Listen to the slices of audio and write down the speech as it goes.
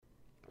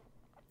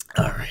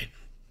All right,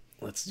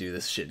 let's do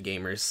this shit,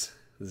 gamers.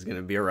 This is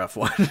gonna be a rough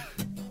one.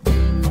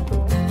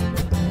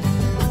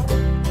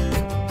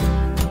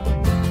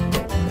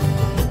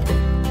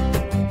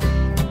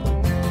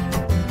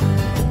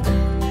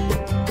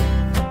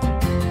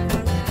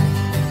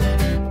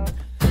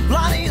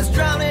 Blondie is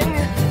drowning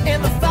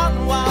in the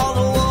fountain while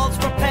the wolves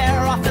prepare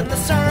off in the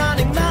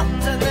surrounding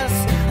mountains. And this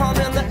hum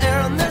in the air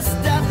and this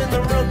death in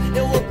the room,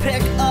 it will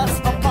pick us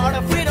apart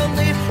if we don't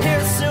leave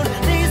here soon.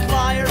 These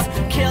liars,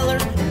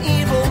 killers, and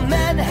evil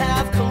men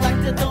have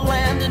collected the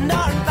land and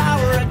are in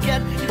power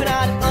again. You can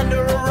hide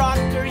under a rock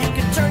or you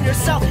can turn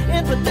yourself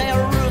in, but they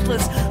are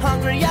ruthless,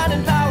 hungry, and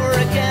in power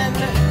again.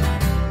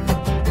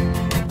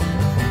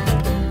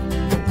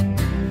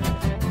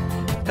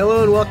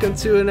 Hello and welcome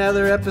to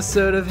another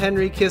episode of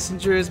Henry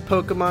Kissinger's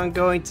Pokemon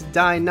Going to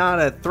Die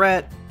Not a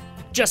Threat.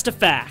 Just a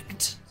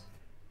fact.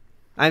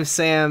 I'm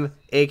Sam,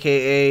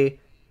 aka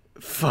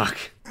Fuck.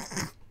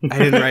 I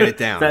didn't write it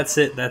down. That's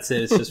it. It's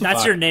just That's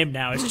fuck. your name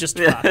now. It's just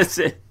Yeah, fuck. that's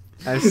it.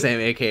 I'm Sam,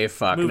 aka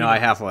Fuck. Moving No, I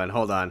on. have one.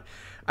 Hold on.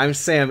 I'm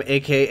Sam,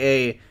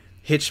 aka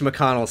Hitch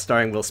McConnell,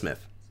 starring Will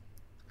Smith.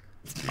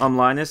 I'm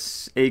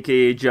Linus,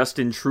 aka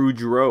Justin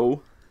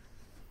Trudro.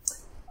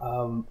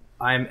 I'm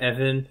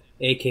Evan,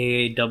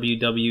 aka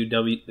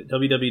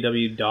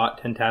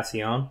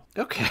www.tentacion.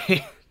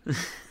 Okay.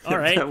 All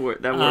right. That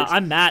works.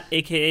 I'm Matt,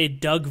 a.k.a.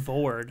 Doug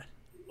Vord.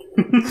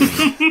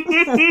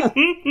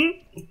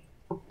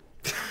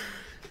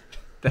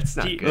 That's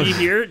not Do good.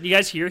 you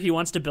guys hear he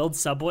wants to build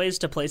subways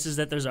to places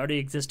that there's already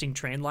existing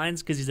train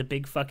lines because he's a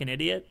big fucking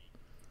idiot?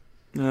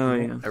 Oh,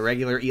 yeah. A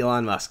regular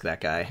Elon Musk,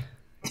 that guy.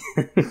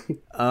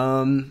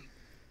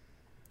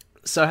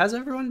 So how's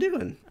everyone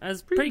doing? That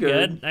was Pretty pretty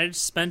good. good. I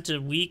just spent a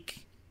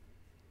week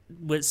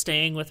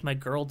staying with my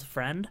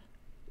girlfriend,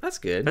 That's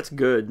good. That's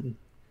good.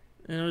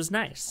 and it was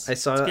nice. I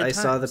It's saw good the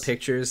times.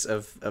 pictures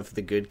of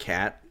the good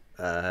cat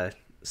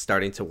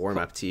starting to warm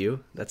up to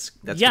you. That's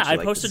Yeah, what you I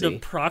like posted to see.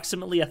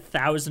 approximately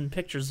 1,000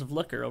 pictures of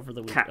Looker over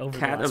the week. Cat over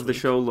of last the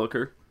week. show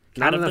Looker.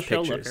 Not Cat of the enough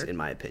show pictures, Looker. in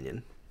my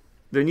opinion.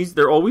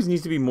 There always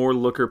needs to be more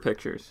Looker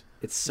pictures.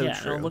 It's so yeah,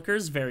 true. no, Looker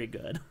is very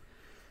good.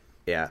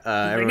 Yeah,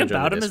 everyone join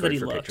about the him is that Discord he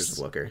for looks. pictures of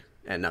Looker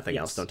and nothing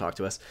else. Yes. Don't talk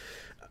to us.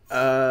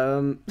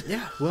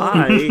 Yeah, well,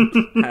 I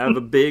have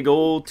a big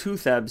old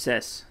tooth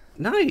abscess.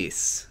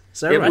 nice.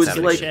 So It everyone's was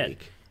having a like- good Shit.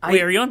 week.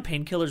 Wait, are you on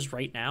painkillers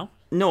right now?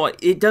 No,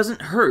 it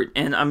doesn't hurt,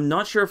 and I'm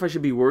not sure if I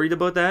should be worried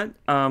about that.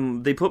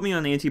 They put me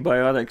on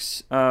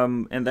antibiotics,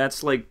 and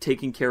that's like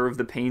taking care of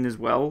the pain as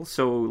well.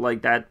 So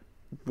like that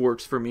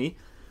works for me.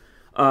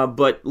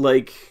 But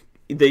like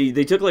they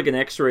took like an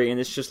X-ray,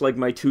 and it's just like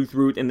my tooth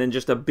root, and then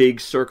just a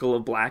big circle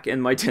of black.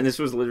 And my dentist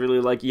was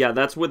literally like, "Yeah,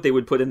 that's what they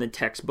would put in the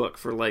textbook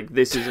for like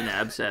this is an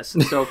abscess."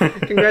 So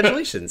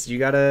Congratulations, you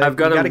got I've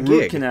got a a root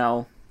gig.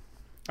 canal.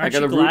 Aren't got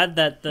you a root- glad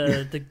that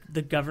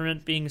the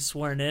government being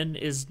sworn in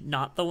is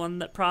not the one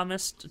that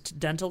promised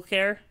dental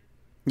care?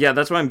 Yeah,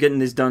 that's why I'm getting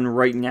this done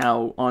right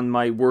now on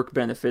my work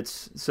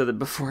benefits, so that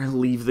before I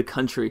leave the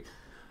country.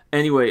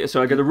 Anyway,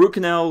 so I got a root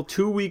canal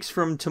 2 weeks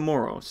from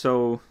tomorrow,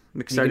 so I'm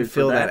You excited can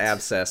fill for that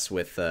abscess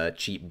with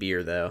cheap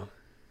beer, though.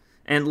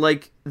 And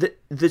like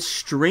the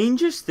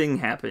strangest thing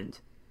happened,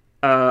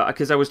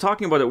 because I was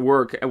talking about it at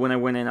work when I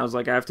went in. I was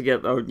like, I have to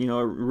get a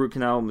root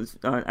canal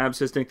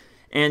abscess thing,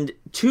 and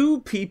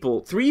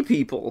three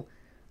people,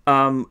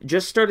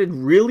 just started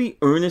really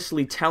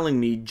earnestly telling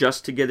me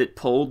just to get it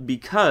pulled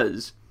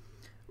because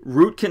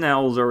root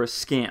canals are a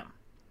scam.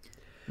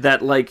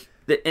 That like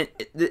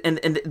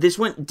and this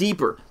went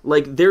deeper.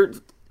 Like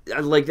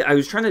I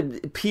was trying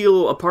to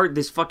peel apart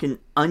this fucking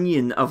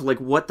onion of like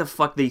what the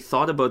fuck they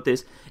thought about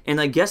this, and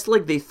I guess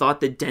like they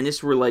thought that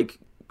dentists were like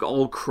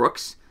all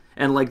crooks,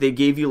 and like they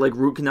gave you like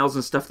root canals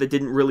and stuff that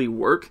didn't really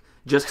work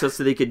just so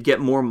they could get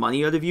more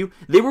money out of you.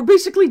 They were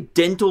basically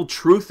dental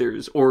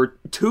truthers or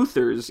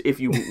toothers, if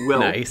you will.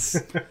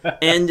 Nice.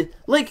 And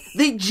like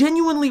they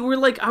genuinely were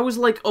like, I was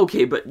like,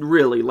 okay, but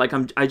really, like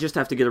I just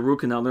have to get a root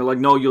canal. And they're like,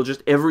 no,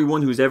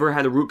 everyone who's ever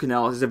had a root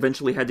canal has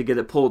eventually had to get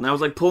it pulled. And I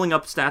was like pulling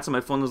up stats on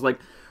my phone. I was like,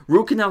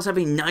 root canals have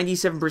a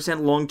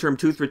 97% long-term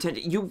tooth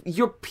retention.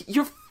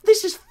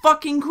 This is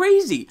fucking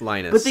crazy.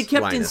 Linus, But they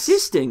kept Linus.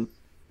 insisting.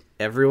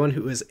 Everyone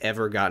who has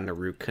ever gotten a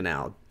root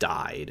canal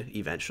died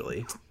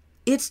eventually.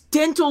 It's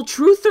dental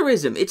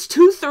trutherism. It's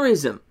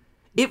tootherism.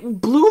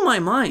 It blew my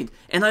mind.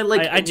 And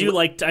I do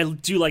like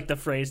the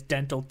phrase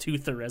dental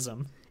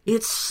tootherism.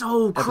 it's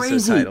so Episode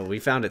crazy. title. We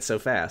found it so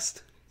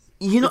fast.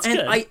 You know, It's and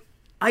good.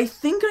 I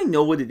think I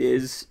know what it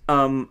is.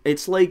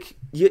 It's like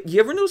you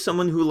ever know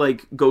someone who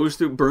like burns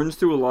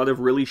through a lot of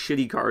really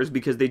shitty cars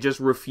because they just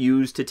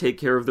refuse to take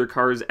care of their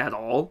cars at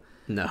all,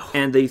 No.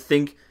 and they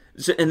think,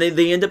 and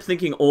they end up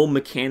thinking all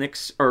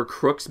mechanics are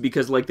crooks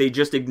because like they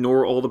just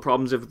ignore all the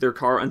problems of their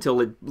car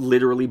until it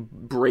literally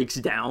breaks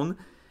down,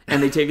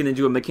 and they take it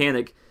into a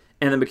mechanic,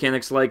 and the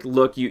mechanic's like,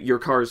 look, your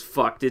car's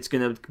fucked. It's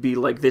gonna be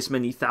like this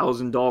many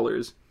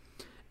 $1,000.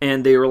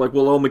 And they were like,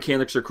 well, all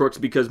mechanics are crooks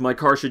because my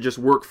car should just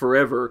work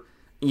forever,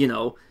 you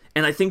know.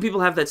 And I think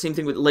people have that same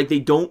thing with, like, they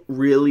don't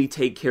really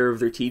take care of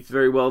their teeth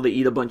very well. They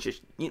eat a bunch of...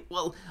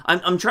 Well,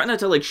 I'm trying not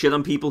to, like, shit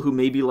on people who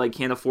maybe, like,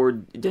 can't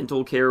afford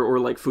dental care or,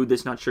 like, food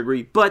that's not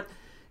sugary, but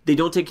they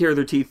don't take care of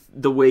their teeth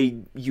the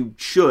way you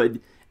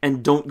should,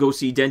 and don't go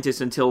see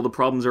dentists until the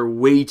problems are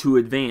way too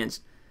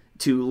advanced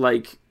to,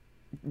 like,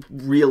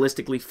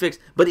 realistically fix.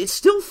 But it's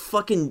still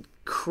fucking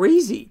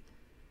crazy.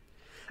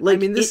 Like, I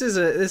mean, this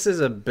is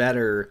a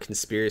better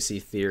conspiracy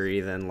theory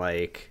than,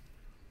 like,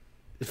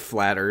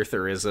 flat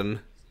eartherism.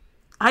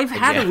 I've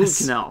had a root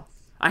canal.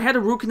 I had a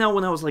root canal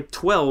when I was like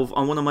 12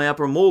 on one of my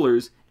upper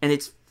molars, and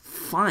it's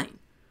fine.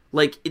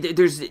 Like,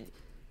 there's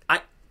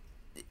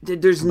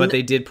But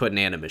they did put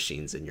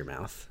nanomachines in your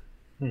mouth.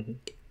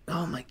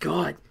 Oh my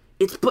god,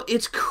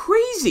 it's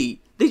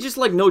crazy. They just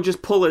like, no,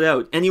 just pull it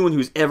out. Anyone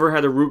who's ever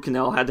had a root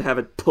canal had to have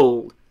it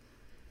pulled.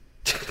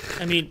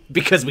 I mean,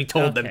 Because we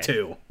told them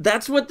to.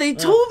 That's what they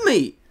told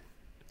me.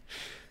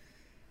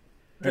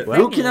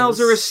 Root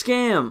canals are a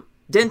scam.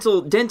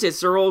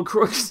 Dentists are all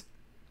crooks.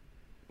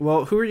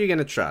 Well, who are you going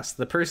to trust?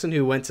 The person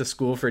who went to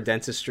school for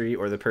dentistry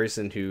or the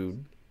person who...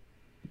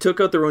 Took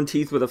out their own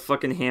teeth with a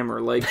fucking hammer,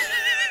 like...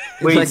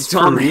 Wait, like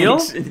for real?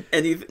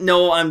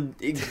 No, I'm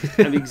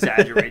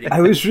exaggerating. I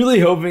was really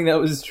hoping that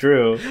was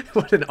true.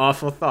 What an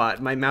awful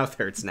thought. My mouth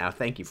hurts now.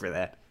 Thank you for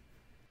that.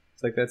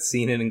 It's like that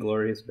scene in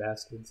Inglourious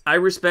Basterds. I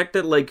respect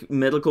that, like,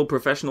 medical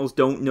professionals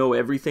don't know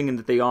everything and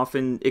that they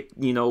often,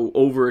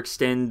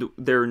 overextend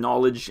their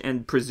knowledge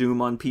and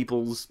presume on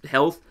people's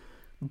health.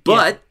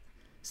 But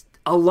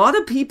a lot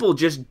of people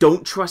just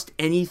don't trust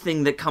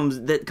anything that comes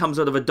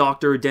out of a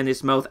doctor or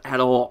dentist's mouth at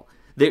all.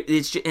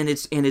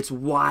 It's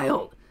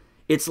wild.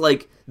 It's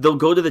like they'll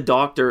go to the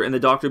doctor and the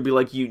doctor will be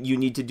like, you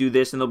need to do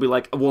this, and they'll be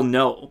like, well,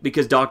 no,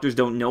 because doctors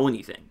don't know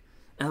anything.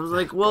 And I was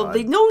like, well,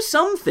 they know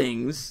some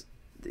things.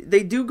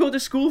 They do go to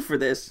school for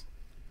this.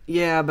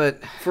 Yeah,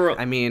 but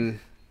I mean,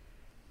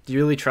 do you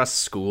really trust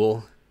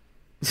school?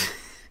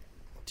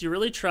 do you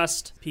really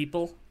trust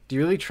people? Do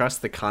you really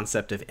trust the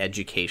concept of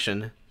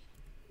education?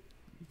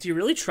 Do you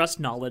really trust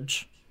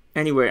knowledge?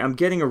 Anyway, I'm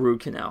getting a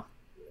root canal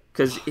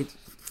because it's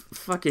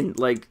fucking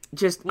like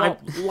just. Well,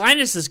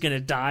 Linus is gonna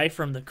die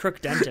from the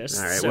crook dentist.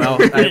 All right. So Well,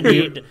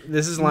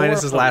 this is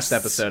Linus's last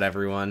hosts. episode,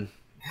 everyone.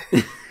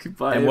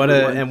 Bye, And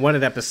everyone. what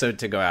an episode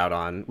to go out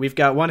on. We've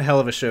got one hell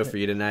of a show for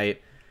you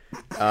tonight.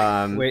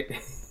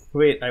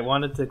 Wait, I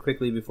wanted to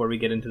quickly, before we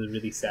get into the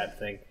really sad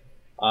thing,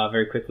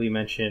 very quickly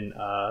mention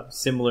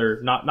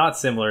similar, not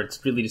similar, it's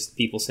really just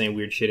people saying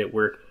weird shit at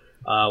work.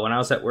 When I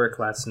was at work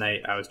last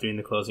night, I was doing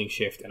the closing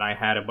shift, and I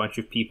had a bunch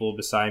of people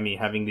beside me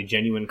having the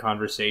genuine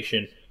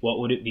conversation, what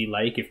would it be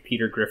like if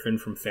Peter Griffin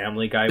from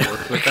Family Guy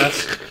worked with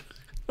us?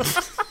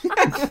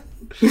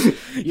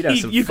 You'd have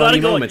some You funny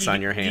gotta go- moments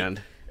on your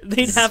hand.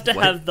 They'd have to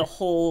have the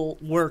whole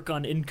work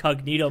on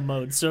incognito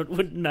mode so it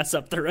wouldn't mess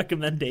up the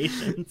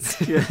recommendations.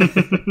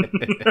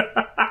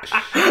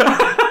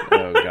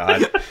 Oh,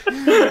 God.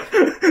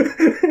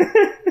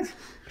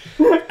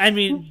 I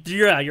mean,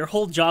 your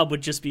whole job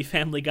would just be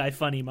Family Guy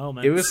funny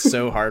moments. It was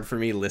so hard for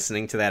me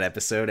listening to that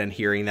episode and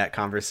hearing that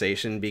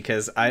conversation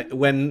because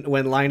when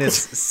Linus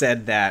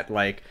said that,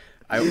 like,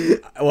 I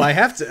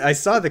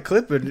saw the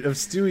clip of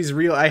Stewie's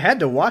reel. I had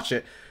to watch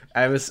it.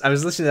 I was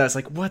listening to that. I was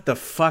like, what the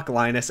fuck,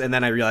 Linus? And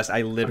then I realized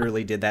I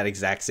literally did that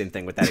exact same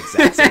thing with that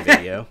exact same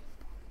video.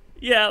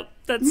 Yeah,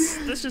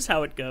 that's just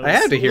how it goes. I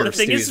had to hear The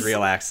thing Stewie's is-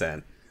 real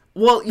accent.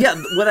 Well, yeah,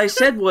 what I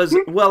said was,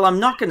 well, I'm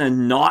not gonna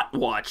not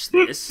watch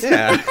this.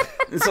 Yeah.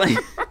 It's like,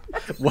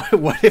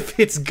 What if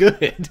it's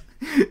good?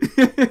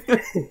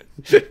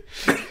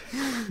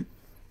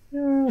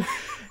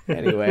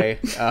 Anyway,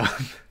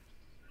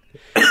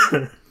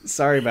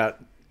 sorry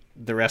about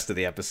the rest of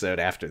the episode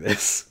after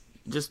this.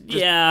 just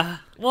Yeah.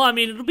 Well, I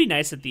mean, it'll be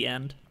nice at the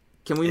end.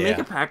 Can we make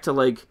Yeah. a pact to,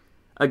 like,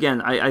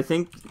 again, I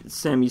think,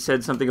 Sam, you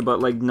said something about,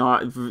 like,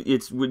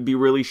 would be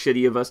really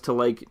shitty of us to,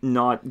 like,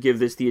 not give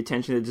this the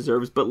attention it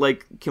deserves, but,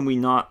 like, can we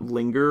not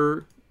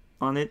linger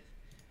on it?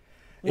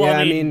 Well, yeah,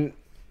 I mean,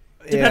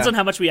 depends yeah. on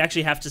how much we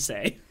actually have to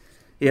say.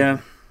 Yeah.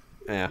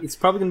 Yeah. It's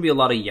probably going to be a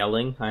lot of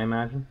yelling, I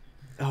imagine.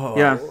 Oh,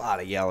 Yeah. a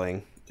lot of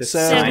yelling. Just So,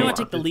 Sam, I you want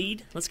to take the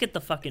lead? Let's get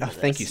the fuck into this.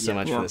 thank you so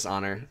much Yeah. for this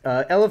honor.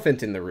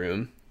 Elephant in the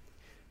room.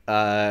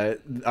 My,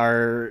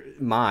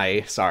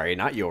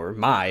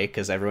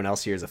 because everyone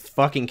else here is a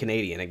fucking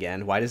Canadian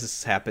again. Why does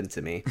this happen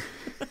to me?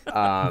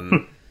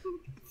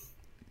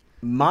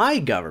 My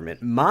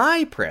government,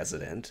 my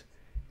president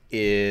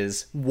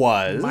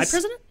My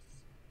president?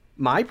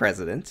 my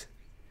president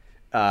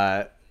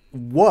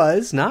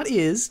was, not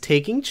is,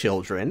 taking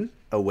children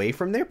away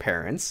from their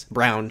parents,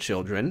 brown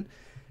children,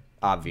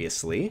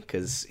 obviously,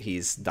 because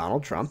he's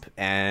Donald Trump,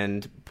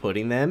 and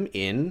putting them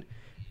in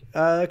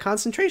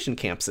concentration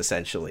camps,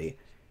 essentially.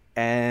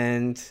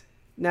 And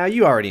now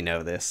you already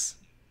know this.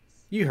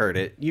 You heard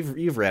it.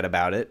 You've read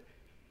about it.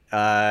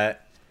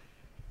 But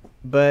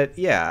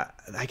yeah,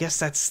 I guess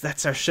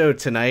that's our show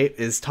tonight,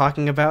 is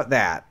talking about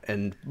that.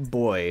 And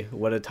boy,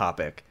 what a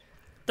topic.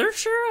 There's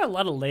sure a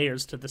lot of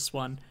layers to this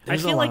one.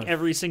 There's a I feel lot like of-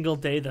 every single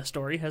day the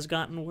story has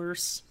gotten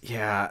worse.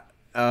 Yeah.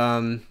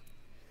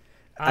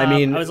 I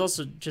mean, I was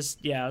also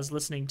I was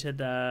listening to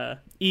the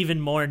Even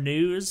More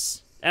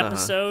News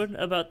episode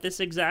about this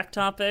exact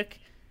topic,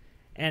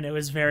 and it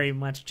was very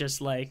much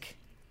just like,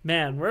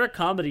 man, we're a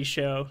comedy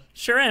show.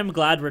 Sure, I am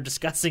glad we're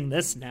discussing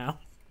this now.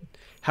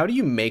 how do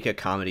you make a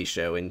comedy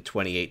show in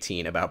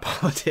 2018 about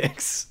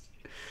politics?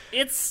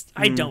 Why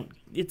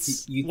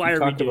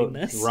are we doing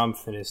this?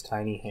 Rumpf in his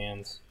tiny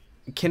hands.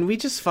 Can we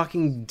just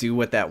fucking do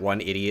what that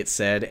one idiot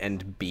said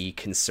and be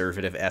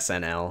conservative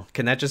SNL?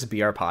 Can that just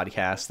be our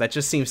podcast? That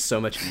just seems so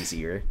much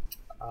easier.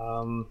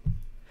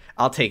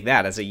 I'll take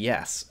that as a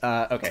yes.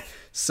 Okay,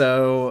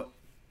 so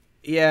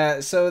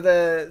so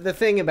the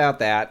thing about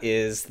that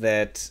is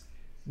that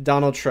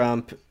Donald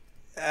Trump,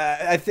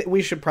 I think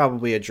we should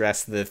probably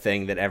address the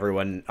thing that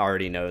everyone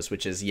already knows,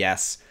 which is,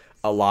 yes,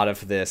 a lot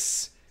of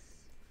this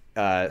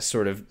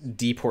sort of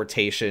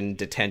deportation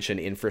detention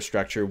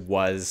infrastructure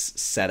was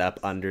set up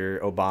under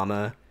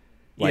Obama.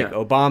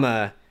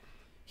 Obama,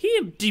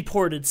 he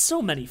deported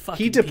so many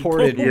fucking he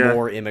deported people.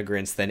 more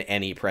immigrants than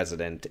any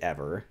president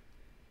ever.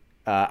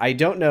 I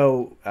don't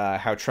know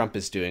how Trump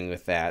is doing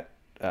with that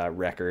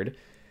record.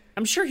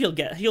 I'm sure he'll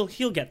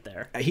get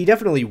there. He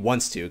definitely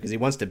wants to, because he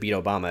wants to beat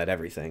Obama at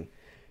everything,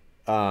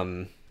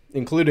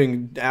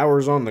 including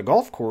hours on the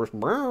golf course.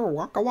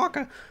 Waka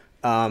waka.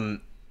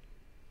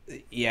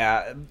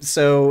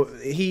 So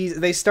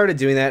they started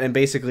doing that, and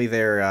basically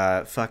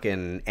their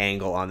fucking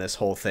angle on this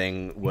whole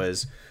thing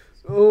was,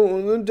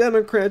 oh, the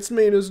Democrats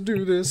made us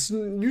do this.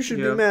 You should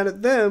be mad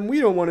at them. We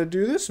don't want to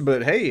do this,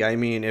 but hey,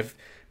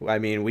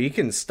 we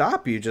can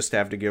stop. You just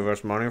have to give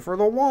us money for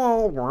the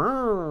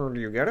wall. Do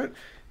you get it?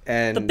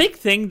 And the big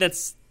thing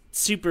that's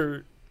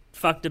super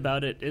fucked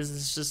about it is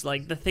it's just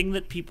like the thing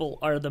that people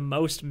are the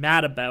most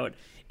mad about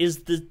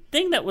is the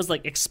thing that was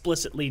like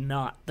explicitly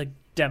not the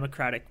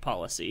Democratic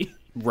policy.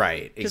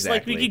 Right, exactly.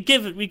 Like we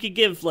could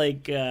give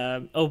like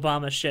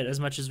Obama shit as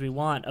much as we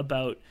want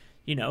about,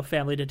 you know,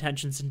 family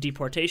detentions and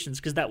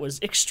deportations, because that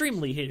was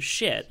extremely his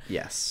shit.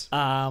 Yes.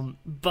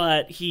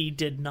 But he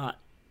did not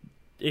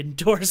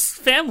endorse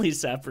family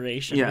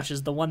separation, which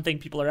is the one thing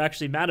people are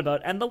actually mad about,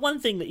 and the one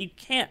thing that you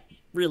can't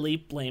really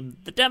blame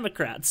the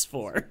Democrats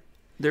for.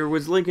 There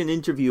was like an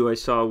interview I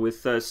saw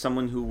with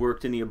someone who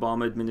worked in the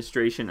Obama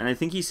administration, and I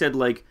think he said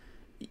like,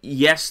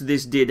 yes,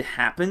 this did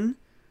happen,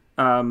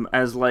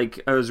 as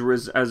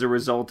a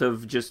result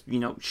of just, you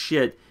know,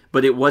 shit,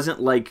 but it wasn't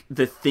like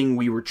the thing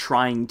we were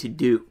trying to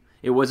do.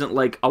 It wasn't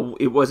like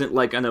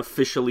an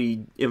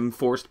officially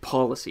enforced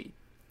policy.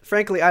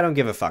 Frankly, I don't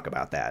give a fuck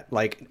about that.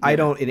 Like, I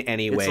don't in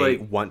any way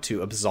want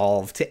to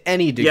absolve to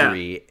any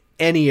degree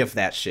any of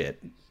that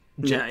shit.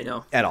 I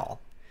know. At all.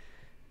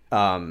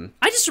 I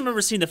just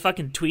remember seeing the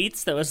fucking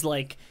tweets that was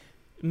like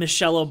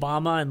Michelle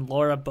Obama and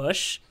Laura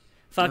Bush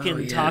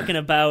fucking talking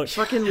about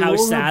fucking how Laura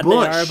sad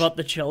Bush. they are about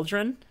the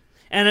children.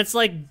 And it's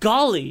like,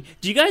 golly,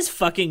 do you guys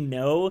fucking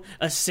know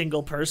a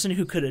single person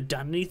who could have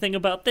done anything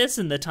about this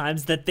in the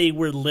times that they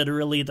were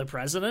literally the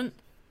president?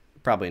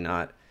 Probably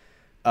not.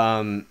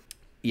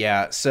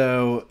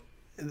 So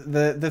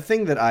the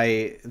thing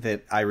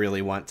that I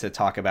really want to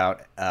talk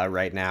about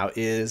right now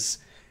is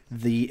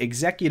the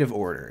executive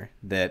order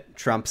that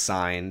Trump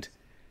signed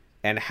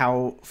and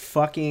how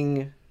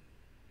fucking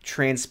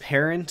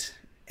transparent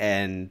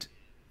and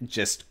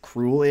just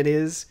cruel it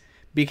is.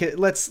 Because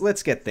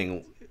let's get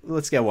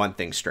one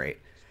thing straight.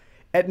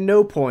 At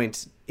no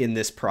point in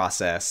this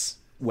process,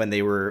 when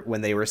they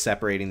were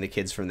separating the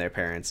kids from their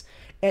parents,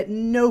 at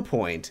no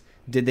point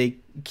did they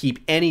keep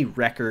any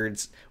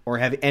records or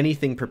have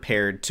anything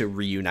prepared to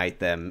reunite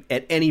them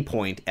at any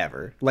point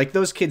ever. Like,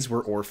 those kids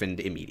were orphaned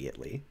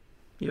immediately.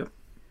 Yep.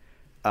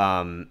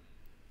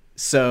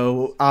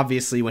 So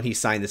obviously when he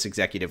signed this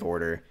executive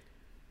order,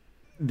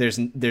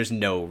 there's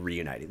no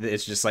reuniting.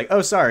 It's just like,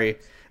 oh, sorry.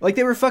 Like,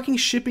 they were fucking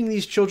shipping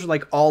these children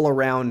like all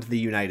around the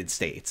United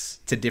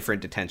States to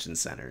different detention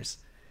centers.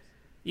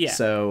 Yeah.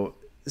 So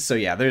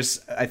yeah,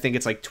 I think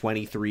it's like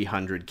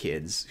 2,300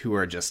 kids who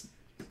are just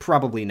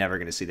probably never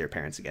going to see their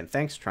parents again.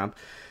 Thanks, Trump.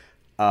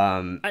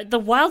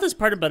 The wildest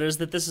part about it is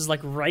that this is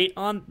like right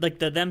on, like,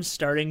 them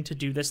starting to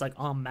do this like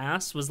en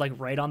masse was like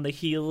right on the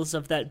heels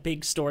of that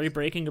big story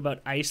breaking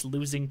about ICE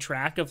losing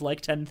track of like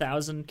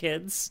 10,000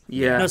 kids.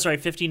 Yeah. No, sorry,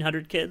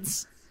 1,500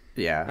 kids.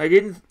 Yeah. I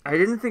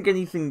didn't think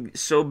anything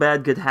so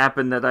bad could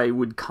happen that I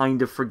would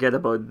kind of forget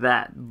about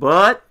that.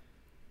 But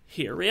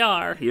here we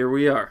are.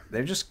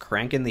 They're just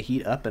cranking the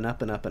heat up and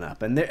up and up and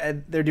up, and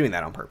they're doing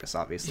that on purpose,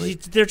 obviously.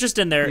 They're just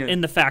in there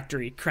in the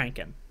factory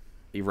cranking.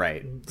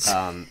 Right.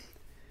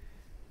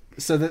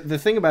 So the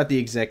thing about the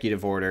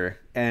executive order,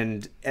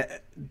 and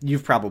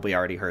you've probably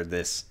already heard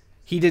this,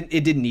 it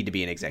didn't need to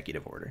be an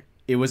executive order.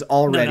 It was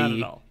already, no, not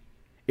at all.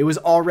 It was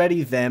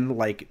already them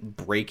like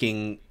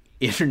breaking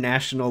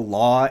international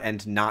law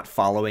and not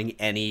following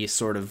any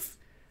sort of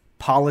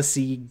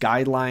policy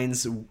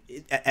guidelines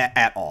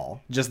at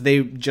all.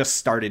 They just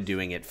started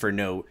doing it for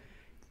no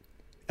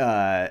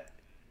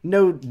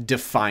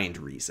defined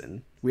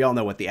reason. We all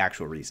know what the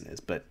actual reason is,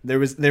 but there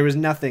was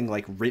nothing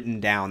like written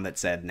down that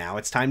said, now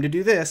it's time to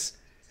do this.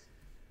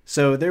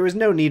 So there was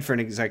no need for an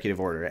executive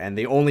order, and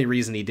the only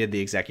reason he did the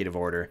executive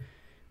order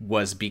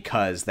was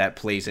because that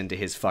plays into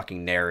his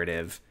fucking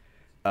narrative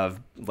of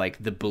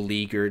like the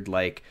beleaguered,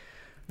 like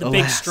The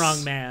big alas,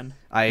 strong man.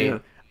 I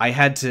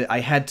had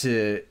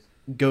to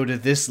go to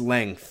this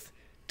length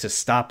to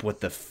stop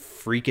what the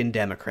freaking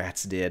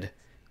Democrats did.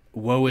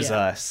 Woe is Yeah.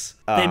 us.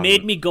 They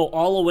made me go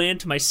all the way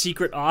into my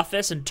secret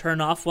office and turn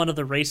off one of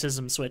the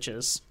racism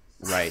switches.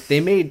 Right. They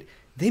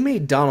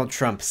made Donald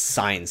Trump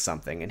sign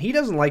something, and he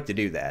doesn't like to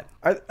do that.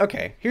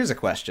 Okay, here's a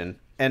question,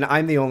 and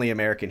I'm the only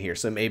American here,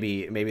 so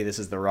maybe this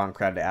is the wrong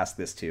crowd to ask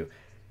this to.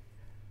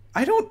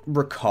 I don't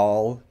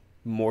recall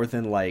more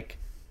than like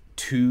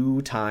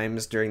 2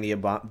 times during the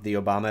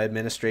Obama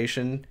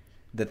administration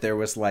that there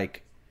was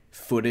like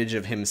footage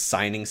of him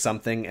signing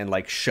something and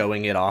like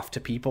showing it off to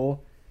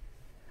people.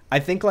 I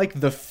think like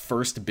the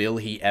first bill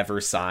he ever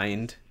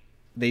signed,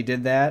 they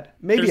did that.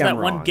 Maybe There's I'm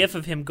that wrong. one gif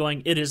of him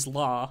going, "It is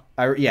law."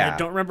 Yeah. I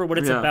don't remember what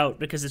it's Yeah. about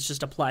because it's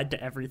just applied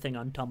to everything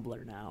on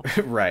Tumblr now.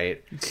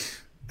 Right.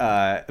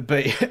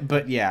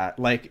 But yeah,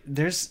 like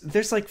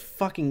there's like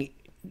fucking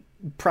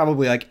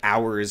probably like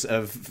hours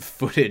of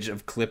footage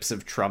of clips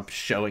of Trump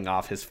showing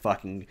off his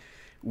fucking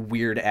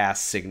weird ass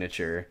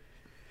signature.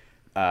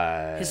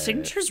 His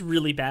signature's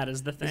really bad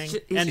is the thing.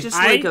 It's just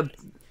like a...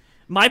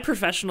 My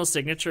professional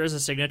signature is a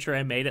signature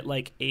I made at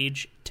like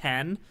age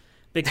 10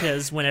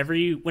 because whenever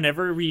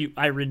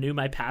I renew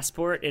my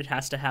passport, it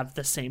has to have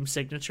the same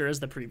signature as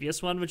the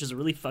previous one, which is a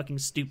really fucking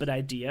stupid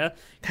idea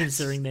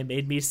considering they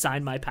made me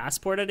sign my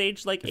passport at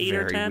age like 8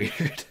 or 10. Very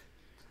weird.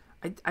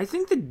 I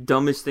think the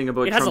dumbest thing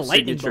about It has Trump's a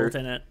lightning signature... bolt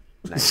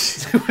in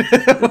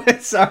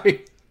it.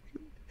 Sorry.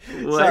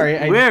 What?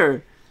 Sorry,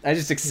 Where? I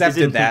just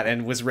accepted that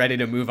and was ready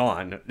to move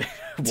on.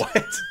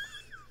 What?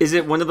 Is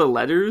it one of the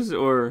letters,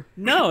 or...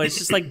 No, it's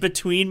just like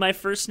between my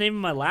first name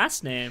and my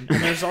last name.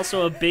 And there's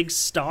also a big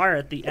star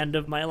at the end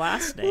of my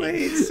last name.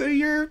 Wait, so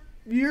you're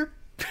Your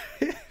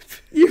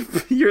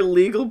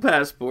legal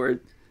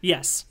passport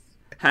Yes.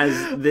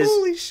 has this...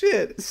 holy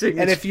shit.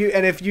 signature.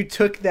 And if you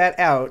took that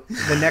out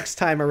the next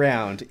time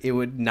around, it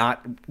would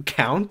not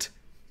count?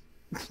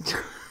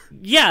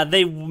 Yeah,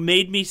 they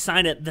made me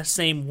sign it the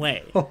same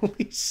way.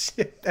 Holy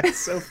shit, that's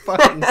so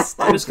fucking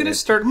stupid. I'm just gonna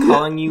start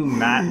calling you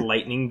Matt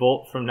Lightning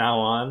Bolt from now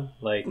on.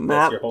 Like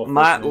that's your whole first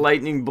Matt name.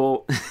 Lightning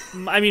Bolt.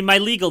 I mean, my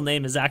legal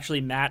name is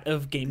actually Matt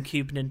of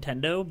GameCube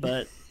Nintendo,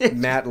 but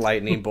Matt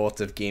Lightning Bolt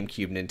of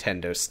GameCube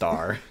Nintendo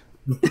Star.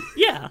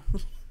 yeah,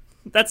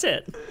 that's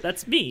it.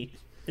 That's me.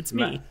 It's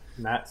me.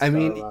 Matt I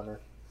mean- Starrunner.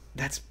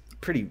 That's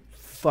pretty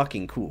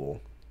fucking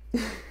cool.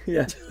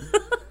 Yeah.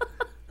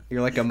 You're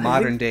like a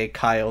modern day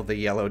Kyle the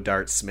Yellow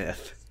Dart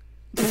Smith.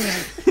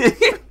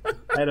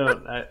 I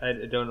don't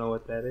know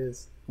what that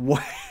is.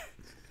 What?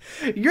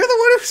 You're the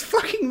one who's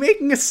fucking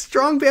making a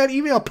Strong Bad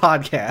Email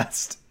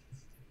podcast.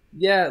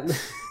 Yeah.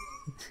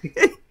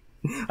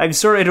 I'm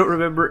sorry I don't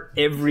remember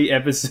every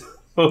episode.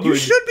 You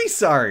should be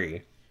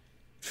sorry.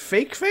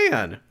 Fake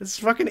fan. This is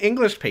fucking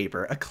English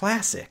paper, a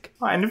classic.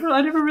 I never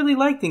really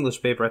liked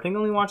English paper. I think I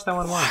only watched that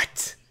one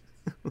once.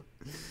 What?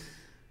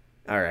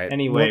 All right.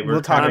 Anyway, we'll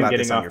we're talk kinda about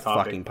getting this on off your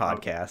topic. fucking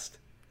podcast.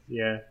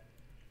 Yeah.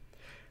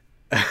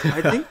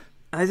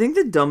 I think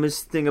the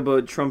dumbest thing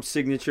about Trump's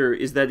signature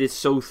is that it's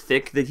so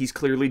thick that he's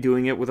clearly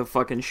doing it with a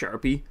fucking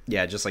Sharpie.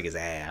 Yeah, just like his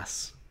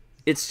ass.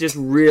 It's just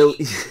real...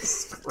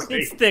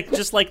 It's thick,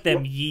 just like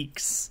them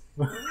yeeks.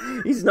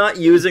 He's not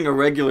using a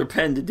regular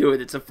pen to do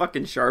it. It's a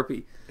fucking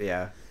Sharpie.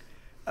 Yeah.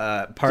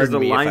 Pardon the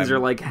me lines if I'm are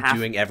like half-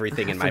 doing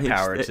everything in half my an inch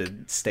power thick. to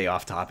stay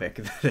off topic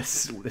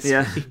this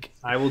Yeah. week.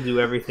 I will do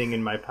everything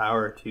in my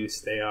power to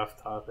stay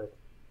off topic.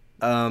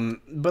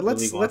 But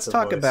let's Really wants a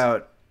talk voice.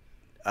 about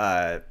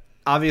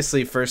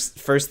obviously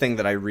first thing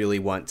that I really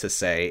want to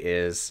say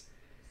is,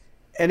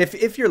 and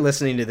if you're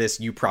listening to this,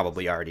 you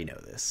probably already know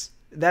this.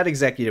 That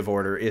executive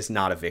order is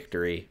not a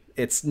victory.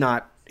 It's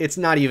not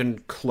even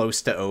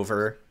close to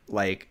over.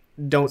 Like,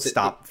 don't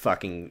stop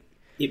fucking.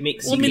 It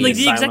makes Well, I you mean, the like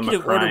the asylum executive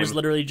of order crime. was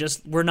literally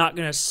just, we're not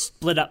going to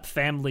split up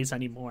families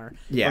anymore.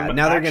 Yeah, But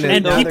now they're actually- gonna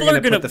And now people they're are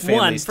gonna gonna- put the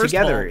families first of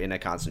together all- in a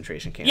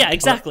concentration camp. Yeah,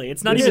 exactly.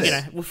 It's not This even is-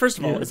 gonna. Well, first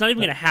of all, it's not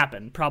even gonna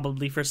happen.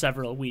 Probably for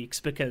several weeks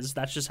because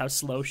that's just how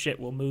slow shit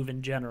will move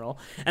in general.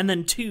 And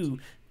then 2,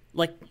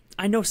 like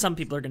I know some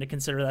people are gonna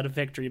consider that a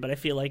victory, but I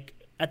feel like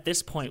at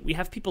this point we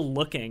have people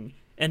looking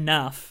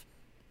enough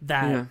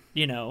that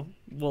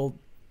will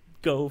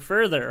go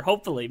further.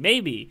 Hopefully,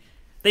 maybe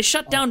they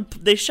shut down.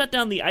 They shut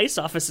down the ICE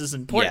offices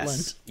in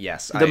Portland.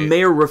 Yes. The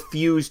mayor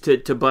refused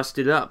to bust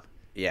it up.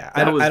 Yeah,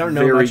 That I was don't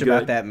know very much good.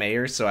 about that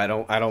mayor, so I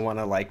don't want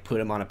to like put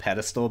him on a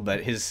pedestal.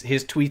 But his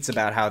tweets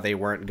about how they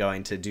weren't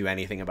going to do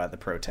anything about the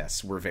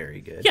protests were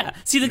very good. Yeah,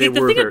 see They the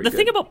were thing very the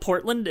thing good. about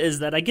Portland is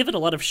that I give it a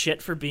lot of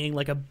shit for being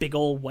like a big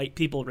old white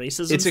people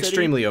racism. it's city,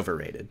 extremely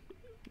overrated.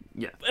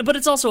 but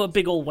it's also a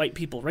big old white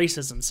people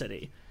racism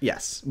city.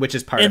 Yes, which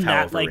is part In of how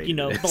that, overrated like, you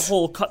know, it is.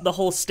 the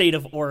whole state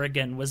of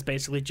Oregon was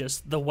basically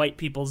just the white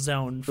people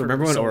zone. For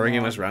Remember when so Oregon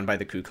long. was run by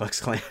the Ku Klux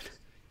Klan?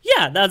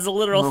 Yeah, that's a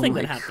literal Oh thing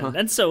my that happened, God.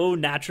 and so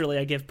naturally,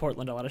 I give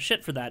Portland a lot of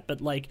shit for that. But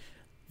like,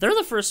 they're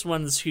the first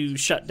ones who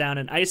shut down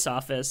an ICE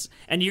office,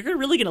 and you're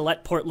really gonna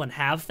let Portland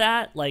have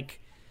that? Like,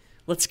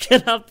 Let's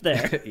get up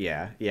there.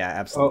 Yeah,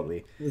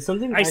 absolutely.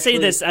 Something I say actually-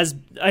 this as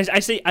I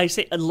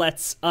say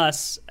let's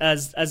us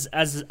as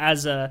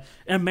an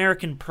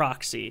American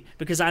proxy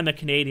because I'm a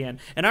Canadian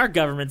and our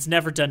government's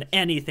never done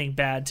anything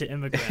bad to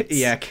immigrants.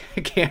 Yeah,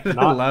 Canada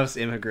Not- loves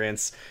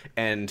immigrants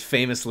and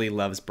famously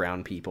loves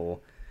brown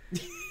people.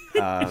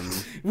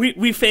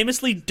 We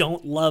famously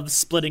don't love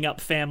splitting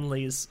up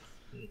families.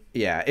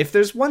 Yeah, if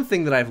there's one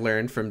thing that I've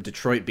learned from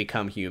Detroit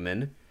Become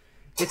Human,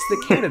 it's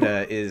that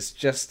Canada is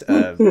just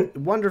a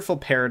wonderful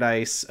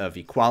paradise of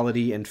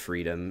equality and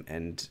freedom,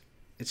 and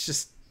it's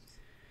just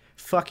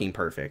fucking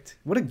perfect.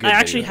 What a good I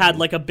actually video had game.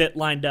 like a bit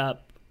lined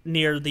up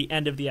near the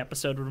end of the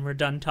episode when we're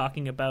done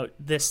talking about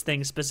this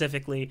thing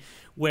specifically,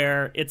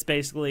 where it's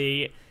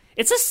basically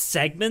it's a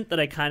segment that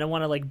I kind of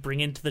want to like bring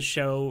into the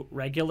show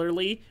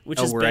regularly, which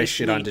is where I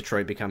shit on basically-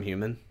 Detroit Become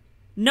Human?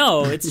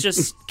 No, it's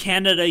just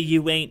Canada,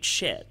 you ain't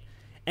shit.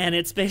 And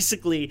it's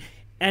basically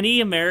any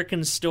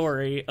American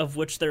story of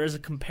which there is a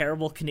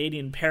comparable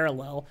Canadian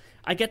parallel.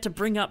 I get to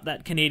bring up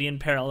that Canadian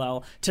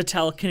parallel to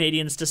tell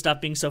Canadians to stop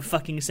being so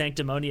fucking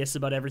sanctimonious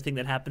about everything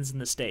that happens in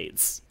the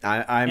States.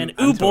 I'm And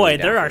I'm ooh boy, totally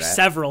down there for are that.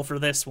 several for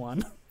this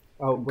one.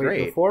 Oh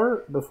wait,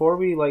 Great. before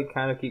we like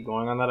kind of keep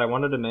going on that, I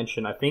wanted to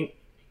mention I think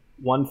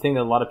one thing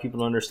that a lot of people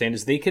don't understand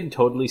is they can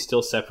totally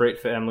still separate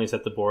families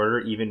at the border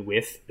even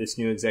with this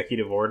new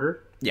executive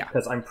order. Yeah.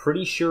 Because I'm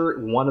pretty sure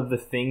one of the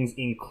things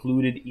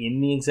included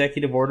in the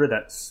executive order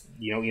that's,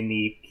 you know, in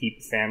the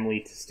Keep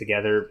Families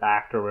Together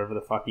Act or whatever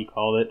the fuck he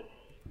called it,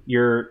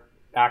 you're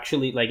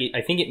actually, like,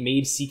 I think it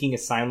made seeking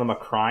asylum a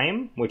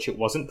crime, which it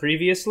wasn't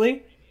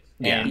previously.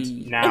 Yeah.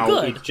 And now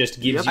Oh, good. it just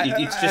gives you,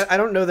 it's just, I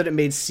don't know that it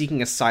made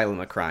seeking asylum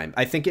a crime.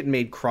 I think it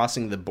made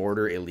crossing the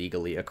border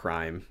illegally a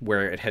crime,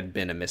 where it had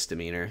been a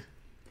misdemeanor.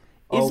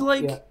 Is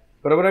like yeah.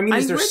 But what I mean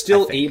is I they're read-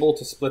 still I think. able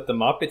to split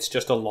them up. It's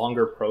just a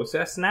longer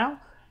process now.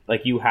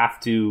 Like you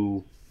have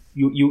to,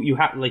 you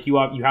have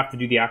to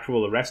do the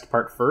actual arrest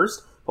part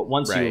first. But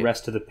once Right. you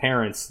arrest the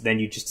parents, then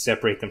you just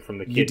separate them from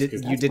the You, kids.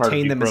 'cause you that's part of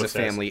detain the them as a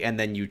process. family, and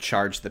then you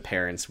charge the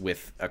parents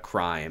with a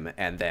crime,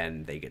 and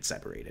then they get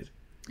separated.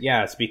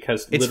 Yeah, it's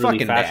because It's literally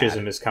fucking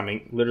fascism bad. is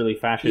coming. Literally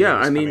fascism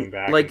yeah, is I mean, coming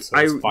back. like and so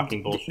it's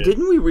fucking bullshit.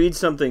 Didn't we read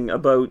something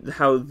about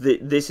how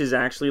this is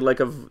actually like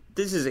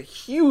this is a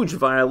huge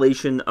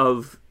violation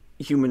of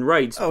human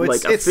rights, Oh,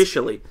 it's- like it's-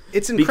 officially.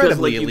 It's Because,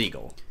 incredibly like,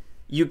 illegal.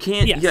 You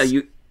can't. Yes.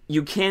 Yeah,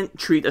 you can't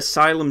treat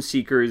asylum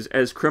seekers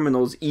as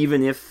criminals,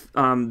 even if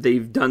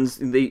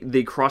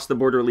they cross the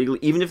border illegally.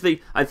 Even if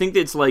they, I think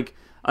it's like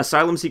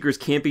asylum seekers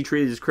can't be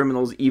treated as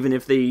criminals, even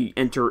if they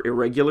enter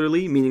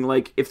irregularly. Meaning,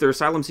 like if they're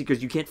asylum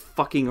seekers, you can't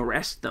fucking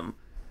arrest them.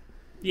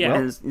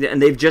 Yeah.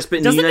 And they've just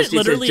been. The Doesn't United it States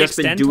has literally just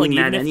been extend doing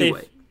like that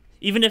anyway.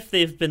 even if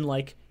they've been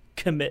like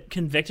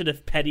convicted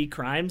of petty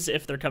crimes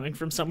if they're coming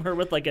from somewhere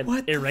with like an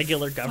What the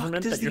irregular fuck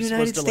government does that you're the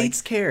United supposed to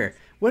States care?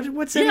 What's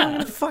anyone Yeah.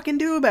 gonna fucking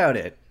do about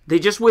it? They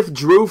just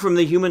withdrew from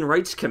the Human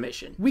Rights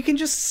Commission. We can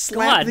just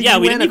slap God, the yeah,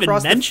 we UN didn't even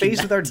across the mention face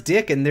that. with our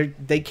dick, and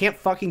they can't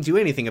fucking do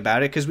anything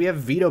about it because we have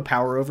veto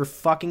power over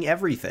fucking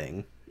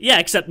everything. Yeah,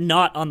 except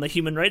not on the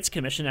Human Rights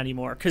Commission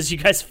anymore because you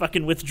guys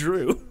fucking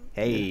withdrew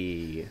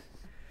Hey,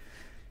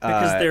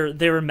 because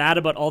they were mad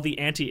about all the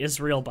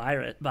anti-Israel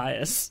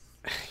bias.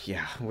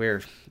 yeah,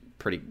 we're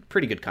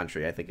pretty good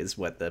country, I think, is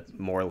what the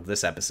moral of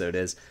this episode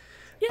is.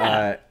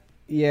 Yeah.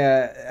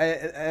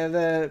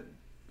 The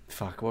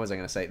fuck. What was I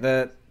gonna say?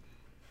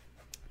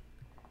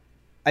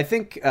 I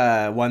think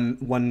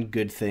one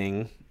good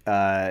thing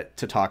to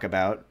talk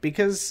about,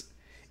 because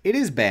it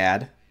is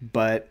bad,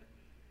 but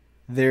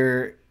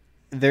there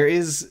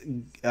is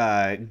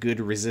good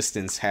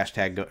resistance,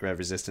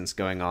 #resistance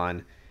going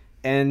on,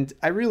 and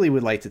I really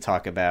would like to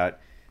talk about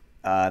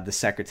the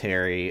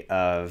Secretary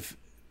of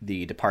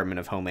the Department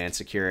of Homeland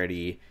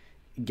Security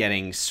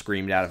getting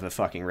screamed out of a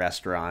fucking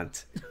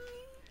restaurant.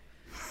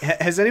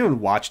 Has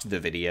anyone watched the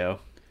video?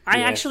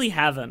 I actually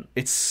haven't.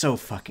 It's so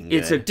fucking good.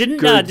 It's a Didn't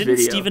good didn't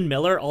video. Stephen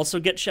Miller also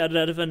get shouted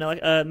out of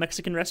a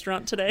Mexican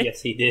restaurant today?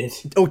 Yes, he did.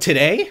 Oh,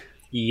 today?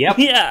 Yep.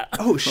 Yeah.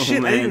 Oh shit! I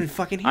man. didn't even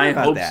fucking hear I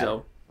about hope that.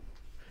 so.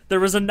 There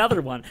was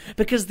another one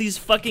because these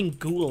fucking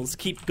ghouls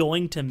keep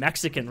going to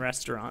Mexican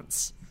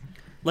restaurants.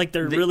 Like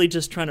they're really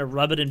just trying to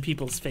rub it in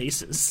people's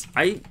faces.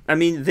 I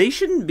mean, they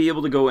shouldn't be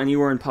able to go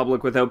anywhere in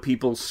public without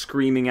people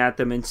screaming at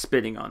them and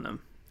spitting on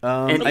them.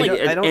 And, I like, don't,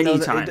 at I don't any know.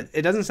 time.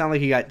 It doesn't sound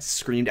like he got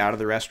screamed out of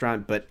the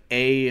restaurant, but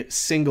a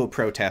single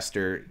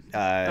protester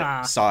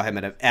saw him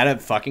at a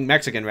fucking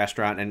Mexican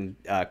restaurant and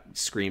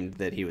screamed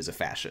that he was a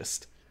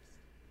fascist.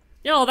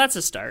 Yeah, well, that's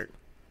a start.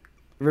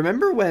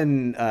 Remember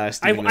when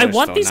Stephen I Miller's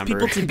want phone these number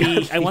people to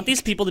be. I want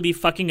these people to be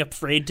fucking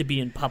afraid to be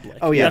in public.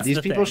 Oh yeah, That's these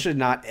the people thing. should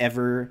not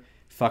ever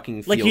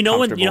fucking feel Like you know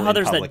when comfortable how in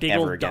there's that public big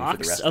ever old again for the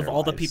docs rest of their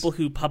all the lives. people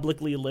who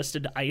publicly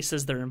listed ICE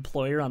as their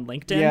employer on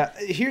LinkedIn. Yeah,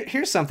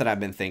 here's something I've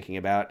been thinking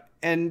about,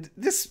 and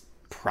this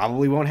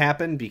probably won't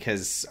happen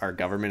because our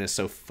government is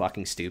so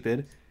fucking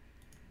stupid.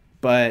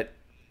 But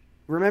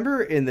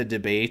remember in the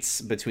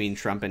debates between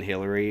Trump and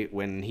Hillary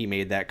when he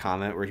made that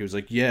comment where he was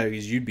like, "Yeah,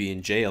 because you'd be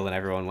in jail," and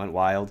everyone went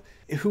wild.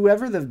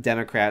 Whoever the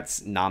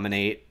Democrats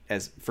nominate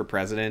as for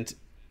president,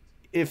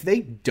 if they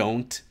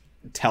don't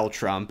tell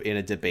Trump in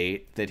a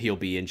debate that he'll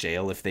be in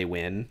jail if they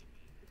win,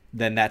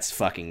 then that's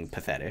fucking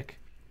pathetic.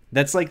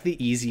 That's like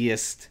the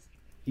easiest.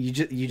 You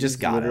just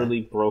got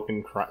literally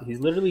broken. He's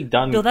literally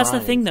done. No, that's the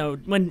crimes. thing though.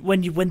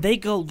 When they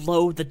go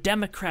low, the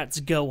Democrats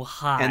go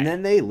high, and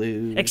then they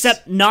lose.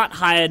 except not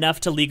high enough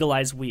to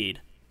legalize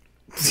weed.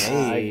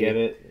 I get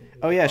it.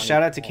 Oh yeah,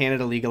 shout out to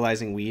Canada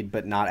legalizing weed,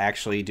 but not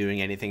actually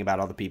doing anything about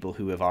all the people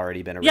who have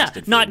already been Yeah,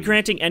 arrested. for not weed.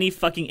 granting any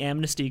fucking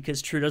amnesty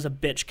because Trudeau's a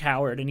bitch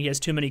coward and he has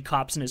too many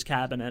cops in his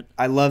cabinet.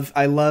 I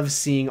love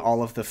seeing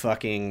all of the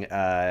fucking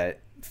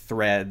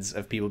threads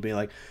of people being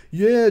like,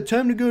 "Yeah,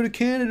 time to go to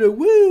Canada,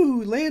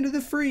 woo, land of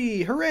the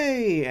free,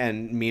 hooray!"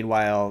 And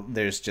meanwhile,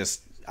 there's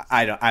just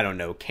I don't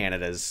know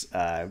Canada's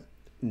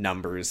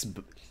numbers.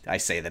 I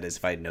say that as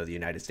if I know the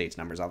United States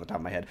numbers off the top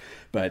of my head,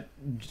 but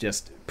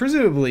just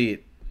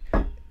presumably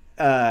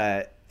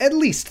at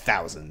least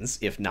thousands,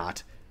 if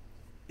not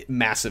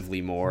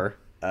massively more,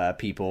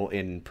 people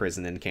in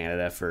prison in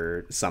Canada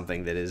for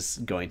something that is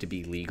going to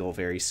be legal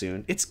very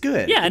soon. It's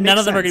good. Yeah, It and none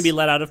makes of them are going to be sense.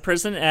 let out of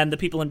prison, and the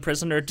people in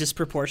prison are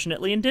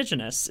disproportionately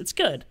indigenous. It's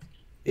good.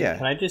 Yeah.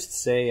 Can I just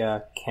say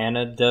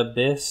Canada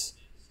bis?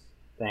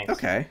 Thanks.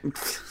 Okay.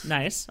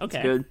 Nice.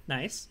 Okay. good.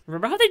 Nice.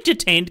 Remember how they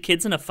detained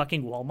kids in a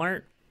fucking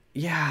Walmart?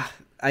 Yeah.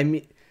 I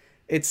mean,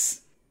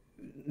 it's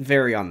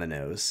very on the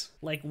nose.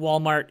 Like,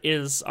 Walmart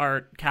is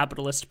our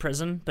capitalist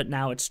prison, but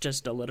now it's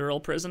just a literal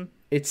prison.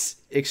 It's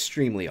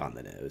extremely on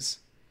the nose.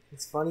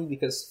 It's funny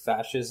because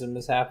fascism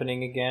is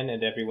happening again,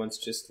 and everyone's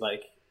just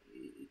like,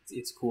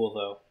 it's cool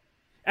though.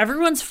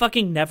 Everyone's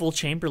fucking Neville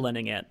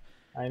Chamberlaining it.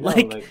 I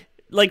know,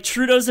 Like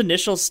Trudeau's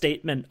initial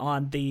statement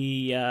on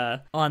the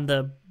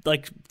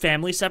like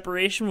family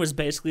separation was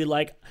basically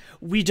like,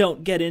 we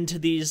don't get into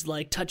these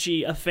like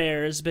touchy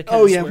affairs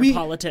because we're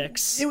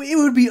politics. It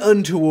would be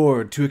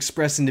untoward to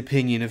express an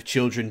opinion of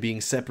children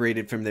being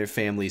separated from their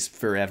families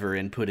forever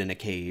and put in a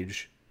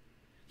cage.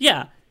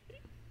 Yeah.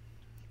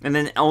 And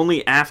then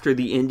only after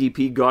the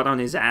NDP got on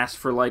his ass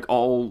for like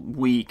all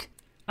week.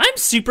 I'm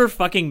super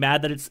fucking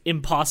mad that it's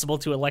impossible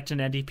to elect an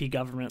NDP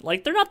government.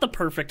 Like, they're not the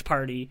perfect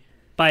party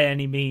by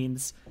any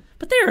means,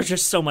 but they are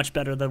just so much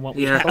better than what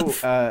we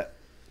have.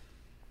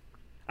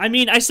 I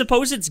mean, I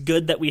suppose it's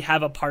good that we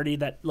have a party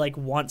that like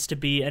wants to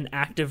be an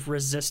active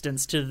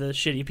resistance to the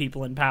shitty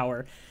people in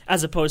power,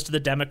 as opposed to the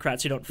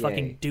Democrats who don't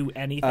fucking do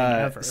anything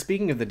ever.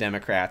 Speaking of the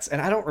Democrats,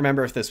 and I don't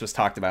remember if this was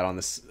talked about on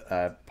this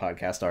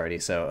podcast already,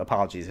 so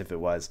apologies if it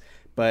was,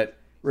 but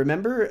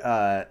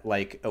remember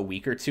like a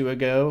week or two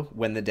ago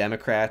when the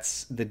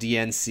Democrats, the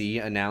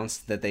DNC,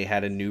 announced that they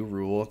had a new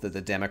rule that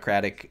the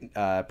Democratic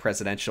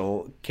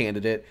presidential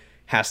candidate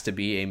has to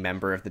be a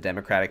member of the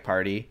Democratic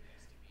Party?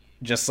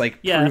 Just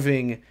like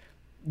proving,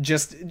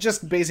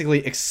 just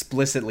basically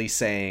explicitly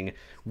saying,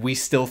 we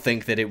still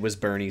think that it was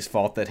Bernie's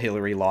fault that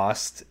Hillary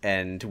lost,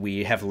 and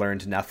we have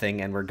learned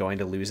nothing, and we're going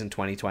to lose in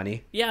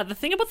 2020. Yeah, the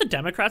thing about the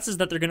Democrats is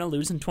that they're going to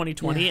lose in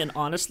 2020, and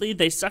honestly,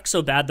 they suck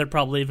so bad they're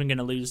probably even going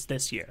to lose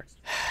this year.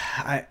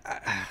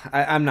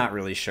 I'm not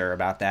really sure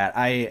about that.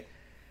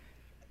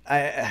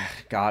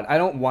 God, I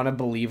don't want to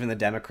believe in the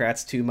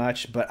Democrats too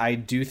much, but I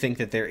do think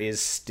that there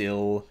is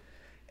still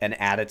an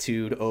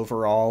attitude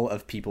overall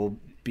of people.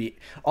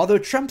 Although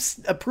Trump's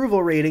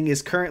approval rating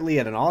is currently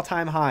at an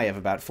all-time high of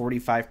about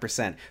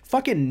 45%,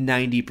 fucking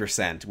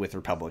 90% with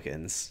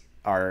Republicans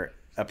are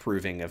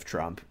approving of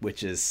Trump,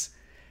 which is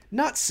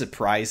not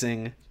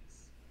surprising,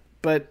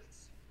 but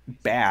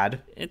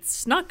bad.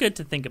 It's not good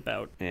to think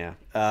about. Yeah.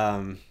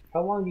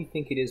 How long do you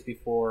think it is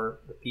before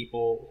the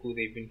people who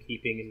they've been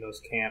keeping in those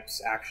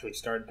camps actually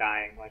start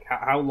dying? Like,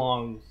 how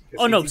long?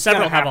 Oh, no, It's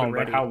several gotta have happen, but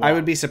already. how long? I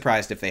would be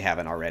surprised if they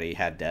haven't already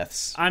had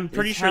deaths. I'm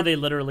pretty sure they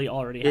literally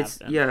already have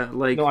been. Yeah,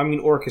 like No, I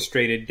mean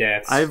orchestrated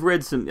deaths. I've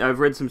read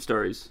some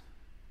stories.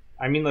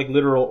 I mean, like,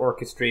 literal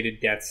orchestrated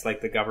deaths,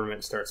 like the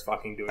government starts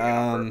fucking doing it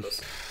on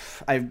purpose.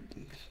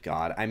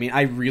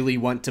 I really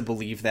want to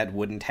believe that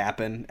wouldn't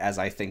happen, as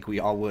I think we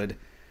all would.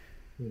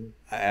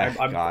 I'm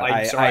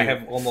sorry, I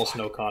have almost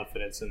no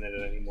confidence in it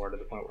anymore, to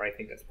the point where I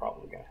think that's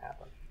probably going to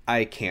happen.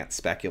 I can't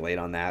speculate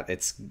on that.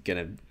 It's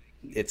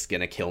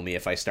gonna kill me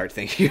if I start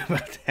thinking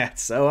about that.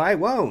 So I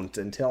won't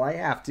until I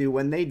have to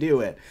when they do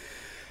it.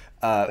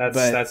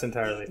 That's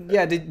entirely fair.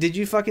 Yeah. Did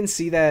you fucking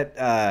see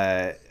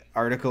that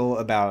article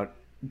about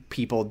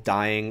people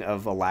dying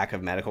of a lack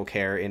of medical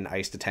care in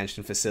ICE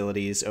detention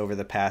facilities over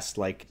the past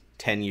like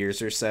 10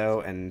 years or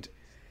so, and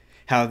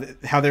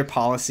how their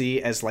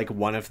policy, as like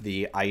one of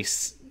the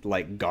ICE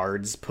like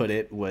guards put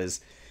it, was,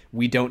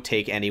 we don't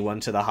take anyone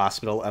to the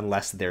hospital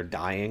unless they're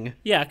dying.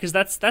 Yeah, because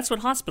that's what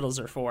hospitals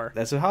are for.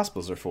 That's what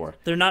hospitals are for.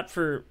 They're not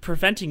for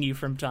preventing you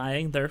from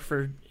dying. They're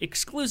for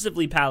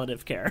exclusively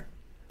palliative care.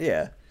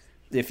 Yeah.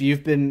 If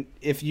you've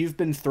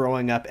been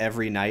throwing up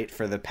every night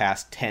for the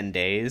past 10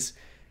 days,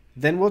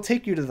 then we'll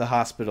take you to the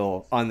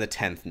hospital on the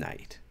 10th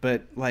night.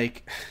 But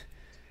like,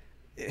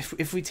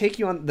 if we take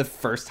you on the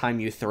first time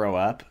you throw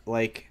up,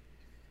 like,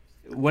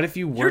 what if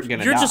you weren't going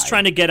to die? You're just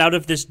trying to get out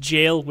of this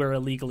jail we're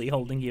illegally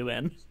holding you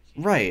in.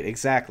 Right,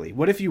 exactly.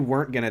 What if you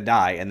weren't going to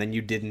die and then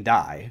you didn't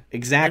die?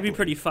 Exactly. That'd be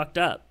pretty fucked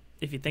up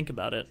if you think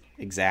about it.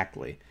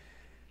 Exactly.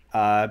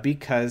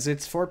 Because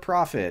it's for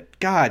profit.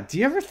 God, do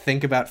you ever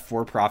think about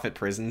for-profit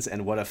prisons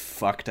and what a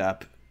fucked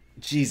up...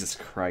 Jesus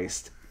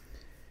Christ.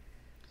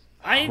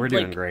 We're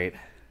doing great.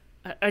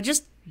 I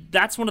just...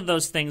 That's one of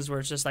those things where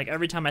it's just like,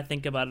 every time I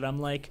think about it,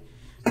 I'm like,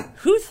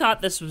 who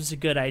thought this was a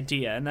good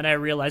idea? And then I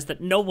realized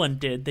that no one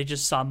did. They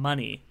just saw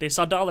money. They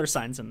saw dollar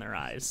signs in their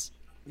eyes.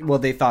 Well,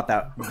 they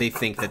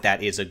think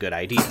that is a good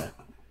idea.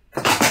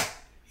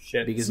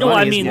 Shit. Because No, money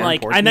I is mean, more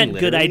like, important I than meant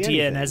good literally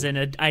idea, and anything. as in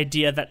an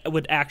idea that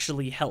would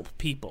actually help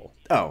people.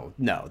 Oh,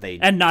 no, they...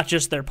 And not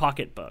just their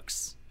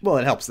pocketbooks. Well,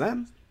 it helps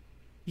them.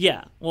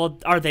 Yeah, well,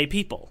 are they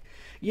people?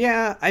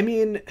 Yeah, I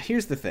mean,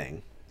 here's the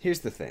thing.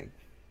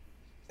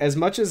 As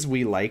much as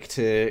we like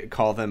to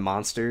call them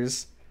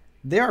monsters,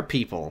 they are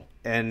people,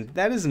 and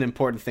that is an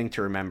important thing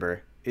to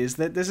remember, is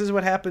that this is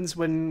what happens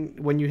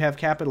when you have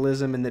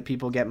capitalism and that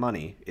people get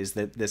money, is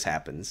that this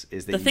happens.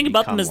 Is that The you thing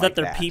about them become is like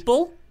that they're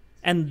people,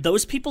 and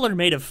those people are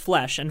made of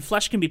flesh, and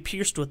flesh can be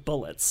pierced with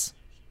bullets.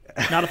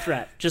 Not a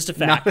threat, just a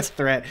fact. Not a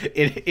threat.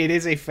 It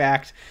is a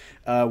fact.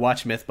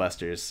 Watch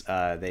Mythbusters.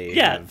 They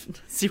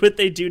have... See what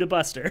they do to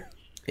Buster.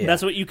 Yeah.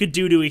 That's what you could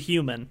do to a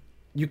human.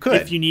 You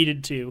could. If you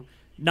needed to.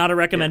 Not a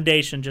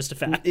recommendation, just a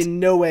fact. In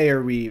no way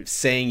are we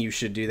saying you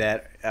should do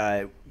that.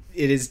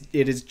 It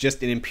is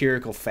just an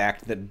empirical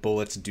fact that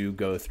bullets do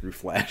go through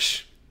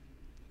flesh.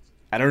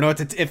 I don't know what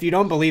to... if you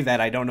don't believe that,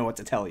 I don't know what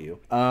to tell you.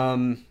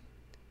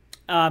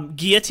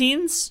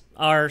 Guillotines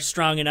are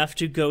strong enough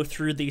to go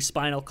through the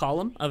spinal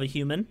column of a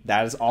human.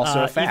 That is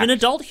also a fact. Even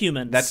adult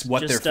humans. That's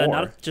what just, they're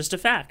for. Just a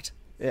fact.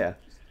 Yeah.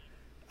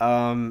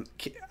 I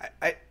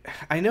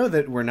know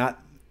that we're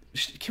not...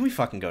 Can we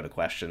fucking go to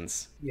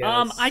questions?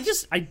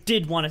 Yes. I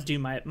did want to do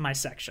my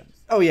section.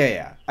 Oh,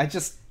 yeah.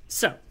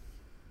 So,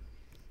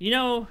 you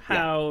know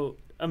how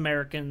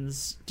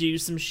Americans do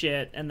some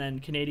shit and then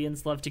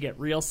Canadians love to get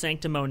real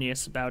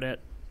sanctimonious about it?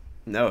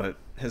 No,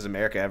 has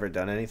America ever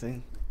done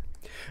anything?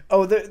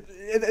 Oh,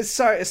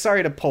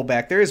 sorry to pull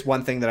back. There is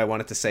one thing that I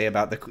wanted to say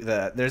about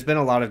the there's been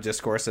a lot of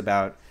discourse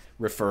about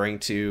referring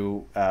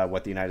to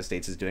what the United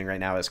States is doing right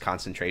now as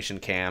concentration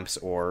camps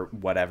or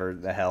whatever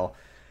the hell.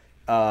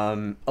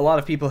 A lot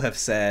of people have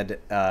said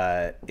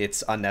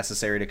it's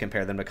unnecessary to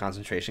compare them to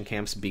concentration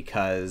camps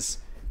because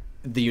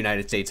the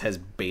United States has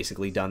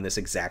basically done this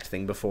exact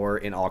thing before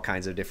in all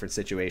kinds of different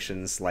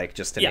situations, like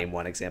just to name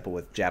one example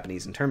with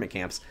Japanese internment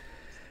camps,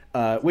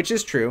 which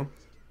is true.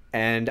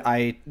 And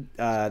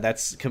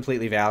that's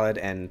completely valid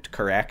and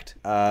correct.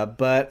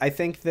 But I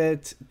think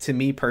that, to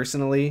me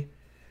personally,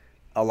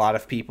 a lot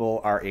of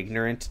people are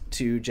ignorant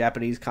to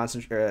Japanese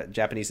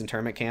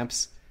internment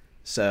camps.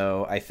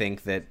 So I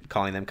think that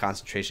calling them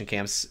concentration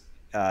camps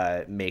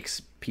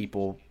makes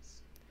people,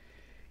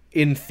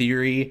 in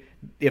theory,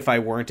 if I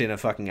weren't in a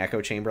fucking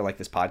echo chamber like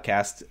this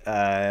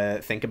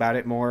podcast, think about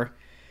it more.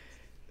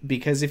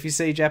 Because if you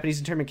say Japanese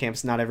internment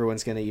camps, not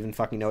everyone's going to even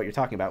fucking know what you're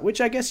talking about. Which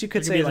I guess you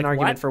could say is an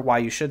argument for why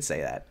you should say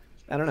that.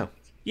 I don't know.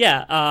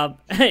 Yeah,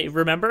 hey,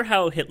 remember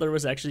how Hitler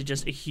was actually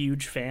just a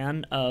huge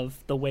fan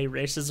of the way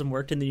racism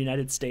worked in the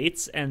United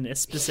States, and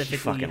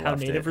specifically how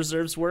Native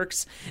reserves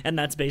works, and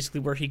that's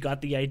basically where he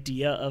got the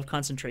idea of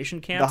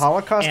concentration camps. The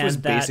Holocaust was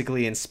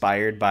basically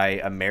inspired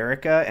by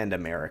America and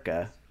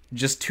America.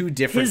 Just two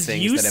different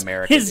things that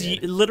America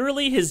did.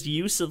 Literally his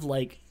use of,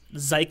 like,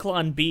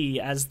 Zyklon B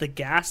as the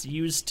gas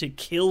used to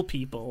kill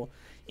people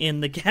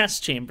in the gas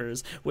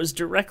chambers was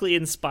directly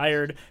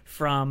inspired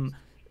from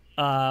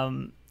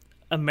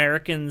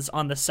Americans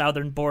on the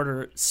southern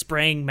border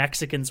spraying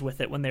Mexicans with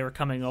it when they were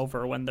coming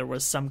over, when there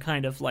was some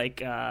kind of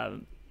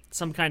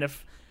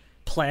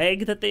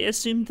plague that they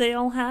assumed they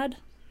all had.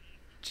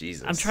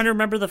 Jesus. I'm trying to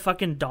remember the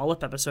fucking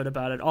Dollop episode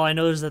about it. All I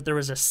know is that there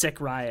was a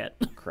sick riot.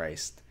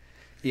 Christ.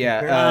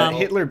 Yeah,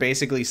 Hitler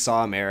basically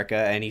saw America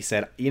and he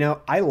said, you know,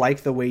 I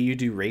like the way you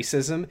do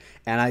racism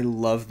and I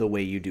love the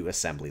way you do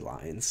assembly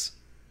lines.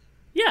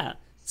 Yeah.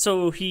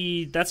 So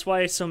that's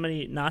why so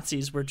many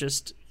Nazis were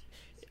just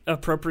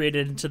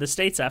appropriated into the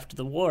States after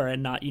the war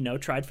and not,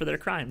 tried for their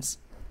crimes.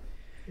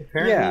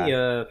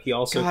 Apparently, he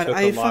also took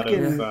a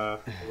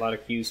lot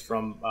of cues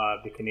from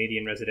the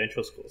Canadian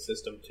residential school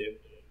system too.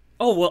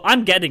 Oh, well,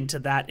 I'm getting to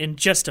that in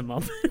just a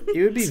moment.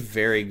 It would be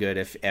very good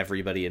if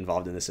everybody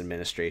involved in this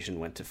administration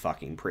went to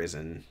fucking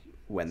prison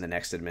when the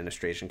next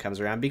administration comes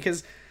around,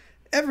 because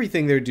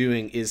everything they're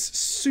doing is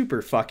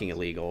super fucking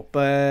illegal.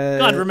 But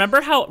God,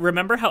 remember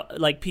how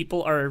like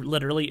people are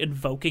literally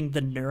invoking the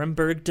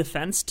Nuremberg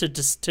defense to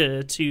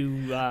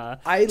defend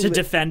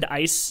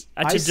ICE.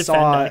 I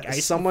saw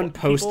someone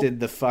posted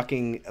the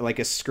fucking like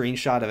a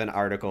screenshot of an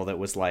article that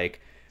was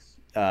like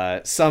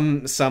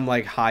some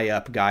like high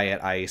up guy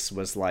at ICE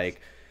was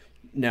like,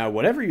 now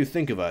whatever you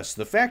think of us,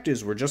 the fact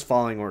is we're just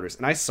following orders.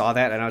 And I saw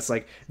that and I was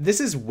like, this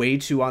is way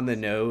too on the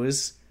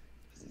nose.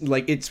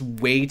 Like, it's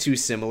way too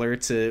similar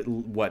to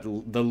what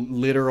the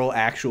literal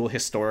actual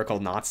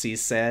historical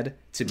Nazis said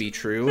to be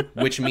true,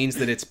 which means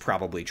that it's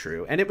probably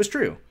true. And it was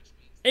true.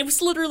 It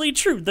was literally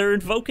true. They're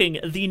invoking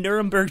the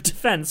Nuremberg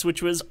defense,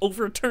 which was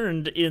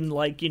overturned in,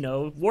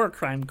 war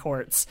crime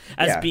courts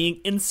as being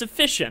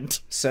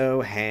insufficient.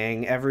 So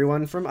hang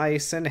everyone from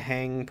ICE and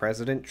hang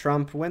President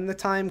Trump when the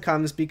time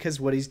comes, because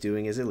what he's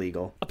doing is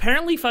illegal.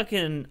 Apparently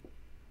fucking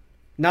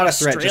Not a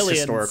threat, just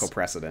historical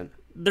precedent.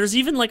 There's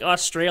even,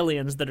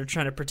 Australians that are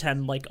trying to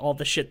pretend like all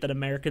the shit that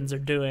Americans are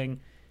doing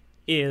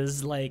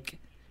is,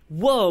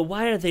 whoa,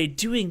 why are they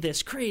doing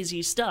this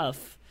crazy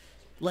stuff?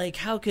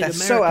 How could That's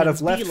Americans so out of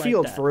be left like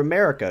field that? for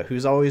America,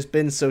 who's always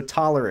been so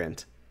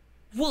tolerant.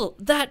 Well,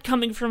 that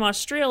coming from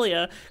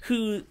Australia,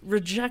 who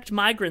reject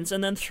migrants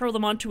and then throw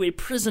them onto a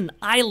prison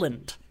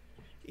island.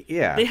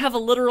 Yeah. They have a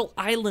literal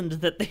island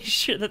that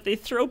they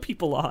throw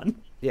people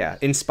on. Yeah,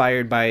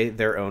 inspired by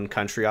their own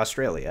country,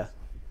 Australia.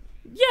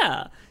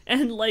 Yeah,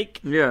 and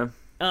Yeah.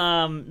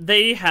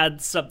 they had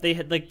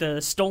the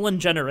Stolen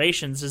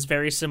Generations is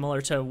very similar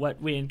to what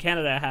we in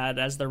Canada had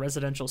as the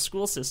residential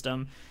school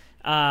system.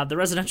 The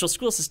residential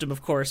school system,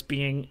 of course,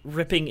 being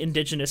ripping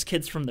Indigenous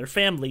kids from their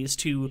families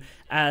to,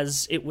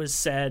 as it was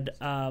said,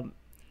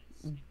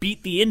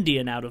 beat the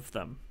Indian out of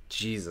them.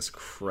 Jesus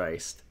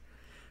Christ.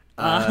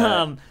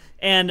 And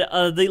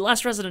the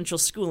last residential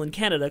school in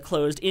Canada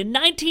closed in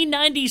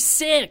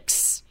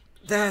 1996.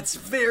 That's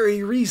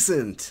very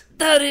recent.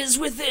 That is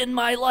within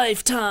my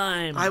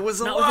lifetime. I was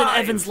Not alive. within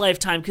Evan's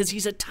lifetime, because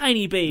he's a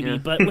tiny baby,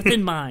 but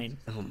within mine.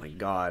 Oh my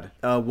god.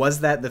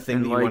 Was that the thing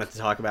And, that you wanted to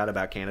talk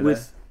about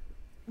Canada?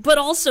 But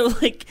also,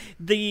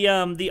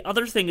 the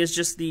other thing is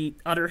just the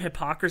utter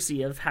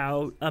hypocrisy of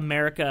how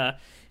America,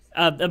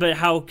 about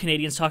how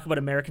Canadians talk about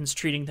Americans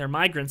treating their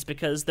migrants,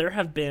 because there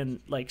have been,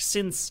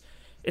 since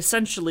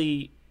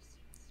essentially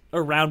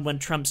around when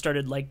Trump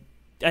started,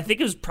 I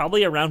think it was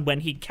probably around when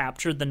he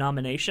captured the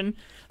nomination,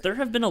 there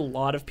have been a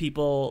lot of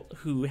people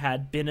who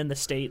had been in the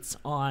States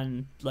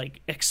on,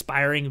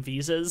 expiring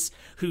visas,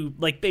 who,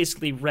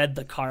 basically read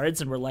the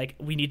cards and were like,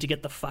 we need to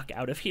get the fuck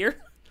out of here.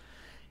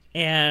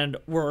 And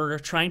were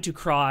trying to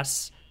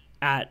cross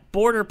at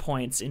border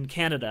points in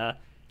Canada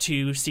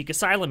to seek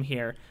asylum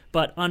here,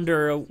 but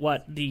under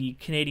what the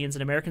Canadians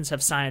and Americans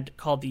have signed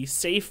called the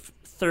Safe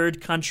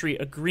Third Country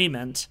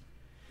Agreement,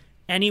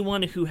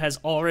 anyone who has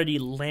already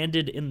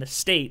landed in the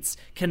States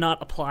cannot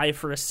apply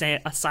for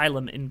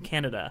asylum in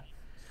Canada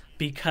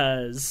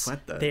because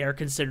they are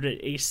considered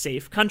a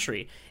safe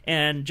country.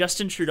 And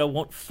Justin Trudeau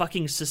won't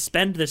fucking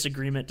suspend this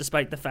agreement,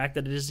 despite the fact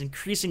that it is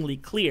increasingly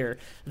clear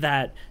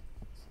that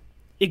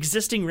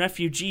existing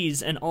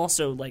refugees and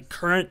also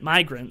current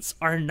migrants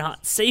are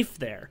not safe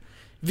there,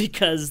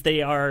 because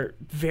they are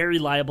very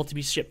liable to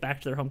be shipped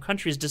back to their home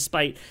countries,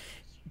 despite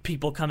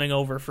people coming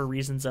over for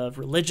reasons of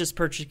religious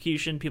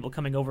persecution, people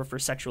coming over for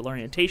sexual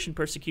orientation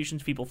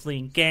persecutions, people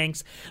fleeing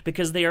gangs,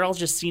 because they are all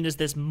just seen as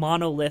this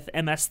monolith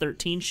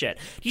MS-13 shit.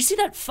 Do you see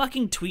that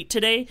fucking tweet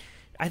today?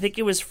 I think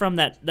it was from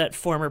that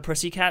former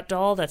Pussycat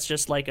doll that's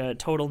just a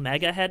total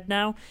mega head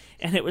now,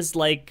 and it was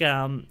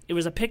it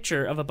was a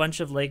picture of a bunch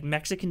of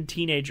Mexican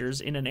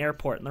teenagers in an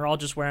airport, and they're all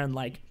just wearing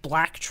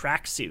black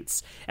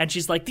tracksuits, and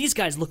she's like, these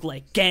guys look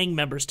like gang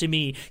members to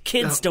me,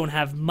 kids don't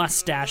have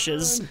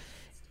mustaches.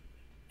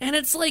 And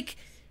it's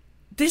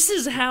this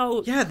is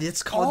how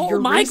it's called all you're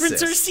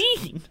migrants racist. are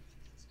seen.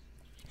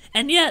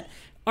 And yet,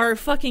 our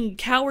fucking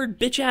coward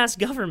bitch-ass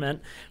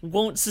government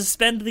won't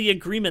suspend the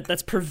agreement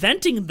that's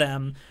preventing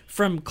them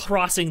from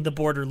crossing the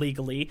border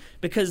legally,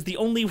 because the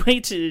only way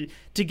to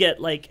get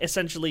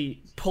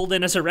essentially pulled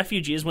in as a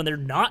refugee is when they're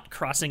not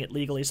crossing it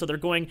legally. So there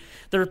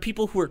are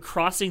people who are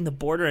crossing the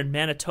border in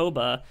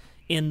Manitoba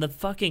in the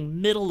fucking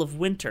middle of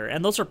winter,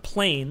 and those are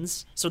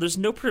plains, so there's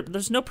no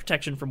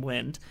protection from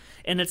wind,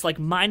 and it's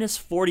minus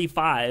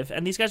 45,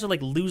 and these guys are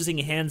losing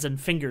hands and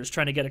fingers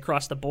trying to get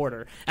across the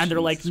border, and they're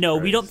like, no,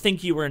 we don't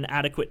think you were in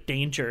adequate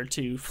danger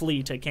to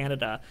flee to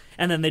Canada,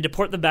 and then they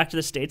deport them back to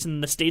the States,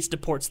 and the States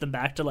deports them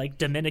back to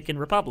Dominican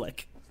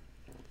Republic.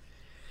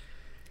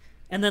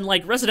 And then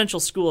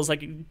residential schools, I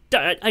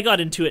got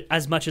into it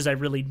as much as I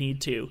really need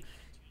to,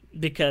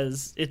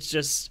 because it's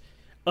just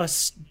a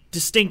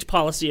distinct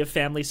policy of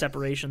family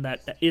separation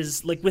that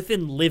is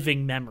within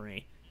living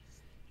memory.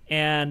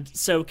 And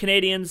so,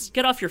 Canadians,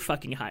 get off your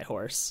fucking high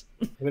horse.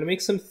 I'm gonna make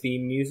some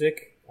theme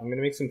music. That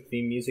we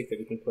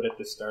can put at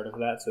the start of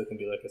that, so it can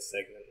be a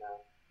segment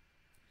now.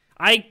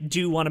 I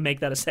do want to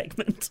make that a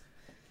segment.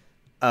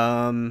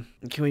 Can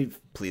we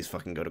please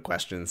fucking go to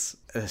questions?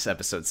 This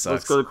episode sucks.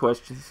 Let's go to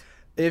questions.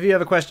 If you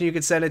have a question, you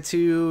can send it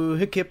to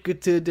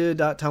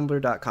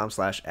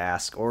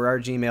hikipkatd.tumblr.com/ask, or our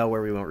Gmail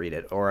where we won't read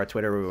it, or our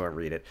Twitter where we won't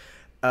read it.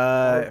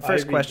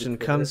 First question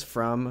comes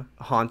from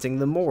Haunting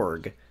the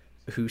Morgue,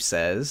 who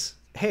says,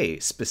 hey,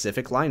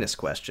 specific Linus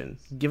question.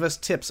 Give us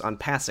tips on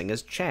passing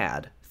as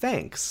Chad.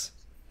 Thanks.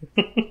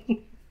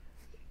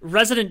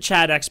 Resident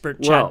Chad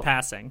expert, Chad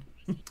Passing.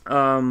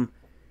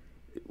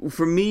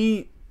 For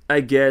me,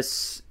 I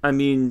guess,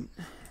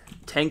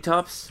 tank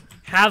tops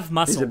Have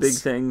muscles. is a big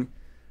thing.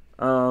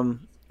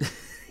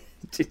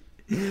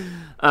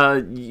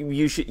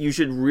 You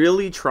should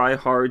really try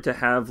hard to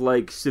have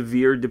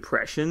severe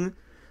depression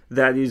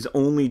that is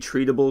only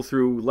treatable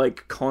through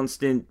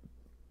constant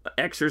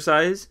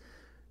exercise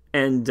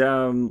and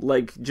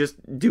like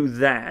just do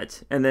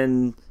that, and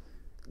then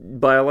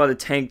buy a lot of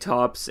tank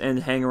tops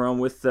and hang around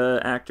with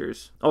the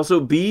actors. Also,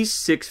 be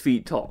 6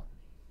 feet tall.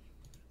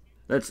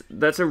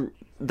 That's a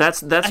I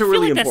feel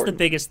really like that's important. the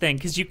biggest thing,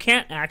 because you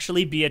can't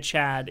actually be a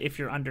Chad if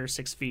you're under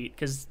 6 feet,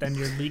 because then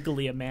you're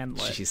legally a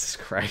manlet. Jesus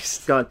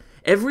Christ. God,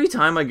 every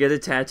time I get a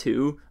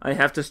tattoo, I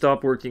have to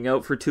stop working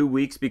out for 2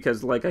 weeks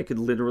because, like, I could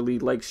literally,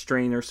 like,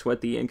 strain or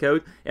sweat the ink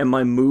out, and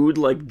my mood,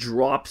 like,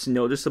 drops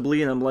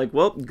noticeably, and I'm like,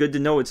 well, good to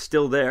know it's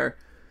still there.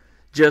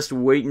 Just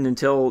waiting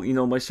until, you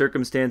know, my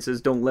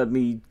circumstances don't let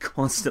me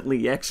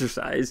constantly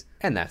exercise.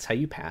 And that's how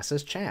you pass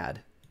as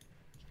Chad.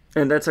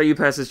 And that's how you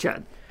pass as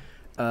Chad.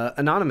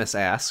 Anonymous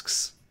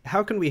asks,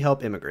 how can we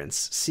help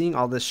immigrants? Seeing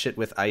all this shit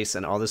with ICE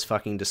and all this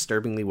fucking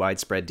disturbingly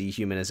widespread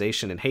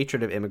dehumanization and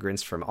hatred of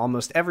immigrants from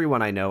almost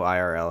everyone I know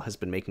IRL has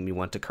been making me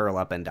want to curl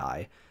up and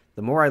die.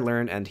 The more I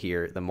learn and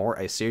hear, the more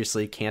I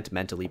seriously can't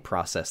mentally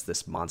process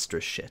this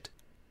monstrous shit.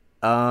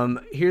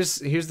 Here's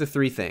the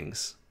 3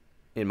 things,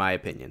 in my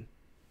opinion.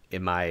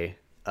 In my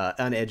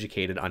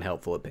uneducated,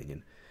 unhelpful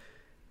opinion.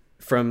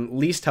 From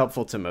least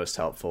helpful to most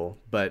helpful,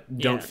 but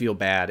don't feel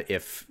bad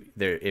if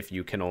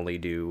you can only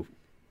do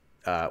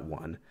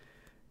 1.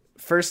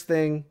 First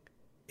thing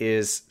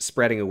is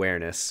spreading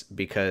awareness,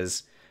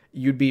 because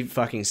you'd be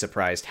fucking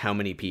surprised how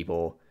many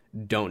people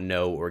don't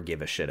know or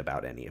give a shit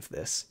about any of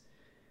this.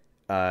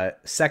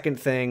 Second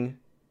thing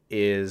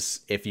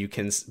is, if you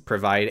can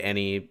provide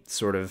any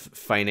sort of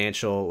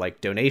financial, like,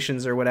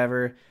 donations or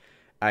whatever.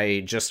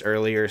 I just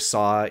earlier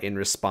saw, in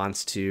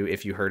response to,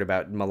 if you heard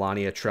about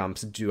Melania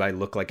Trump's "Do I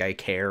Look Like I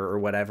Care" or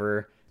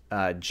whatever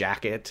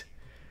jacket.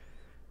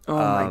 Oh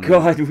my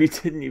god, we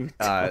didn't even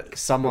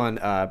Someone,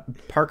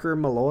 Parker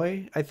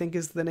Malloy, I think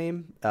is the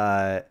name,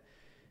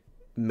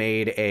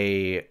 made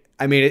a...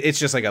 I mean, it's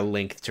just like a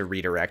link to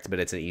redirect, but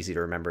it's an easy to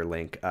remember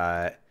link.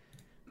 The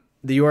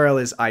URL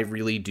is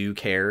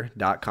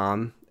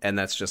ireallydocare.com, and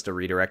that's just a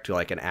redirect to,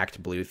 like, an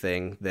Act Blue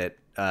thing that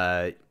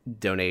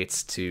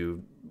donates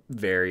to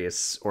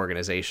various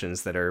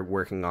organizations that are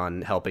working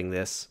on helping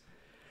this.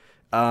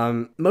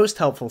 Most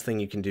helpful thing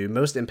you can do,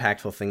 most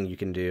impactful thing you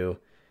can do,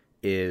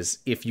 is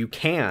if you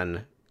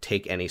can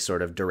take any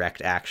sort of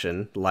direct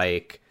action,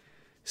 like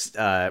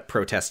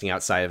protesting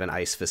outside of an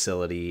ICE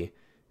facility,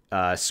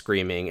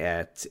 screaming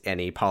at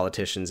any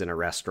politicians in a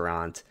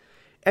restaurant,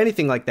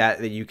 anything like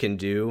that you can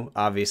do,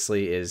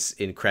 obviously is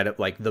incredible,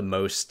 like the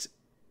most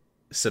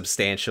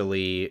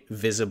substantially,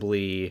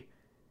 visibly,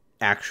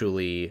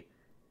 actually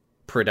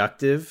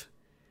productive.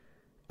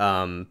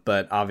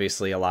 But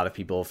obviously a lot of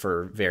people,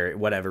 for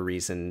whatever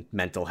reason,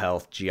 mental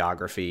health,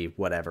 geography,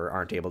 whatever,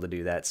 aren't able to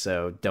do that.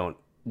 So don't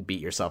beat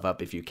yourself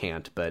up if you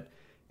can't, but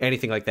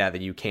anything like that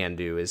you can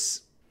do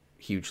is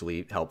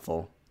hugely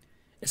helpful.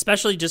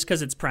 Especially just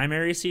because it's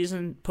primary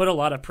season, put a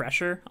lot of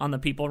pressure on the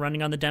people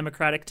running on the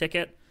Democratic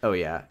ticket. Oh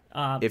yeah.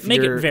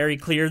 Make it very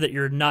clear that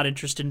you're not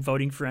interested in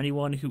voting for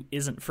anyone who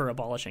isn't for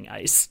abolishing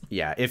ICE.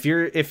 Yeah, if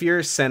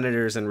your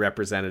senators and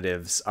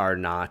representatives are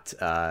not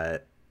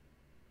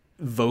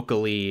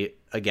vocally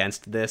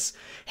against this.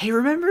 Hey,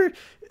 remember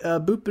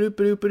boop boop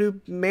boop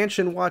boop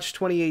Manchin Watch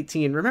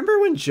 2018? Remember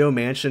when Joe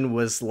Manchin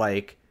was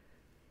like,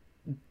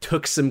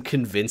 took some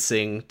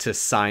convincing to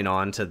sign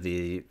on to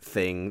the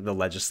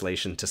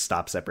legislation to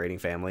stop separating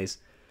families?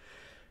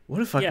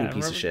 What a fucking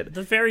piece of shit.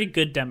 The very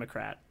good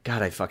Democrat.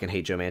 God, I fucking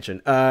hate Joe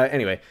Manchin.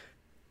 Anyway,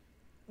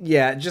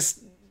 yeah,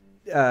 just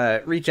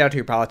reach out to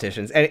your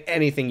politicians.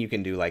 Anything you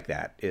can do like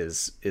that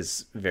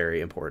is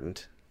very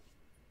important.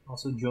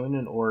 Also, join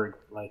an org,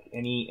 like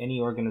any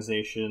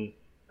organization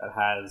that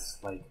has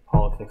like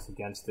politics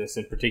against this.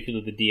 In particular,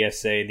 the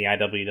DSA and the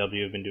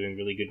IWW have been doing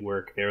really good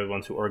work. They're the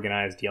ones who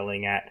organized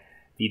yelling at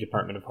the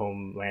Department of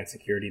Homeland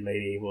Security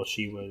lady while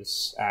she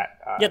was at...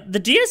 the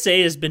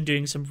DSA has been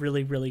doing some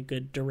really, really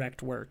good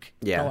direct work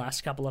the last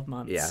couple of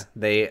months. Yeah,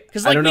 I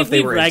don't know if they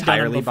were ragged on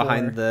them entirely before.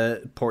 behind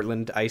the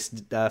Portland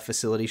ICE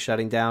facility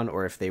shutting down,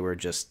 or if they were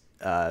just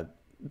a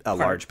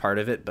large part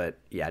of it. But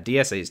yeah,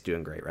 DSA is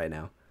doing great right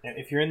now. And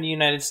if you're in the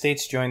United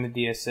States, join the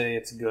DSA.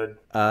 It's good.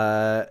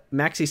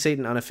 Maxi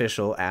Satan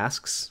Unofficial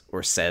asks,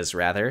 or says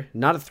rather,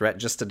 not a threat,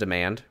 just a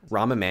demand.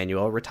 Rahm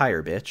Emanuel,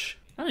 retire, bitch.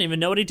 I don't even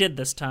know what he did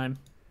this time,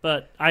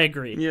 but I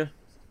agree. Yeah.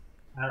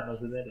 I don't know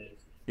who that is.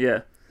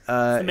 Yeah.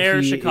 The mayor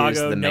of he Chicago, is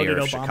the mayor noted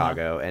of Obama.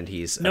 Chicago, and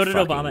he's Noted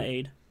a fucking Obama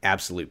aide.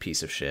 absolute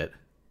piece of shit.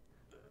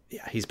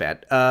 Yeah, he's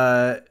bad.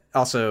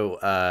 Also,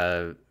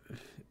 fuck,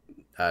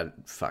 I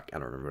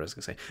don't remember what I was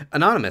gonna say.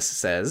 Anonymous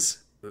says,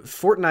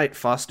 Fortnite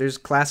fosters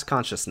class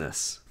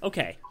consciousness.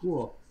 Okay,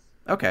 Cool.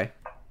 Okay.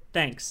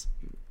 thanks.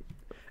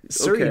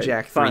 Surrey Okay,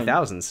 Jack fine.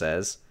 3000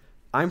 says,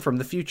 I'm from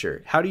the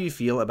future. How do you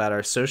feel about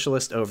our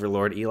socialist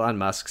overlord Elon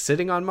Musk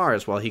sitting on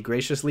Mars while he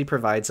graciously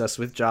provides us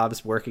with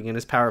jobs working in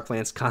his power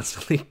plants,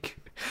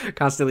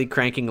 constantly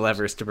cranking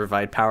levers to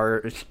provide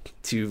power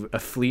to a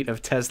fleet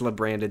of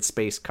Tesla-branded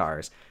space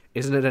cars?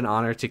 Isn't it an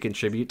honor to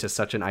contribute to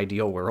such an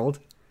ideal world?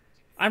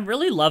 I'm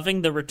really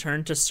loving the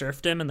return to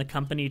serfdom in the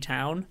company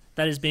town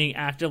that is being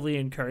actively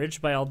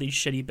encouraged by all these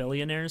shitty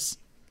billionaires.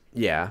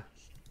 Yeah.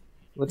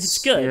 It's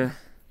good. Yeah.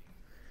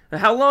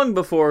 How long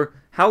before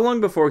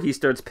he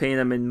starts paying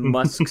them in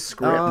Musk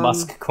script?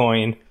 Musk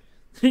coin.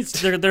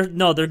 they're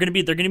gonna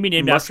be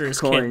named Musk after his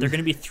coin. kid. They're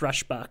gonna be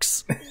Thrush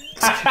Bucks.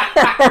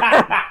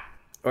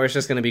 Or it's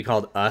just going to be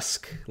called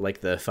Usk,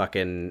 like the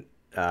fucking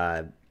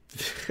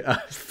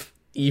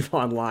EVE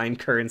Online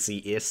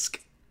currency ISK.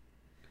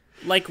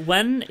 Like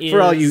when is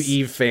For all you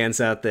EVE fans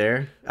out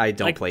there, I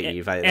don't like, play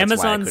EVE. That's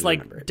Amazon's why I couldn't like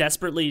remember it.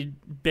 desperately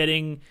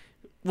bidding.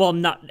 Well,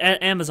 not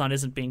Amazon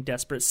isn't being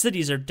desperate.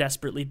 Cities are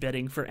desperately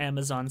bidding for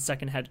Amazon's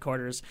second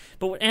headquarters.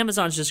 But what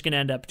Amazon's just going to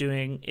end up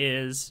doing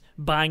is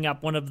buying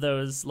up one of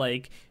those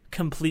like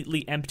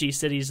completely empty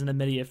cities in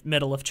the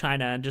middle of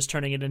China and just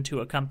turning it into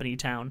a company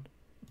town.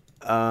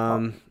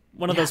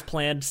 One of those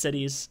planned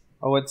cities.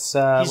 Oh, it's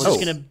He's just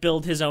going to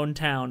build his own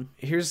town.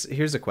 Here's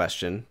a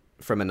question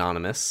from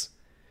Anonymous.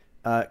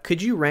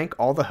 Could you rank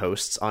all the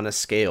hosts on a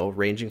scale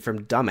ranging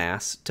from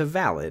dumbass to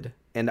valid?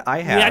 And I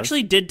have We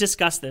actually did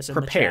discuss this in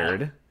the prepared,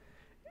 chat.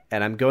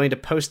 and I'm going to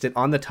post it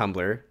on the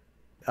Tumblr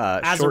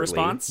As shortly. a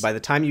response? By the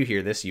time you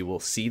hear this, you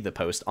will see the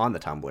post on the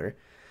Tumblr.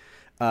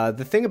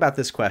 The thing about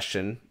this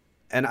question,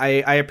 and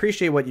I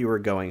appreciate what you were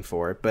going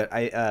for, but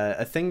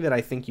a thing that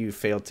I think you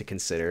failed to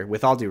consider,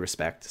 with all due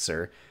respect,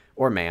 sir,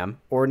 or ma'am,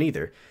 or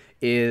neither,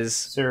 is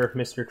Sir,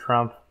 Mr.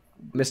 Trump,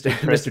 Mr.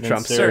 President,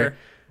 Trump, Sir.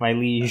 my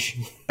liege.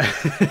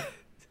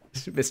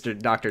 Mr.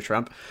 Dr.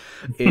 Trump,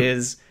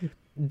 is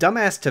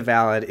dumbass to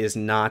valid is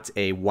not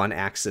a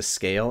one-axis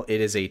scale. It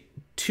is a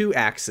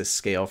two-axis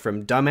scale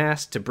from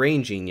dumbass to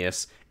brain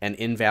genius and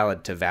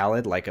invalid to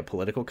valid, like a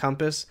political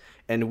compass.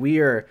 And we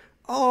are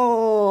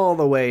all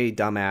the way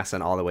dumbass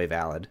and all the way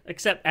valid.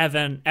 Except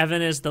Evan.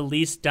 Evan is the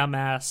least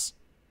dumbass,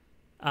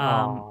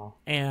 Aw.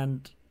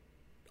 and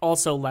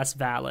also less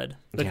valid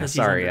because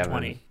sorry, he's under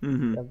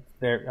Evan. 20.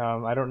 There,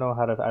 I don't know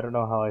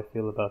how I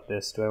feel about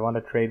this. Do I want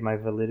to trade my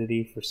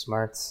validity for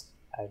smarts?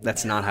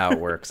 That's not how it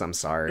works. I'm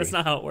sorry. That's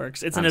not how it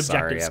works. It's an I'm objective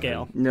sorry,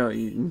 scale. Evan. No,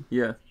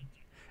 yeah.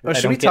 Oh,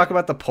 should don't we get- talk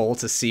about the poll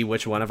to see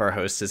which one of our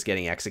hosts is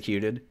getting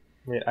executed?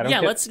 I don't Yeah,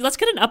 get, let's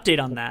get an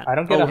update on that. I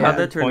don't get Oh, how'd 100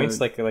 that turn points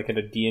out? like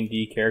a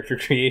D&D character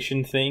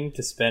creation thing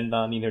to spend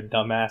on either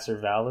dumbass or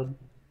valid.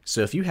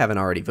 So if you haven't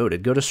already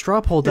voted, go to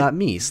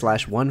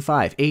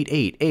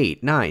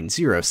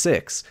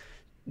strawpoll.me/158888906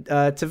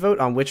 to vote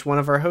on which one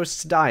of our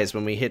hosts dies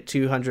when we hit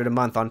 200 a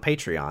month on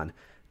Patreon.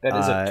 That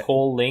is a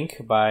toll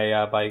link.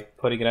 By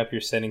putting it up,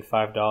 you're sending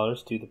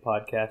 $5 to the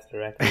podcast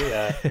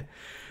directly,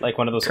 like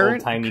one of those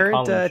old timey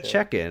current shows.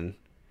 check-in.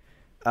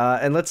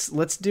 And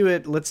let's do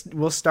it.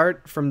 We'll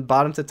start from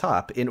bottom to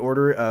top in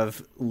order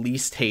of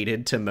least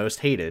hated to most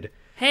hated.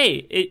 Hey,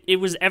 it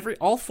was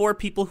all four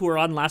people who were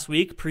on last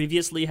week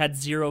previously had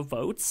 0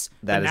 votes.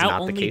 That and is now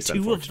not only the case, 2 of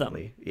them.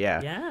 unfortunately.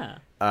 Yeah.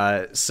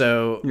 Yeah.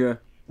 So Yeah.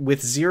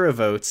 with 0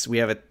 votes, we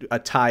have a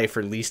tie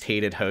for least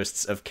hated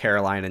hosts of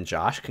Caroline and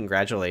Josh.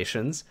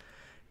 Congratulations.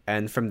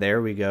 And from there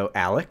we go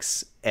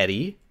Alex,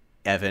 Eddie,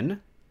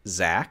 Evan,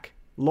 Zach,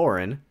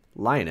 Lauren,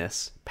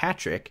 Linus,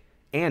 Patrick,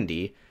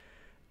 Andy.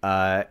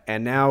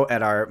 And now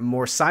at our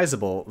more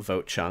sizable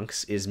vote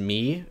chunks is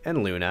me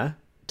and Luna,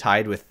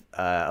 tied with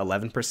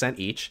 11%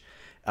 each.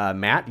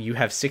 Matt, you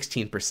have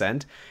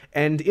 16%.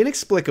 And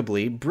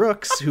inexplicably,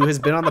 Brooks, who has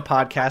been on the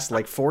podcast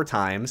like 4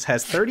 times,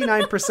 has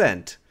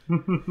 39%.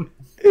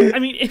 I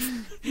mean,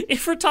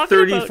 if we're talking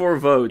 34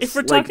 about, votes. if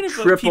we're like talking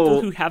about triple.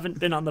 people who haven't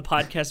been on the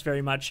podcast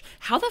very much,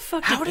 how the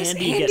fuck did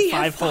Andy get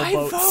 5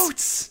 whole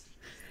votes?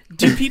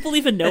 Do people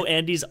even know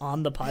Andy's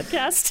on the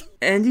podcast?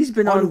 Andy's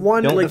been On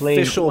one Don't blame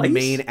official twice?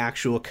 main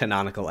actual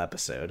canonical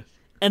episode.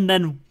 And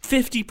then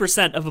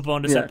 50% of a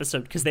bonus Yeah.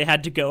 episode because they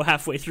had to go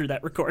halfway through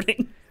that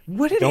recording.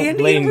 What did Don't Andy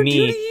blame ever me.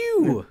 do to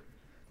you?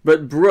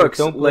 But Brooks,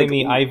 Don't blame like,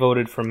 me. I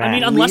voted for Matt. I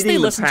mean, unless they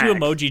leading the listen to pack.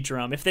 Emoji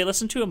Drum. If they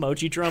listen to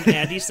Emoji Drum,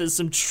 Andy says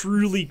some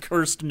truly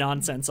cursed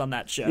nonsense on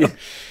that show.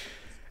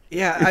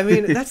 Yeah, I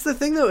mean, that's the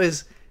thing, though,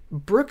 is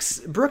Brooks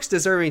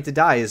deserving to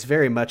die is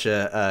very much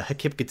a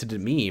Hakipka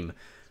meme,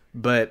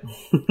 but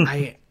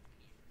I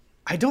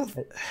don't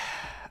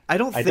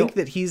think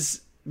that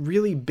he's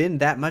really been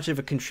that much of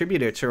a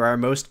contributor to our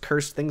most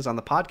cursed things on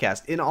the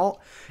podcast. In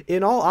all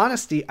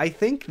honesty, I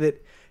think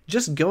that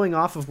just going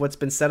off of what's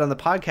been said on the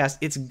podcast,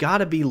 it's got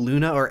to be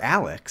Luna or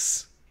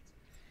Alex.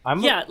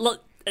 Yeah,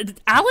 look,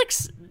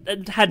 Alex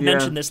had Yeah.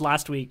 mentioned this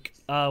last week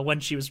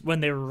when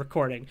they were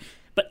recording.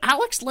 But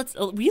Alex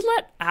we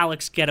let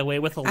Alex get away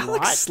with a Alex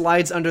lot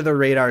slides under the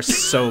radar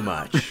so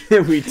much.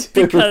 we do.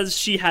 because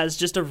she has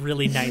just a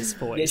really nice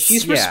voice. Yeah,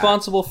 she's Yeah.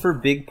 responsible for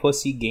Big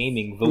Pussy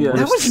Gaming, the Yeah.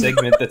 That worst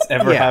segment that's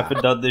ever Yeah.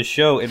 happened on this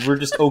show, and we're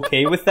just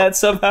okay with that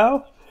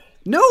somehow?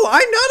 No,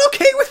 I'm not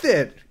okay with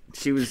it.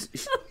 She was.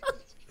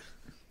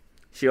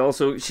 She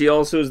also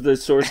is the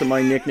source of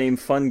my nickname,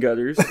 Fun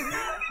Gutters.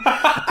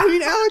 I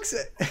mean, Alex.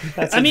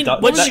 That's I mean, a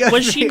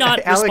was she not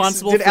Alex,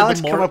 responsible did for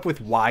Alex the come more... up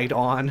with wide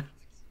on?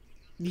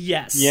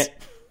 Yes. Yeah.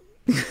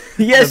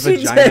 Yes, The he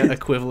vagina did.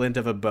 equivalent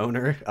of a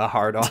boner, a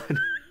hard on.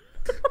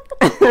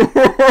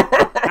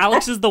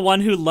 Alex is the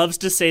one who loves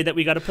to say that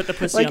we got to put the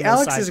pussy on Like, the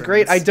Alex is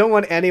great. I sideburns. don't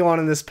want anyone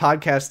on this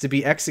podcast to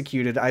be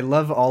executed. I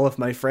love all of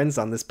my friends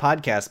on this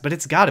podcast, but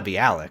it's got to be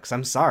Alex.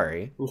 I'm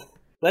sorry.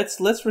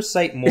 Let's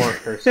recite more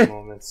cursed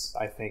moments.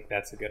 I think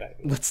that's a good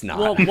idea. Let's not.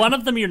 Well, one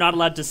of them you're not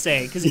allowed to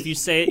say because if you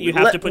say it, you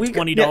have to put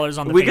 $20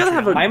 on the we Patreon. gotta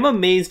have a- I'm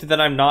amazed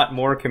that I'm not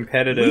more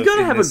competitive. We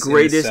gotta in have this, a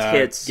greatest in this,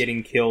 hits.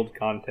 getting killed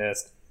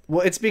contest.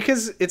 Well, it's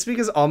because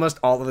almost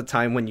all of the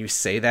time when you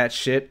say that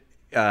shit,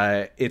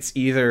 it's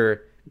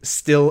either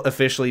still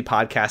officially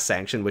podcast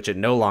sanctioned, which it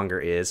no longer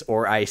is,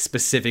 or I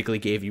specifically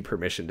gave you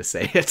permission to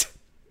say it.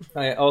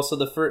 Also,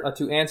 the first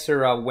to answer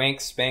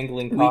Wank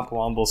Spangling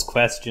Cockwomble's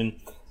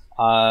question,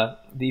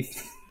 the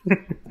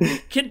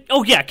Can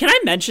I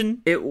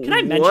mention? It Can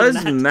I mention was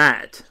that?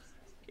 Matt.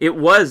 It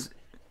was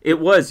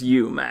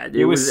you, Matt.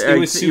 it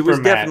was super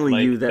Matt. definitely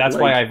Like, you. that's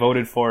why I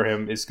voted for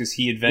him. Is because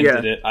he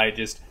invented Yeah. it. I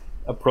just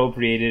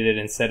appropriated it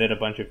and said it a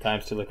bunch of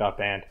times till it got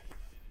banned.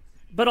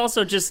 But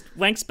also, just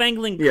wank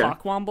spangling Yeah.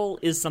 cockwomble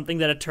is something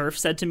that a turf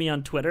said to me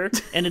on Twitter,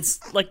 and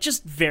it's like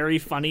just very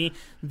funny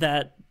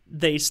that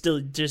they still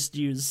just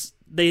use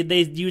they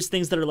use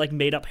things that are like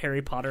made up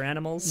Harry Potter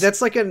animals.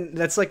 That's like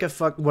a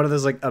fuck one of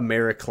those like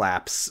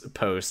Americlaps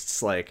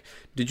posts. Like,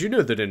 did you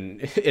know that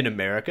in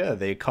America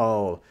they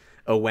call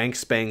a wank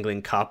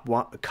spangling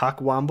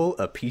cockwomble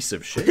a piece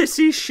of shit?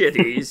 Pissy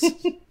shitties.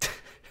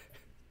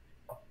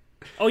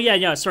 Oh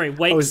yeah, sorry,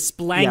 wank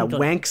splangling. Yeah,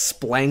 wank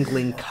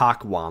splangling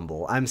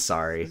cockwomble. I'm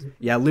sorry.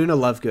 Yeah, Luna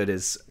Lovegood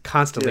is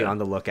constantly Yeah. on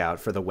the lookout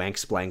for the wank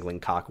splangling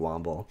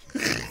cockwomble.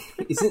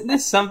 Isn't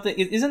this something?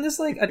 Isn't this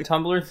like a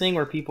Tumblr thing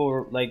where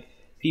people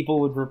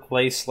would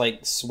replace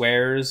like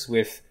swears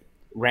with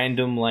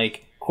random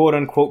like quote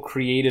unquote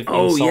creative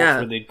insults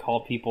where they'd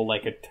call people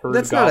like a turd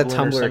That's not a goblin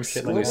or Tumblr some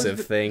shit like that?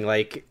 exclusive thing.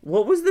 Like,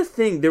 What was the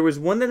thing? There was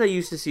one that I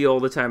used to see all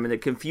the time, and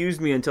it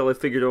confused me until I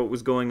figured out what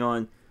was going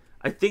on.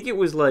 I think it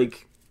was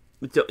like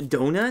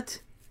donut.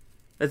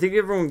 I think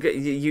everyone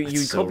you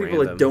That's call so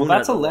people random. a donut.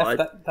 That's a a left.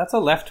 lot. That's a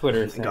left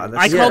Twitter thing. God,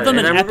 I that's called them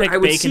and an I remember epic I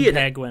would see bacon it.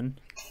 penguin.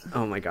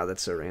 oh my god,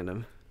 that's so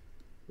random.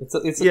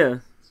 It's Yeah.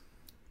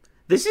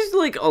 This is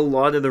like a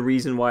lot of the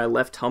reason why I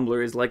left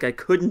Tumblr is like I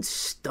couldn't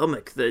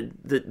stomach the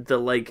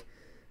like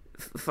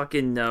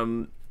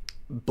fucking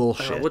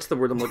Bullshit. what's the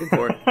word I'm looking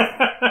for?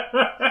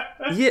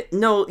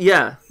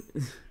 Yeah.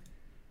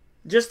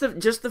 Just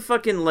the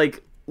fucking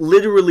like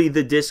literally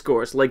the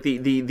discourse, like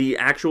the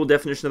actual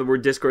definition of the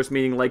word discourse,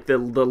 meaning like the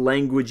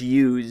language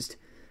used.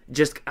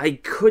 Just I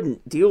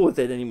couldn't deal with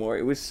it anymore.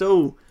 It was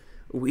so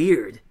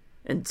weird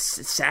and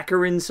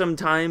saccharine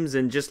sometimes,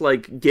 and just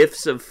like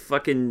gifs of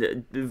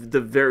fucking the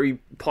very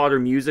Potter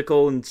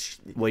musical and.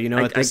 Well, you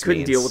know what this I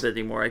couldn't deal means. with it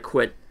anymore. I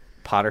quit.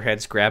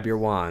 Potterheads, grab your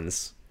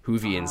wands.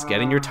 Hoovians,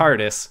 get in your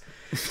TARDIS.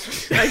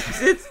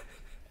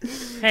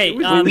 Hey,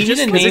 we need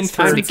just a because name it's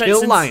for- Time to since- kill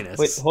since- Linus.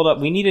 Wait, hold up.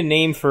 We need a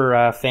name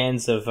for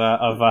fans of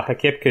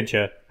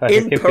Hakipkaja.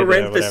 In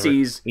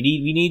parentheses. We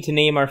need to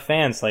name our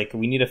fans. Like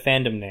we need a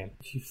fandom name.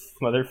 You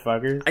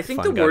motherfuckers. I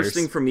think Fun the worst gutters.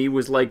 thing for me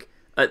was like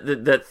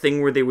that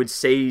thing where they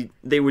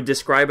would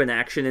describe an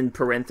action in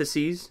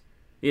parentheses,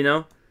 you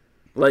know,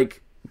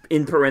 like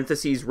in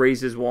parentheses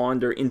raise his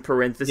wand or in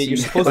parentheses. You're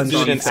supposed to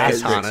do it in Bungie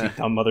says asterisks, Hana. you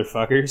dumb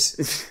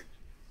motherfuckers.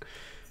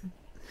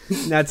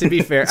 Now, to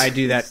be fair, I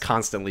do that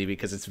constantly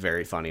because it's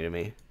very funny to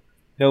me.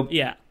 Nope.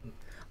 Yeah.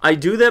 I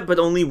do that, but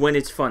only when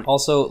it's fun.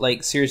 Also,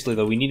 like seriously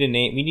though, we need a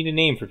name. We need a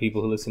name for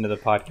people who listen to the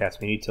podcast.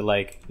 We need to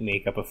like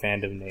make up a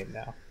fandom name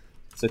now,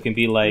 so it can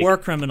be like War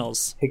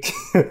criminals.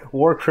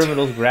 War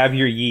Criminals. Grab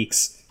your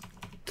yeeks.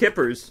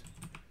 Kippers.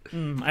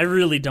 I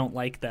really don't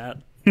like that.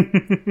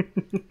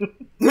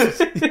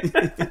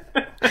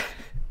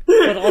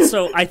 But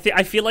also, I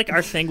feel like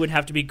our thing would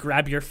have to be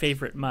grab your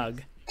favorite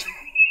mug.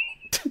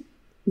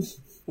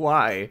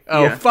 Why?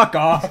 Oh, Yeah. fuck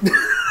off.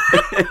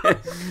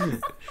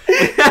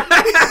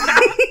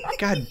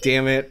 God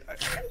damn it.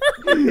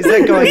 Is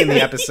that going in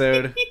the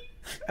episode?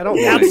 I don't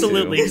want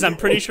Absolutely, it because I'm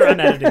pretty sure I'm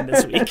editing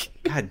this week.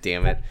 to. God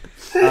damn it.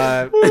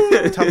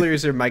 Tumblr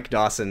user Mike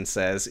Dawson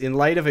says, in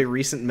light of a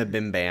recent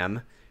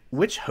Mabimbam,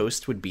 which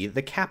host would be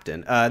the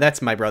captain?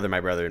 That's my brother,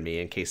 and me,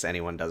 in case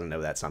anyone doesn't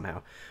know that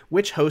somehow.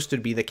 Which host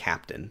would be the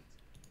captain?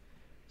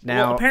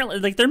 Now, Well, apparently,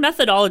 like their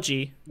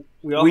methodology,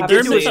 We all We have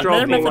did to do a say straw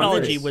their poll on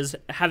methodology this. was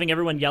having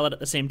everyone yell it at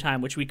the same time,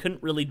 which we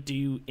couldn't really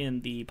do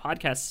in the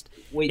podcast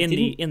Wait,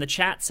 in the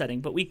chat setting,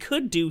 but we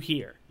could do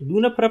here.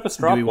 Luna put up a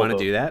straw do we poll. want to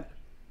do that?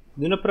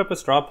 Luna put up a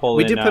straw poll.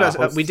 We in, did put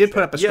host we did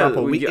put up a straw Yeah,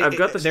 poll. I've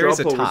got the there is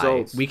straw poll a tie.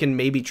 results. We can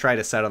maybe try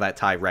to settle that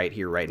tie right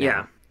here, right Yeah.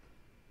 now.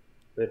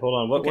 Wait, hold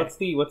on.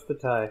 Okay. What's the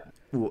tie?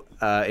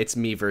 It's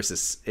me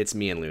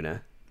and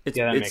Luna.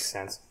 Yeah, that makes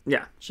sense.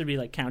 Yeah. Should be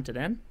like counted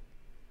in.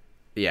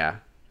 Yeah.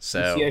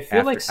 So See, I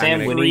feel like Sam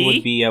I'm gonna- winning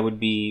would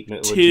Three,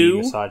 be two,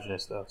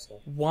 misogynist though. So.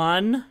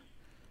 1,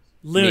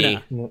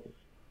 Luna. Me.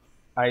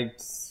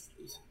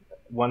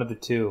 One of the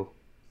two.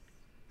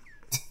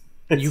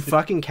 You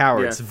fucking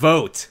cowards! Yeah.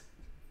 Vote.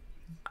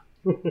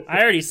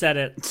 I already said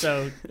it,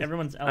 so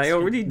everyone's else. I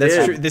already That's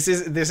did. true. This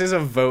is a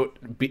vote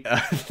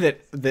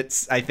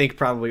that's I think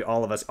probably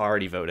all of us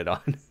already voted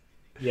on.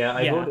 Yeah,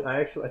 I Yeah. voted.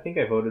 I think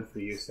I voted for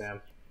you,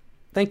 Sam.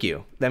 Thank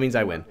you. That means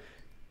I win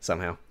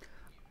somehow.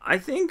 I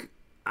think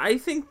I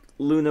think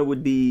Luna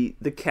would be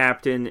the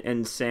captain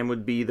and Sam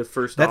would be the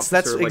first That's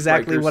officer. Like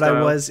exactly Riker what style.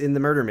 I was in the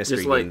murder mystery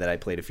Just like- game that I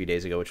played a few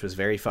days ago, which was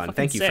very fun. Fucking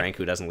Thank you, sick. Frank,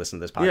 who doesn't listen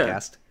to this Yeah.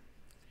 podcast.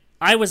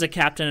 I was a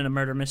captain in a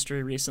murder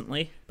mystery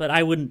recently, but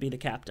I wouldn't be the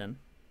captain.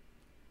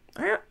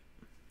 I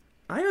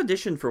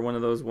auditioned for one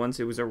of those once.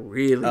 It was a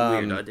really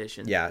weird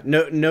audition. Yeah,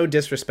 no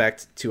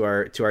disrespect to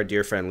our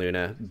dear friend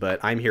Luna, but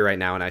I'm here right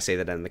now and I say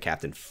that I'm the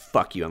captain.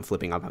 Fuck you, I'm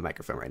flipping on my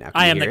microphone right now.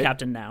 Can I you am the hear it?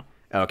 captain now.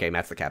 Oh, okay,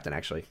 Matt's the captain,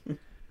 actually.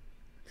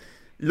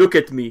 Look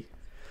at me.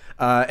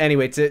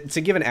 Anyway,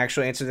 to give an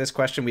actual answer to this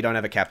question, we don't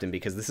have a captain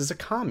because this is a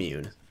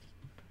commune.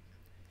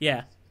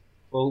 Yeah.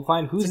 Well,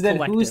 fine. Who's It's a then?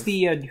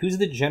 collective. Who's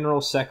the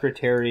general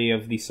secretary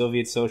of the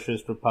Soviet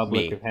Socialist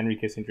Republic Me. if Henry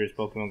Kissinger is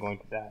Pokemon going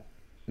to die?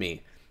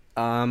 Me.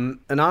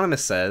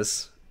 Anonymous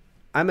says,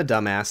 I'm a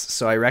dumbass,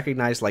 so I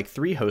recognize like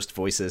 3 host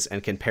voices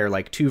and can pair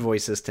like 2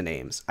 voices to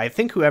names. I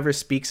think whoever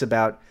speaks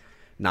about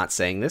not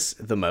saying this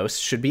the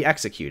most should be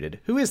executed.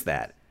 Who is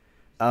that?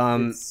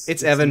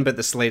 It's Evan, but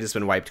the slate has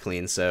been wiped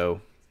clean,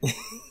 so...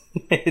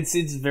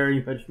 it's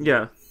very much.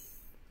 Yeah.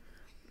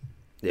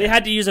 They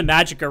had to use a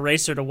magic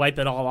eraser to wipe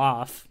it all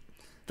off.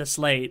 The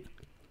slate.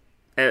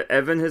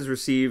 Evan has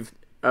received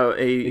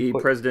a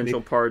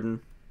presidential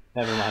pardon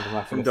Never mind. I'm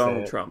not from going to say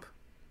Donald it. Trump.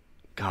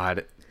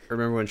 God,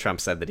 remember when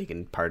Trump said that he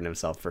can pardon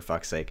himself for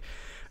fuck's sake?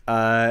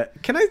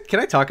 Can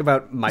I talk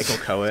about Michael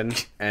Cohen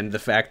and the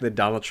fact that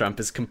Donald Trump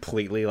is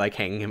completely like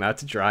hanging him out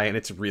to dry, and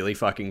it's really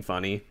fucking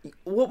funny.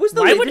 What was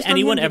the Why would latest on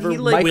anyone him? Did ever he,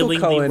 like, Michael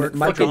willingly work for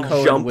Michael Donald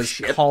Cohen Trump was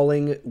ship?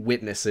 calling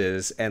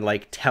witnesses and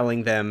like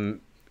telling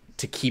them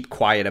to keep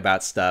quiet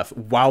about stuff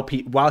while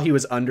he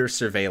was under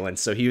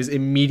surveillance. So he was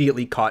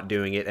immediately caught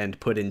doing it and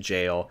put in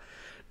jail.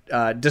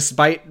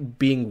 Despite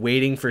being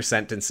waiting for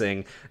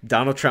sentencing,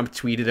 Donald Trump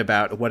tweeted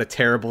about what a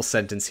terrible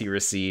sentence he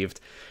received.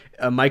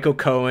 Michael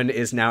Cohen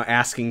is now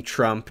asking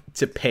Trump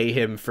to pay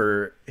him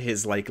for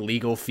his like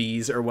legal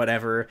fees or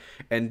whatever,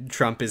 and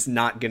Trump is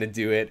not gonna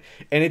do it.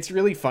 And it's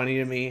really funny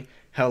to me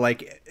how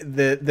like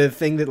the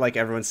thing that like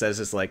everyone says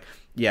is like,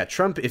 yeah,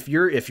 Trump, if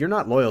you're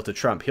not loyal to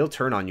Trump, he'll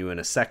turn on you in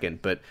a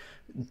second, but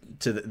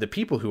to the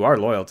people who are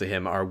loyal to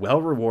him are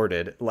well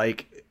rewarded.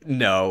 Like,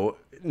 no.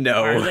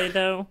 Are they,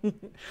 though?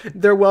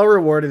 They're well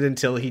rewarded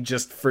until he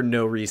just, for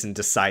no reason,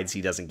 decides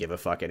he doesn't give a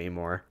fuck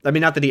anymore. I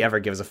mean, not that he ever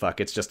gives a fuck.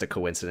 It's just a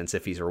coincidence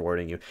if he's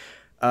rewarding you.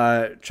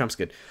 Trump's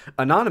good.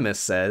 Anonymous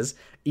says,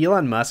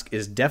 Elon Musk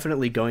is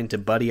definitely going to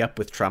buddy up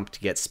with Trump to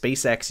get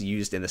SpaceX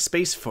used in the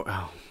Space Force.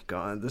 Oh,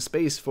 God, the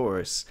Space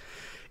Force.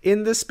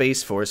 In the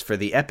Space Force for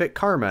the epic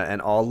karma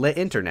and all the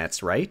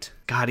internets, right?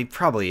 God, he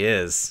probably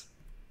is.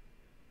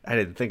 I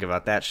didn't think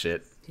about that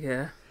shit.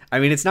 Yeah. I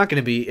mean, it's not going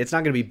to be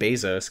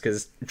Bezos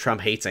because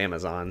Trump hates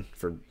Amazon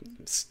for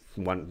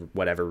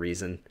whatever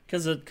reason.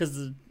 Because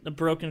the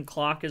broken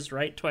clock is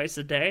right twice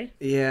a day.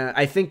 Yeah,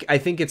 I think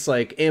it's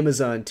like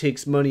Amazon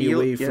takes money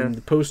away from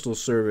the postal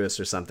service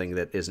or something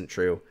that isn't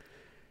true.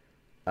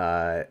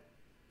 Yeah,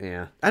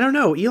 I don't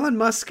know. Elon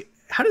Musk.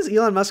 How does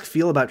Elon Musk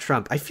feel about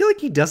Trump? I feel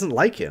like he doesn't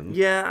like him.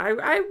 Yeah,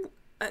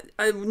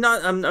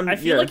 I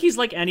feel like he's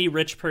like any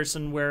rich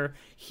person where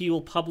he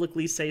will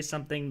publicly say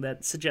something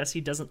that suggests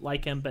he doesn't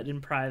like him, but in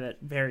private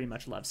very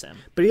much loves him.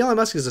 But Elon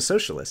Musk is a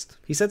socialist.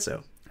 He said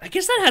so. I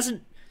guess that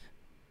hasn't...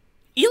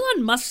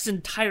 Elon Musk's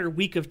entire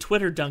week of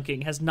Twitter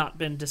dunking has not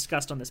been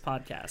discussed on this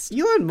podcast.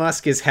 Elon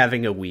Musk is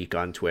having a week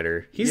on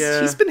Twitter. He's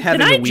been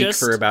having Can I a week just-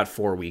 for about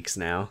 4 weeks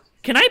now.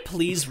 Can I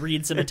please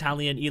read some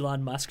Italian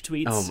Elon Musk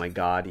tweets? Oh my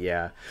god,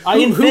 yeah. I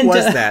Who invent-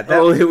 was that?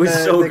 Oh, it was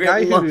so the great.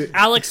 guy who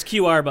Alex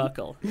Q.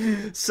 Arbuckle.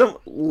 some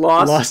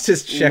lost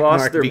his check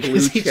mark their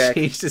because blue he check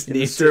changed his in the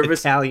name to service.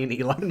 Italian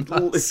Elon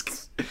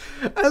Musk.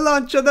 I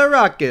launched the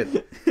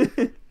rocket.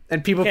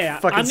 And people Okay, I'm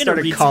fucking gonna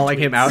started read some calling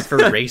him tweets. out for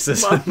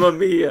racism. Mamma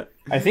mia.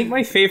 I think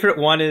my favorite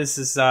one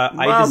is I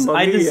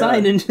Mamma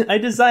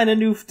design a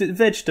new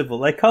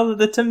vegetable. I call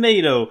it a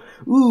tomato.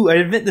 Ooh, I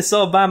invent this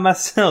all by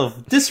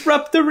myself.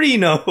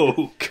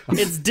 Disruptorino.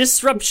 It's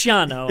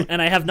disruptiano,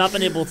 and I have not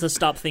been able to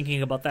stop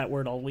thinking about that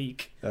word all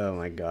week. Oh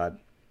my god.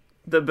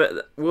 The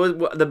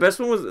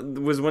best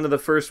one was one of the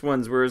first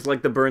ones where it's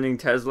like the burning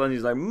Tesla, and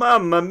he's like,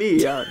 "Mamma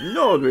mia,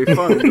 no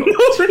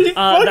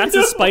refundo." That's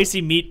a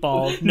spicy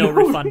meatball, no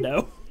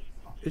refundo.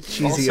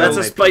 Cheesy That's a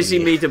LAPD. spicy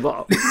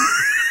meatball.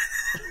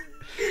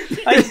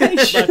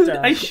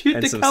 I shoot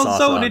And the some salsa on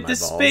calzone my into balls.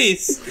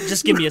 space.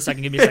 Just give me a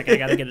second. I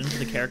gotta get into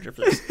the character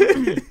for this.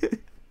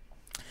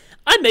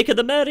 I'm making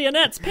the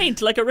marionettes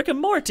paint like a Rick and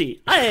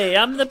Morty.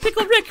 I'm the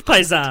Pickle Rick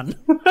Paisan.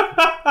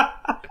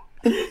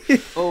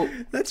 Oh,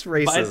 That's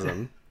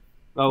racism.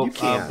 oh. You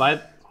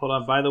can't. Hold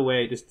on. By the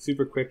way, just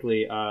super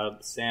quickly,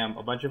 Sam,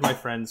 a bunch of my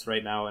friends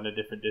right now in a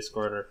different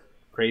Discord are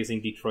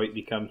praising Detroit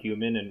Become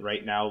Human, and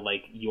right now,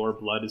 like, your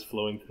blood is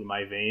flowing through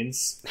my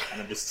veins,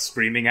 and I'm just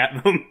screaming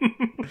at them.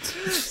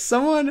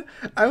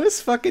 I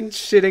was fucking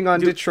shitting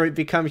on Detroit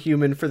Become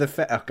Human for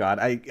the oh god,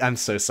 I'm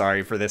so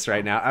sorry for this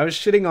right now. I was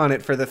shitting on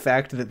it for the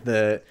fact that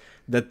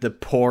the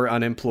poor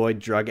unemployed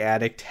drug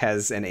addict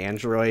has an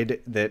android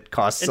that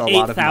costs An a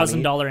lot of money.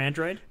 $8,000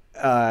 android.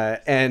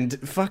 And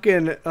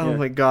fucking, oh Yeah.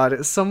 my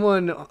god,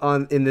 someone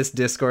in this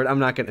Discord, I'm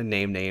not going to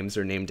name names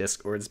or name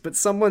Discords, but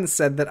someone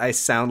said that I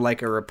sound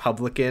like a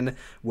Republican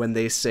when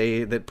they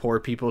say that poor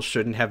people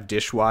shouldn't have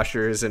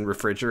dishwashers and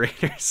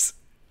refrigerators.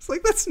 It's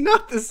like, that's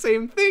not the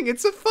same thing.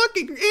 It's a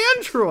fucking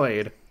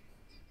android.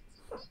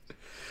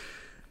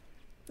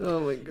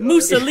 Oh my god.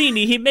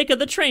 Mussolini, he make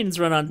the trains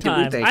run on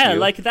time. thank I you.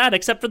 like that,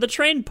 except for the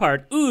train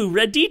part. Ooh,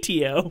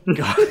 Redditio.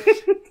 God.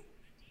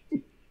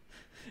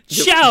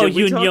 Ciao, did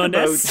we talk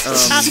Unionis.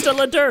 about, Hasta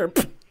la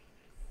derp.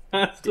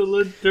 After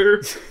the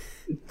derp.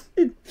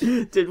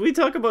 Did we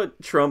talk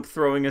about Trump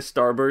throwing a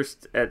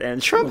starburst at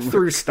Angela Trump Merkel?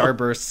 threw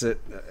starbursts at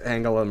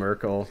Angela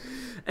Merkel.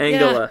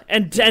 Angela.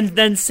 And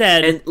then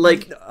said, And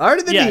like Art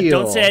of the yeah,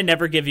 deal. don't say I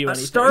never give you a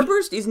anything.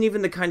 starburst isn't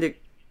even the kind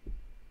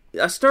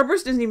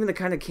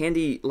of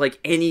candy like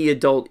any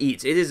adult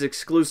eats. It is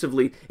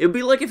exclusively. It would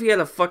be like if you had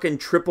a fucking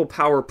triple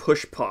power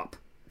push pop.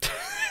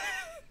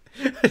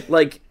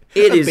 Like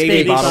it is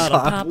baby bottle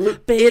pop.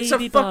 It's a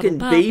Baby fucking bottle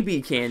pop.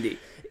 baby candy.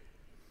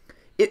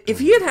 If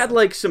he had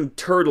like some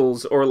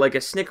turtles or like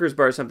a Snickers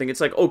bar or something, it's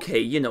like okay,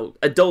 you know,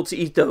 adults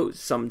eat those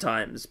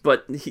sometimes.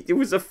 But it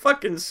was a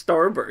fucking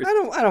Starburst. I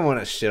don't want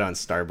to shit on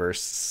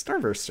Starbursts.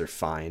 Starbursts are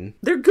fine.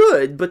 They're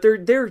good, but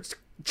they're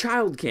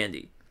child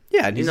candy.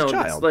 Yeah, and he's You know, a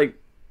child. it's like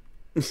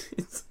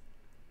it's,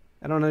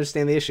 I don't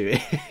understand the issue.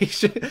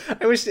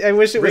 I wish it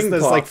was Ring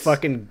those like pops.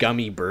 fucking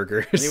gummy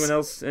burgers. anyone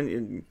else got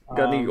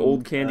any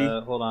old candy?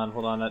 Hold on.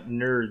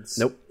 Nerds.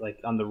 Nope.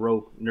 Like on the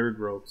rope, nerd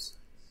ropes.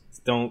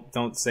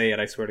 Don't say it.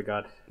 I swear to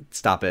God.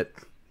 Stop it.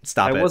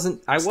 Stop I it.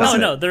 wasn't. No, it.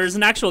 no, there's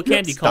an actual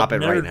candy Stop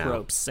called it right Nerd now.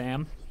 Ropes,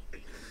 Sam.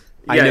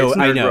 I Yeah, know. it's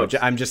I nerd know. ropes.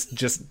 I'm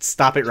just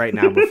stop it right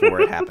now before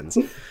it happens.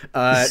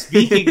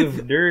 Speaking of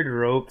nerd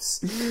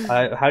ropes,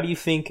 how do you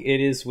think it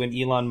is when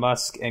Elon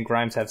Musk and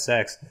Grimes have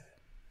sex?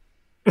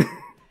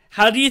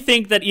 How do you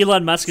think that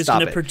Elon Musk is Stop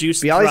going to it.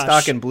 produce Bialystock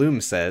Crush? and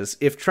Bloom says,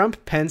 if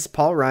Trump, Pence,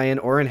 Paul Ryan,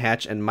 Orrin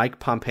Hatch, and Mike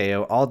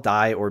Pompeo all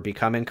die or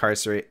become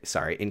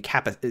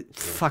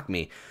fuck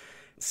me.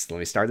 Let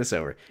me start this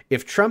over.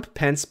 If Trump,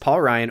 Pence,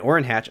 Paul Ryan,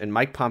 Orrin Hatch, and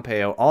Mike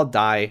Pompeo all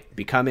die,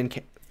 become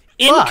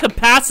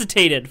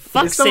Incapacitated.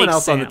 Fuck's Is someone sake,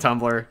 else Sam. on the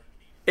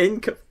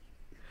Tumblr?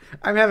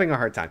 I'm having a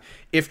hard time.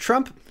 If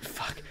Trump,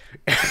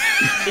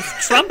 If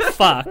Trump there's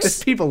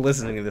fucks, people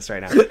listening to this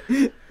right now.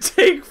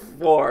 Take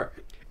 4.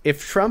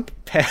 If Trump,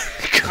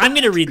 I'm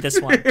going to read this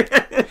one.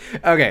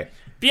 okay.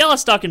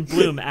 Bialystock and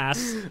Bloom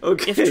asks,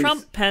 Okay. if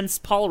Trump, Pence,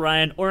 Paul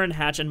Ryan, Orrin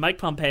Hatch, and Mike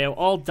Pompeo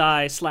all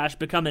die /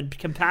 become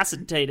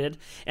incapacitated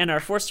and are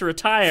forced to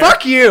retire,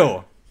 Fuck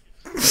you.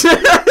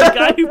 the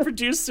guy who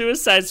produced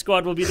Suicide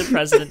Squad will be the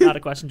president. Not a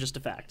question, just a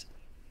fact.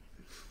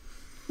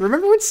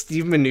 Remember when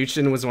Steve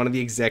Mnuchin was one of the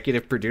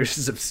executive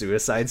producers of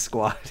Suicide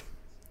Squad?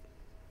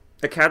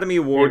 Academy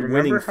Award Remember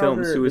winning how film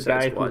the Suicide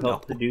guy Squad. who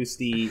helped produce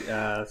the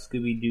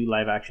Scooby-Doo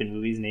live-action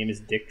movie's name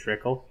is Dick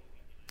Trickle?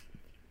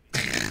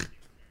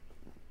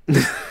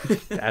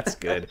 That's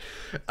good.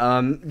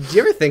 Do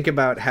you ever think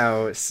about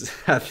how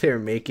they're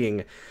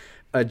making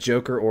a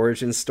Joker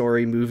origin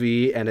story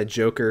movie and a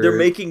Joker? They're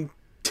making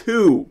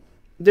 2.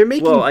 They're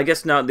making. Well, I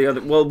guess not the other.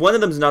 Well, one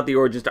of them's not the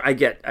origin story. I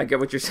get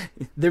what you're saying.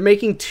 They're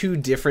making 2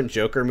 different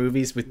Joker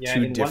movies with Yeah,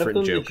 2 in one of different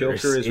them, the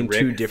Jokers Joker is in Rick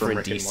 2 from different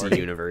Rick and DC Morty.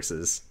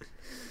 universes.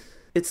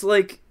 It's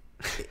like,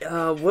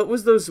 what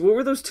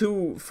were those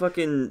 2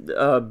 fucking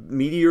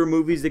Meteor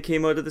movies that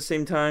came out at the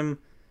same time?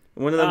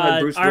 One of them had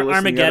Bruce Willis, and the other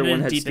Armageddon,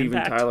 one had Deep Steven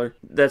Impact. Tyler.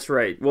 That's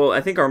right. Well,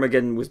 I think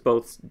Armageddon was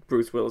both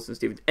Bruce Willis and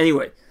Steven.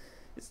 Anyway,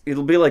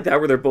 it'll be like that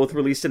where they're both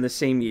released in the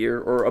same year,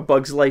 or A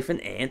Bug's Life and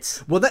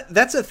Ants. Well,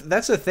 that's a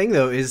thing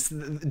though.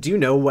 Do you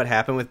know what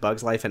happened with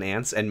Bugs Life and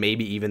Ants, and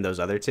maybe even those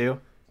other 2?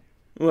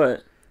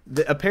 What?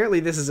 Apparently,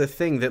 this is a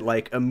thing that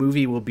like a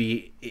movie will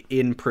be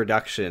in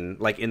production,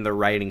 like in the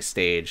writing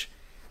stage,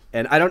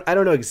 and I don't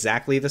know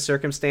exactly the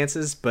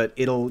circumstances, but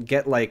it'll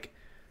get like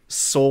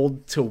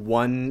sold to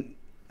one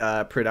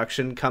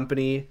production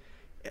company,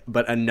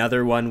 but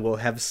another one will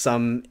have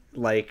some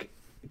like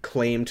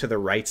claim to the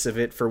rights of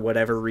it for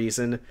whatever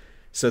reason,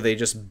 so they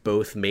just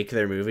both make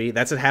their movie.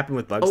 That's what happened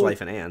with Bugs Oh.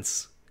 Life and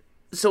Ants.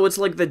 So it's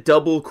like the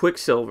double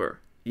Quicksilver.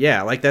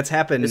 Yeah, like that's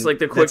happened. It's like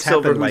the that's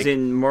Quicksilver happened, who's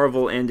in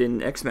Marvel and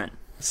in X-Men.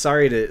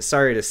 Sorry to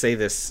say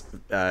this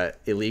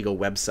illegal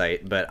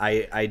website, but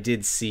I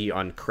did see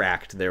on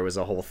Cracked there was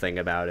a whole thing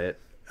about it,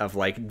 of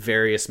like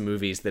various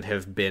movies that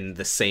have been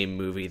the same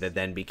movie that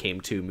then became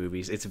 2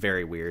 movies. It's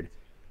very weird.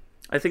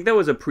 I think that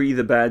was a pre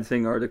The Bad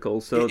Thing article.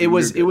 So It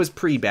was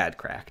pre-bad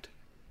Cracked,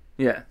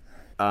 yeah.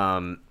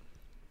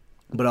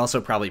 but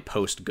also probably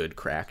post-good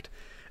Cracked.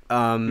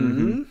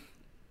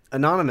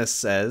 Anonymous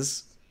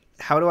says,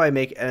 how do I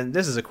make, and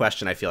this is a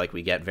question I feel like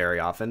we get very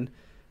often,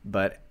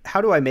 but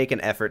how do I make an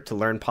effort to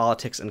learn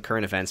politics and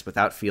current events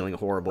without feeling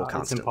horrible It's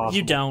constantly? impossible.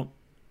 You don't.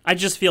 I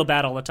just feel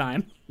bad all the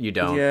time. You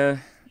don't. Yeah.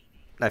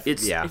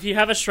 It's, yeah. If you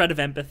have a shred of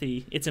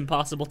empathy, it's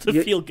impossible to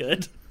You- feel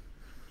good.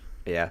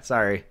 Yeah,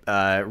 sorry.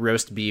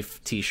 Roast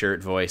beef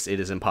t-shirt voice. It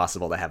is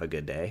impossible to have a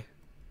good day.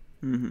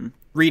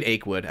 Read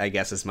Akewood, I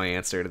guess, is my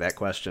answer to that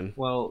question.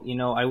 Well,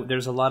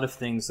 there's a lot of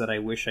things that I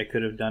wish I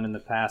could have done in the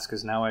past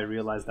because now I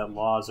realize that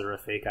laws are a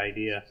fake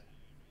idea.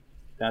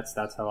 That's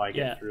how I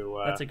get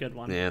through. That's a good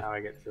one. Yeah. How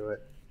I get through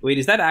it. Wait,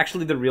 is that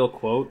actually the real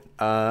quote?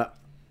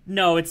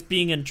 No, it's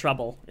being in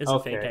trouble is a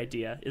Okay. fake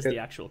idea, is the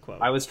actual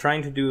quote. I was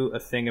trying to do a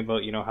thing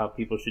about, how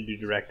people should do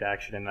direct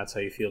action and that's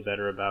how you feel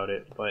better about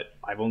it, but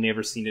I've only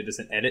ever seen it as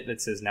an edit that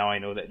says, now I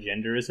know that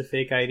gender is a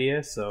fake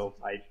idea, so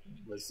I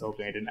was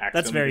hoping I didn't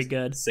accidentally very just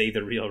good. say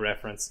the real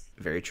reference.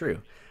 Very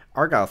true.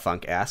 Argyle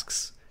Funk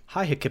asks,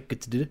 Hi,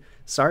 Hikipkitd.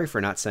 Sorry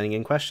for not sending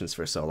in questions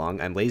for so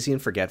long. I'm lazy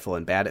and forgetful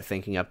and bad at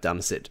thinking up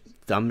dumb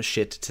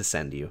shit to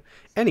send you.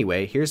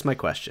 Anyway, here's my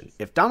question.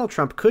 If Donald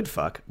Trump could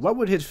fuck, what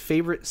would his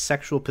favorite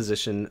sexual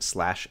position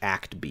 /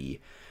 act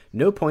be?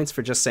 No points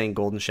for just saying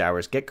golden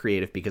showers. Get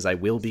creative because I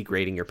will be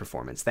grading your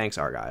performance. Thanks,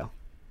 Argyle.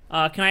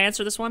 Can I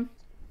answer this one?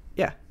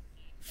 Yeah.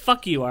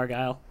 Fuck you,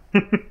 Argyle.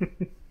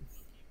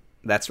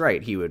 That's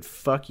right. He would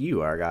fuck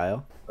you,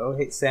 Argyle. Oh,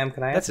 hey, Sam,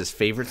 can I That's his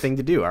favorite thing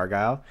to do,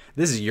 Argyle.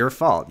 This is your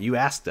fault. You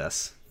asked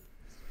us.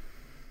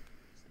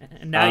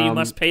 And now you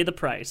must pay the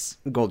price.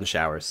 Golden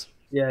showers.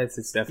 Yeah,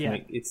 it's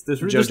definitely... Yeah.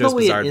 There's JoJo's no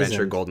way Bizarre it Adventure,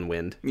 isn't. Golden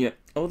Wind. Yeah.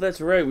 Oh,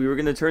 that's right. We were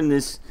going to turn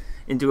this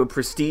into a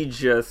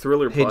prestige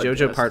thriller Hey, podcast.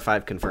 JoJo Part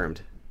 5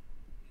 confirmed.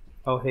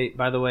 Oh, hey,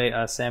 by the way,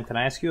 Sam, can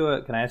I ask you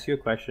a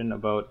question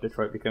about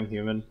Detroit Become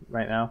Human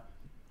right now?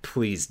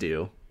 Please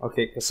do.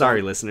 Okay. so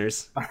Sorry,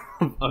 listeners.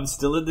 I'm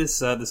still in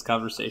this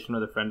conversation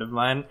with a friend of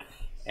mine,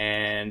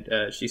 and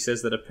she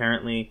says that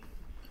apparently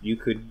you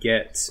could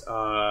get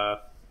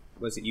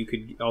you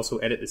could also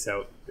edit this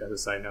out as a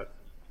side note.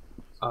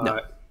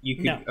 You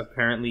could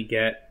apparently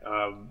get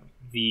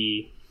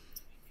the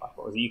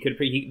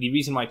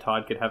reason why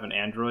Todd could have an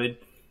Android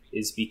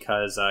is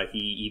because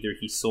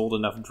he sold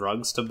enough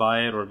drugs to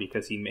buy it, or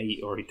because he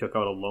took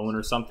out a loan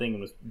or something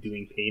and was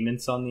doing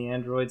payments on the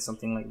Android,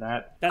 something like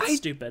that. That's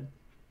stupid.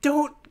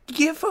 Don't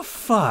give a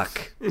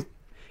fuck.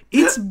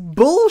 It's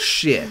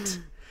bullshit.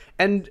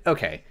 And,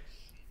 okay,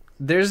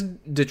 there's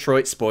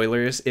Detroit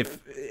spoilers.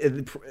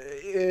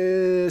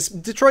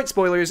 Detroit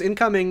spoilers,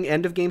 incoming,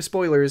 end of game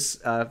spoilers.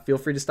 Feel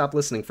free to stop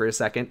listening for a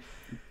second.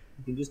 You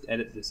can just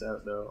edit this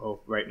out, though.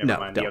 Oh, right, never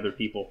mind. don't. The other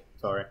people.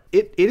 Sorry.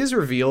 It is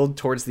revealed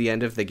towards the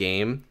end of the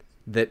game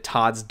that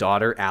Todd's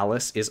daughter,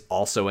 Alice, is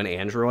also an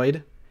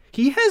android.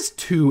 He has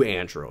 2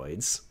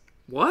 androids.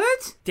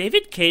 What?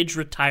 David Cage,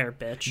 retire,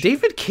 bitch.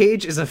 David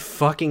Cage is a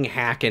fucking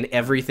hack, and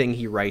everything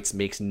he writes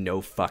makes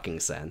no fucking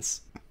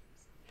sense.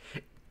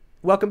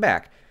 Welcome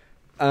back.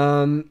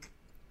 Anonymous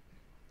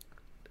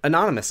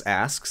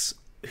asks,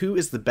 who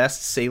is the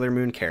best Sailor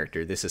Moon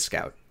character? This is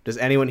Scout. Does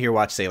anyone here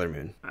watch Sailor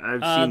Moon?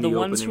 I've seen the the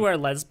ones opening. who are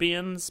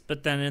lesbians,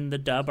 but then in the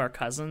dub are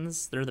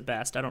cousins. They're the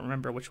best. I don't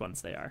remember which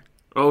ones they are.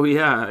 Oh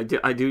yeah,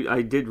 I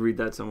did read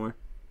that somewhere.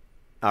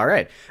 All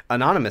right.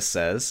 Anonymous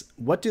says,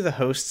 what do the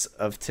hosts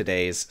of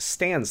today's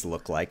stands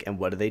look like, and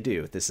what do they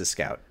do? This is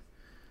Scout.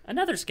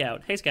 Another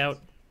Scout. Hey, Scout.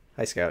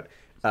 Hi, Scout.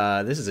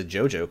 This is a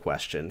JoJo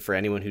question for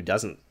anyone who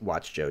doesn't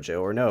watch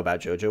JoJo or know about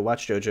JoJo.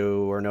 Watch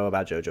JoJo or know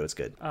about JoJo. It's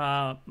good.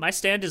 My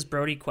stand is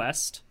Brody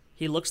Quest.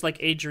 He looks like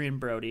Adrian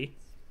Brody.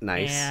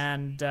 Nice.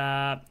 And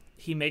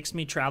he makes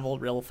me travel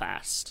real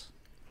fast.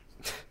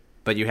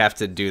 But you have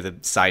to do the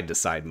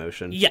side-to-side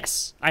motion.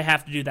 Yes, I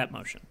have to do that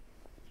motion.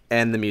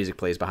 And the music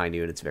plays behind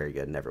you, and it's very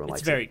good, and everyone likes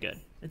It's very good.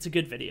 It's a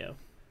good video.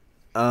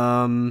 it.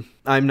 I'm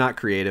not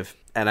creative,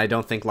 and I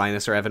don't think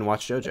Linus or Evan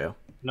watch JoJo.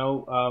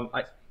 No,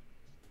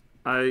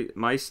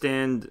 My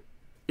stand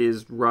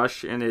is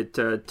Rush, and it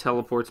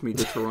teleports me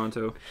to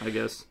Toronto, I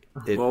guess.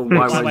 Well,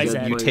 why why is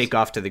you that? take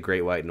off to the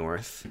Great White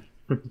North.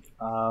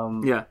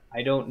 Yeah.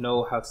 I don't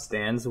know how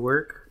stands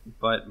work,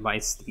 but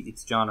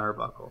it's John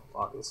Arbuckle,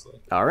 obviously.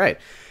 All right.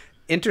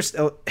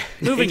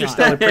 Moving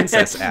Interstellar on.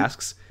 Princess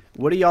asks,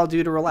 what do y'all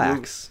do to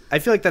relax? I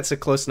feel like that's a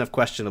close enough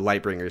question to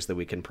Lightbringers that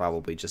we can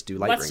probably just do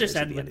Lightbringers. Let's just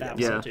at end the with end of that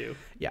the one, episode. too.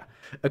 Yeah.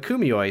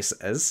 Akumioi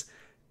says,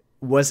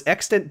 was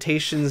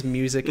Extentation's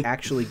music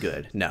actually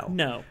good? No.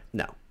 No.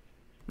 No.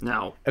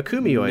 Now.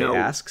 Akumioi No.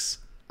 asks,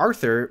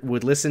 Arthur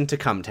would listen to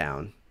Come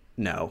Town.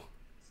 No.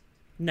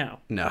 No.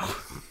 No.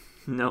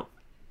 No.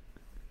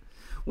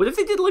 What if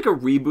they did like a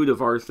reboot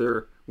of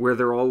Arthur where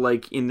they're all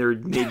like in their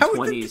mid How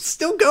is it 20s?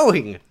 still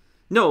going?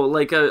 No,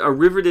 like a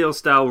Riverdale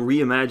style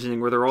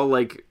reimagining where they're all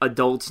like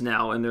adults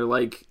now and they're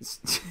like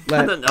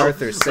Let I don't know,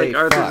 Arthur say like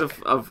Arthur's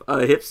fuck. a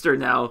hipster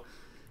now.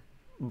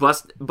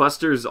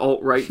 Buster's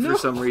alt-right for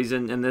some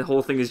reason, and the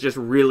whole thing is just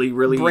really,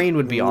 really Brain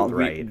would be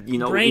alt-right. You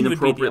know, Brain would be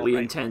the inappropriately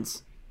alt-right.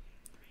 intense.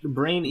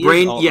 Brain is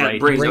Brain- alt-right. yeah,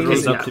 Brain- Brain okay,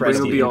 is yeah, incredibly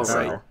Brain would be all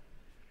incel. right.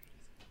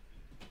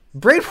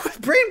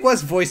 Brain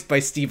was voiced by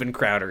Steven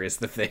Crowder is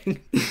the thing.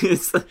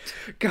 It's like-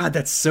 God,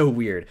 that's so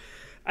weird.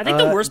 I think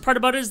the worst part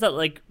about it is that,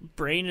 like,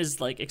 Brain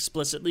is, like,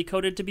 explicitly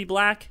coded to be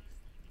black.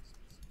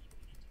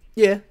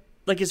 Yeah.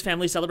 Like, his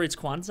family celebrates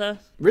Kwanzaa.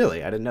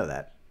 Really? I didn't know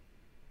that.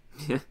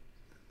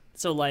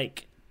 So,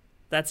 like,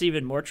 that's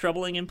even more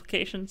troubling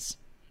implications.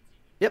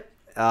 Yep.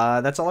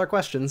 That's all our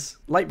questions.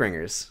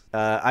 Lightbringers.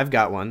 I've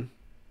got one.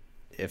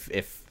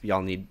 If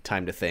y'all need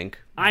time to think.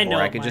 I know Or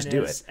I what could mine just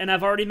do is, it. and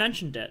I've already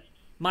mentioned it.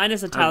 Mine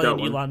is Italian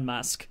one. Elon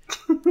Musk.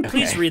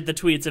 Please read the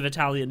tweets of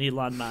Italian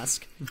Elon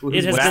Musk.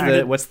 It has What's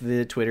been what's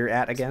the Twitter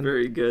at again?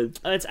 Very good.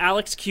 it's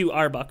Alex Q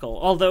Arbuckle.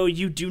 Although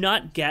you do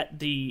not get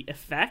the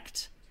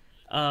effect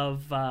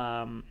of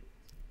The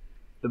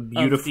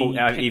beautiful of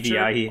the AVI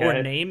picture he or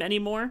had. name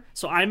anymore.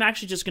 So I'm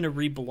actually just going to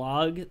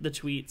reblog the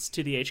tweets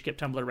to the HKIP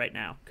Tumblr right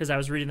now because I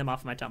was reading them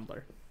off my Tumblr.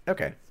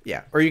 Okay,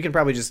 yeah. Or you can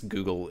probably just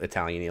Google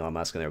Italian Elon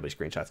Musk and there'll be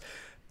screenshots.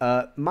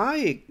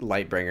 My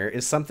Lightbringer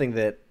is something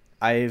that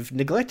I've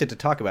neglected to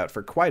talk about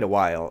for quite a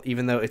while,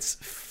 even though it's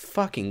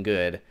fucking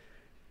good.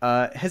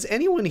 Has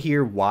anyone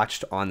here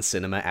watched On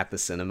Cinema at the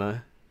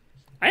Cinema?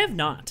 I have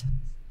not.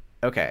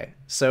 Okay,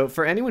 so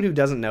for anyone who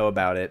doesn't know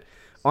about it,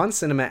 On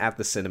Cinema at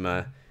the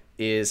Cinema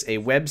is a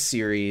web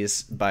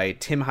series by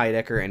Tim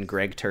Heidecker and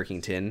Greg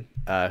Turkington,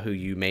 who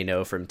you may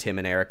know from Tim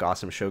and Eric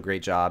Awesome Show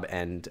Great Job,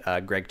 and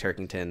Greg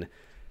Turkington,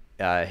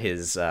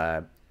 his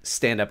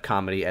stand-up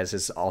comedy as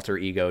his alter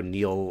ego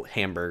Neil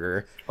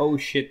Hamburger. Oh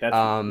shit, that's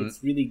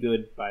it's really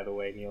good, by the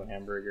way, Neil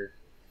Hamburger.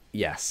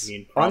 Yes, I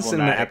mean, On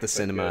Cinema problematic, at the but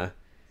Cinema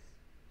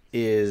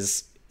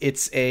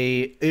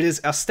it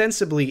is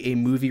ostensibly a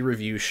movie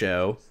review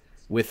show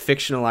with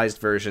fictionalized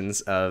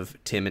versions of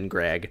Tim and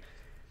Greg.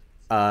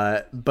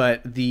 But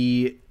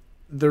the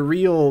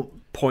real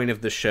point of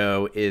the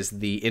show is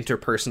the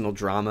interpersonal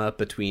drama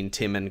between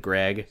Tim and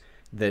Greg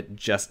that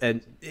just,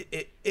 and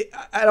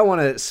I don't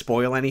want to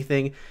spoil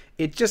anything.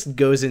 It just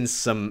goes to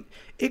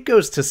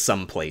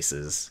some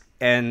places,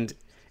 and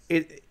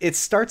it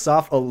starts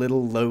off a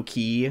little low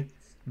key,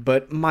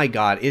 but my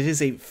God, it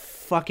is a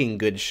fucking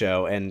good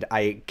show, and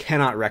I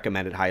cannot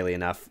recommend it highly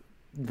enough.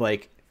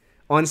 Like,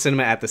 On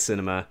Cinema at the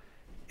Cinema,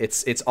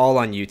 it's all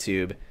on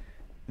YouTube.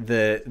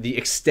 The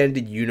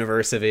extended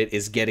universe of it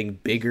is getting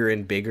bigger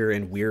and bigger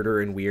and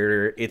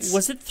weirder.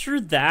 Was it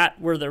through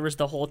that where there was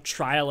the whole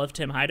trial of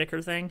Tim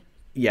Heidecker thing?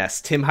 Yes,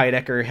 Tim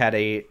Heidecker had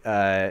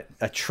a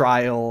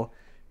trial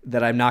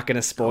that I'm not going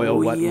to spoil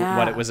what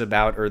it was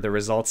about or the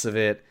results of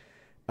it.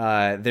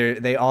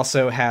 They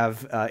also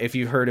have, if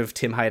you've heard of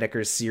Tim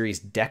Heidecker's series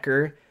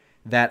Decker,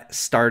 that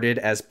started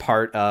as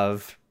part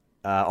of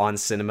On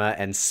Cinema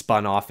and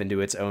spun off into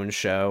its own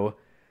show.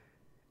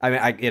 I mean,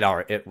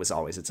 it was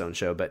always its own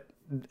show, but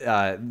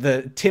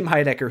the Tim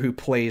Heidecker who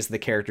plays the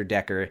character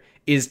Decker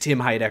is Tim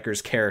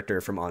Heidecker's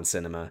character from On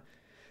Cinema.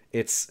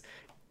 It's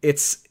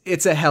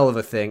a hell of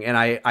a thing, and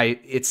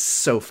it's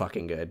so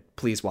fucking good.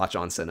 Please watch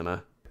On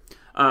Cinema.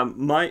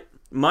 My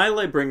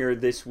Lightbringer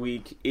this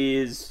week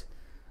is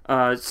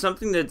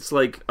something that's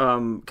like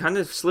kind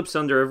of slips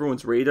under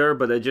everyone's radar,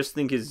 but I just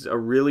think is a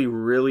really,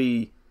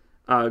 really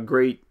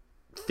great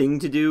thing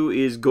to do,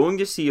 is going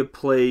to see a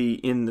play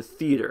in the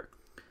theater.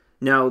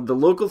 Now, the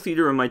local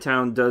theater in my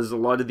town does a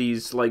lot of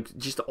these, like,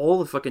 just all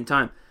the fucking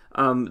time.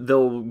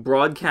 They'll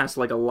broadcast,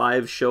 like, a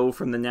live show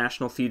from the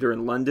National Theatre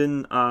in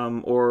London,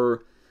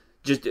 or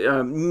just,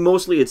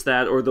 mostly it's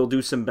that, or they'll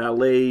do some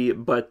ballet,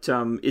 but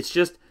it's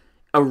just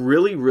a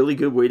really, really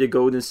good way to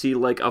go to see,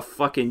 like, a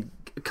fucking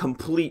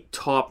complete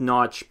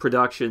top-notch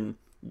production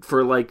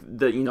for, like,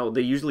 they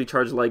usually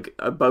charge, like,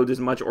 about as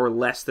much or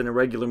less than a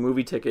regular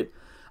movie ticket.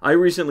 I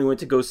recently went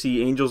to go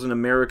see Angels in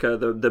America,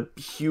 the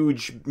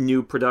huge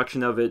new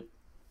production of it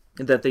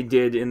that they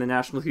did in the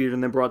National Theatre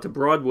and then brought to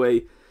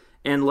Broadway.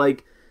 And,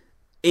 like,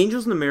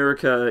 Angels in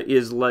America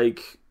is,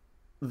 like,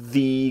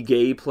 the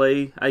gay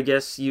play, I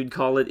guess you'd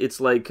call it.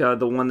 It's, like,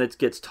 the one that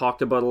gets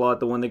talked about a lot,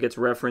 the one that gets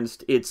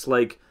referenced. It's,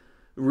 like,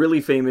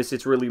 really famous,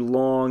 it's really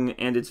long,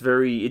 and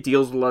it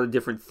deals with a lot of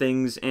different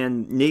things.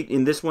 And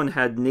in this one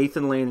had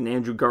Nathan Lane and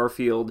Andrew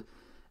Garfield,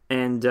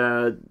 and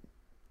I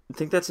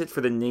think that's it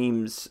for the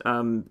names.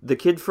 The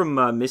kid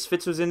from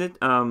Misfits was in it.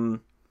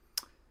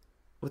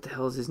 What the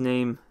hell is his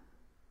name?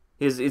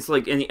 It's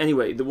like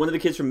anyway. One of the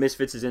kids from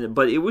Misfits is in it,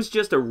 but it was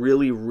just a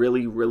really,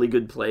 really, really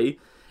good play.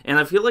 And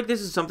I feel like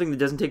this is something that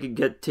doesn't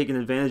get taken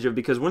advantage of,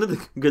 because one of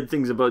the good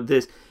things about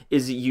this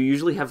is that you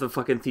usually have the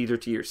fucking theater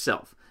to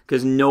yourself,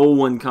 because no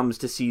one comes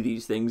to see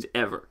these things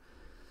ever.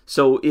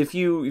 So if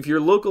your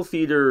local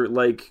theater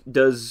like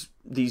does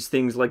these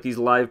things, like these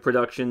live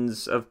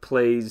productions of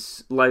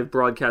plays, live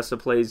broadcasts of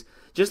plays,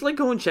 just like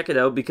go and check it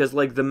out, because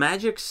like the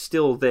magic's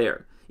still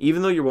there.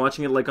 Even though you're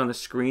watching it like on a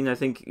screen, I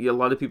think a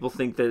lot of people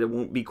think that it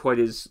won't be quite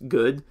as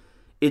good.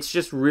 It's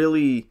just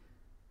really,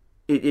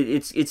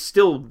 it's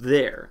still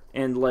there.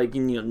 And like,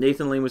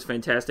 Nathan Lane was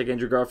fantastic,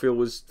 Andrew Garfield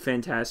was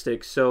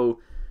fantastic.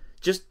 So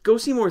just go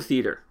see more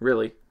theater,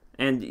 really.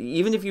 And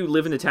even if you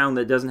live in a town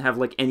that doesn't have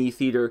like any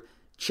theater,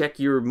 check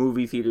your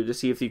movie theater to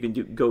see if you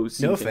can go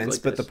see. No things offense,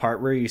 like but this. the part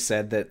where you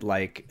said that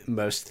like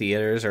most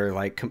theaters are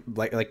like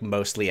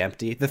mostly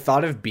empty, the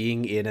thought of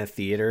being in a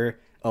theater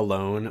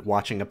alone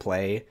watching a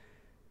play,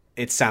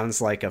 it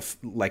sounds like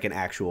an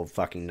actual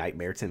fucking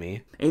nightmare to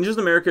me. Angels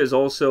in America is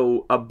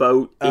also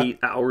about 8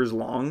 hours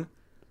long.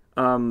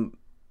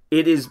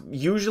 It is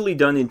usually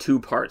done in 2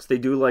 parts. They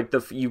do like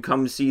you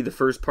come see the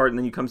first part and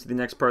then you come see the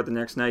next part the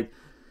next night.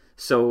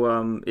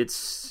 So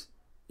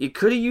it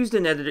could have used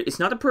an editor. It's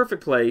not a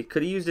perfect play.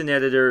 Could have used an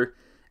editor.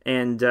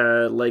 and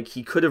like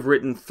he could have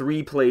written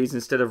 3 plays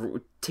instead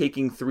of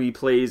taking 3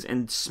 plays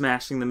and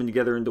smashing them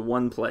together into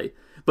one play.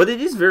 But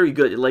it is very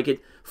good. Like it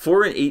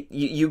 4 and 8,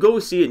 you go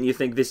see it and you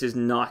think this is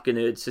not going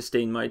to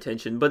sustain my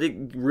attention, but it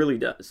really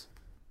does.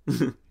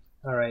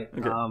 All right.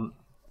 Okay.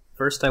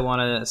 First, I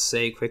want to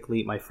say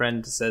quickly, my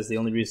friend says the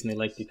only reason they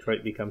like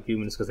Detroit Become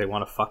Human is because they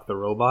want to fuck the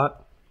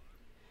robot.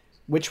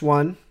 Which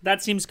one?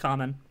 That seems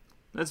common.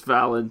 That's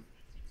valid.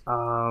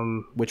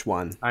 Which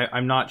one?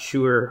 I'm not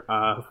sure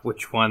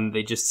which one.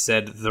 They just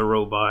said the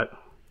robot.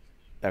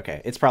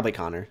 Okay, it's probably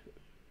Connor.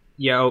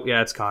 Yeah,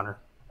 it's Connor.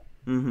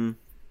 Mm-hmm.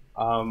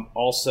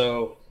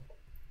 Also,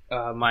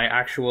 my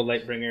actual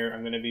Lightbringer,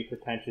 I'm going to be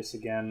pretentious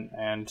again,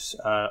 and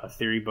a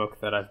theory book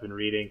that I've been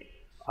reading,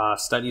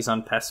 Studies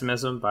on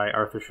Pessimism by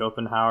Arthur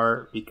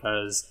Schopenhauer,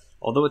 because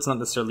although it's not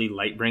necessarily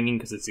light-bringing,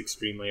 because it's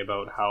extremely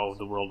about how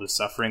the world is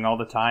suffering all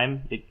the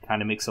time, it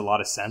kind of makes a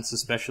lot of sense,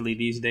 especially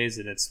these days,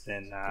 and it's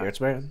been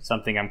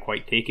something I'm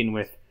quite taken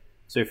with.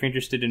 So if you're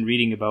interested in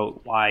reading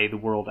about why the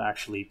world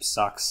actually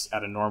sucks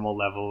at a normal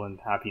level and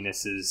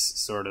happiness is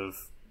sort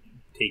of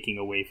taking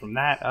away from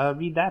that,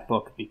 read that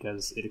book,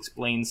 because it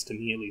explains, to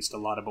me at least, a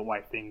lot about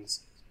why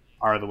things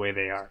are the way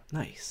they are.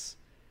 Nice.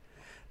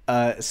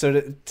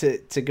 So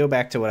to go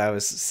back to what I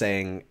was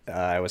saying,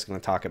 I was going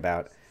to talk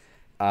about,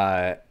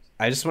 I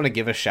just want to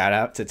give a shout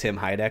out to Tim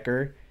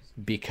Heidecker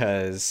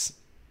because,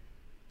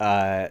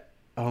 oh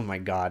my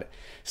God.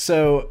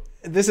 So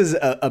this is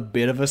a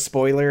bit of a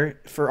spoiler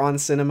for On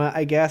Cinema,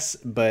 I guess,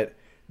 but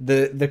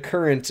the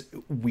current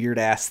weird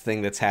ass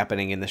thing that's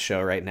happening in the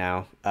show right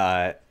now,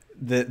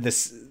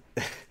 this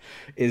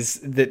is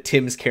that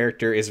Tim's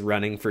character is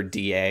running for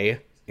DA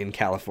in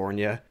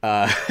California.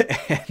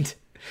 And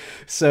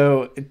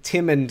so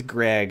Tim and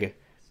Greg,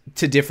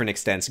 to different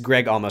extents,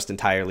 Greg almost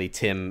entirely,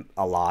 Tim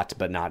a lot,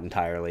 but not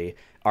entirely,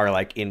 are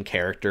like in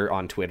character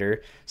on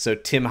Twitter. So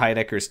Tim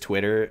Heidecker's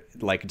Twitter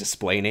like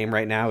display name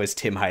right now is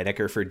Tim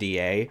Heidecker for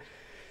DA.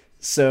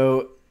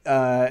 So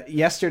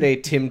yesterday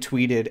Tim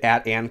tweeted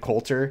at Ann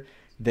Coulter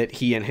that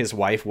he and his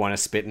wife want to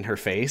spit in her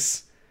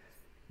face.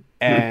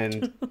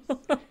 And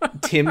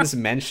Tim's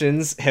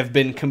mentions have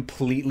been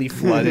completely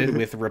flooded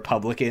with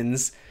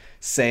Republicans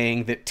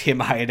saying that Tim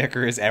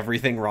Heidecker is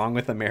everything wrong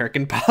with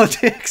American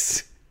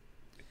politics.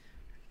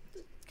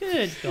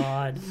 Good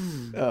God.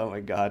 Oh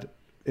my God.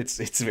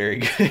 It's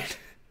very good.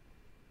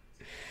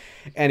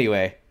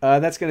 Anyway,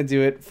 that's going to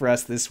do it for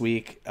us this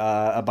week.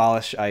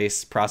 Abolish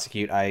ICE,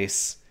 prosecute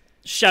ICE.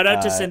 Shout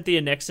out to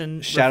Cynthia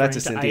Nixon. Shout out to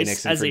Cynthia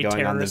Nixon for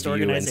going on The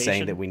View and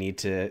saying that we need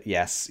to...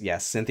 Yes,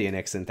 Cynthia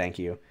Nixon, thank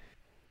you.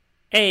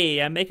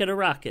 Hey, I make it a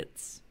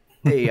rockets.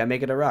 Hey, I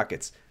make it a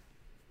rockets.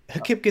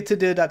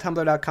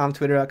 Hakipkatada.tumblr.com,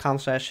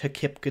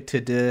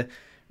 twitter.com/hakipkatada,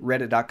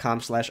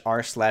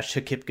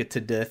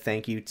 reddit.com/r/hakipkatada.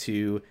 Thank you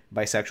to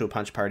Bisexual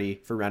Punch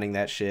Party for running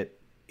that shit.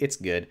 It's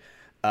good.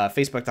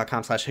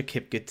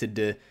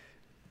 Facebook.com/hakipkatada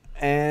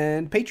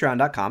and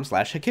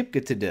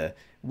patreon.com/hakipkatada.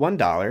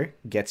 $1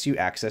 gets you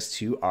access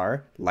to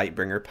our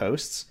Lightbringer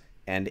posts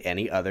and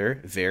any other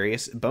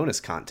various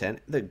bonus content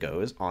that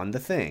goes on the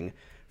thing.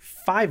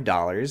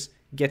 $5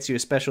 gets you a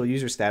special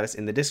user status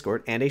in the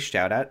Discord and a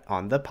shout out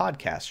on the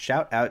podcast.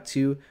 Shout out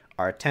to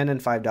our $10 and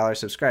 $5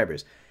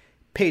 subscribers: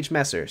 Paige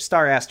Messer,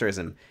 Star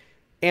Asterism,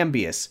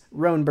 Ambius,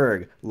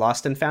 Roanberg,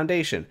 Lost and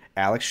Foundation,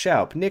 Alex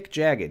Schaup, Nick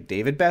Jagged,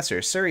 David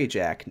Besser, Surrey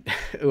Jack.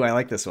 Ooh, I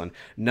like this one.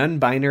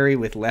 Non-binary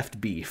with left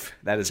beef.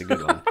 That is a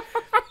good one.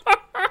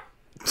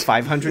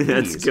 500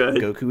 That's B's, good.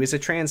 Goku is a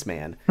trans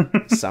man,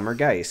 Summer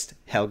Geist,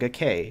 Helga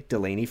K,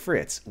 Delaney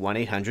Fritz,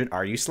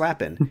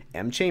 1-800-Are-You-Slappin',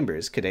 M.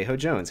 Chambers, Kadeho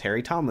Jones,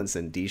 Harry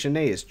Tomlinson,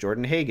 Dijonais,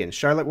 Jordan Hagan,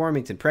 Charlotte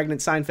Warmington,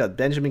 Pregnant Seinfeld,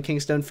 Benjamin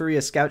Kingstone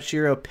Faria, Scout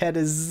Shiro,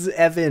 Pettis,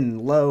 Evan,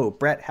 Lowe,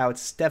 Brett Houtz,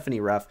 Stephanie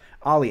Ruff,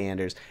 Ollie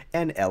Anders,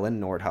 and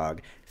Ellen Nordhog.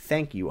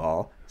 Thank you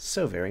all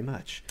so very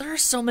much. There are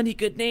so many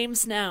good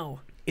names now.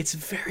 It's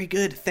very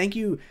good. Thank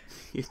you.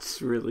 It's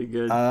really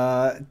good.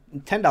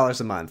 $10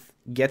 a month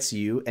gets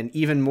you an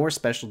even more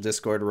special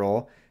Discord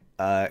role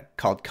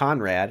called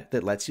Conrad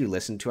that lets you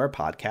listen to our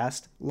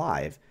podcast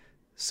live.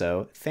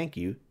 So thank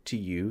you to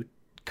you,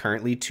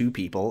 currently 2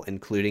 people,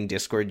 including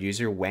Discord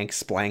user Wank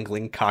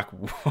Splangling Cock.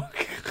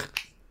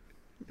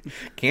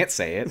 Can't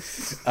say it.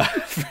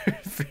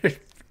 For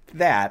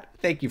that,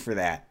 thank you for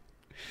that.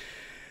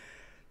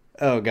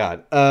 Oh,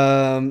 God.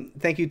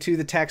 Thank you to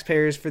the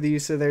taxpayers for the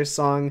use of their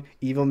song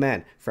Evil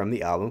Men from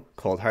the album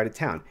Cold Hearted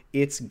Town.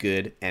 It's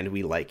good and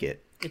we like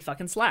it. It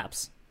fucking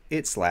slaps.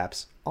 It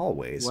slaps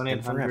always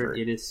and forever. 1-800,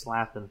 it is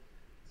slapping.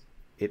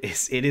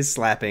 It is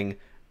slapping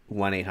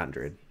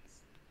 1-800.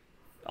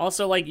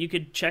 Also, like, you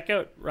could check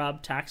out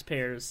Rob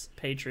Taxpayer's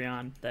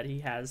Patreon that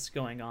he has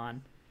going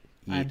on.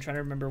 Yeah. I'm trying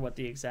to remember what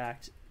the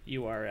exact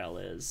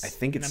URL is. I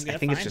think it's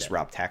just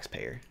Rob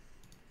Taxpayer.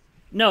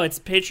 No, it's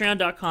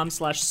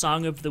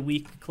patreon.com/Song of the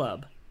Week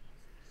Club.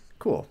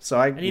 Cool. So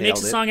And he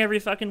makes a song every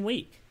fucking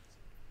week.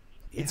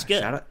 It's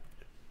good.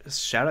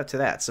 Shout out to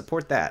that.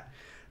 Support that.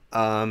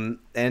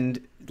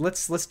 And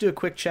let's do a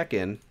quick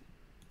check-in.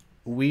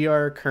 We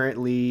are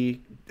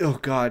currently,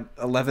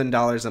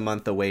 $11 a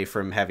month away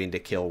from having to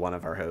kill one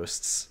of our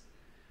hosts.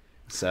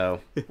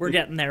 So, We're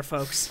getting there,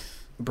 folks.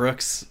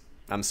 Brooks,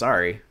 I'm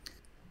sorry.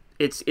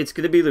 It's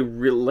going to be the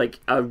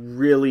a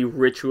really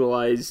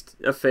ritualized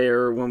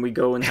affair when we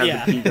go and have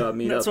Yeah, the P-Dot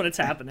meetup. that's when it's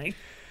happening.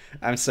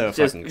 I'm so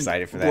Just fucking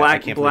excited for that.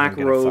 black- I can't black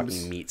believe I'm gonna robes.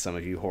 fucking meet some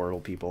of you horrible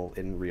people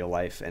in real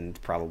life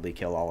and probably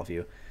kill all of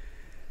you.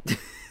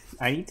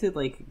 I need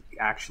to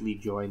actually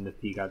join the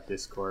PGOT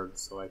Discord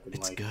so I can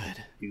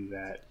good. do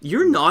that.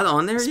 You're not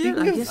on there yet?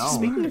 I guess.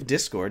 Speaking of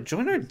Discord,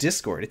 join our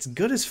Discord. It's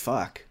good as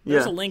fuck.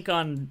 There's Yeah. a link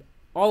on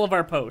all of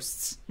our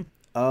posts.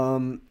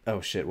 Oh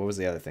shit, what was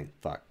the other thing?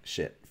 Fuck,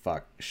 shit,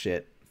 fuck,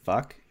 shit,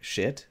 fuck,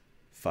 shit,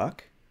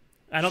 fuck.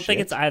 I don't think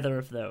Shit. it's either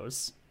of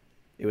those.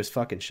 It was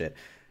fucking shit.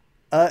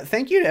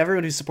 Thank you to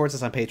everyone who supports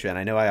us on Patreon.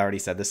 I know I already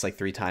said this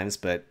 3 times,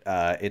 but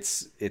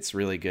it's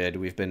really good.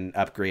 We've been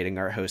upgrading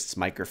our hosts'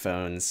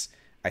 microphones.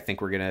 I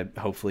think we're gonna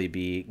hopefully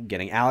be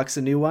getting Alex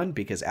a new one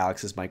because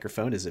Alex's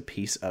microphone is a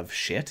piece of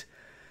shit.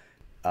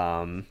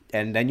 And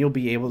then you'll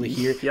be able to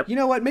hear. Yep. You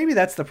know what? Maybe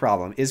that's the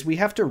problem. Is we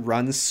have to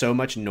run so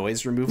much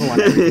noise removal on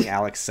everything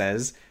Alex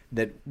says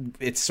that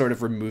it's sort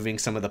of removing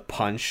some of the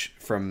punch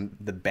from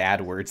the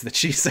bad words that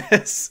she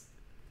says.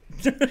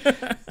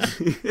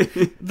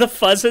 The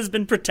fuzz has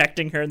been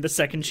protecting her, and the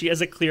second she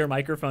has a clear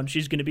microphone,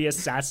 she's going to be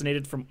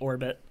assassinated from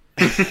orbit.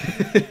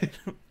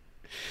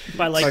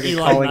 By Fucking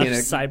Elon calling in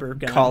Musk's a cyber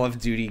gun. Call of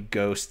Duty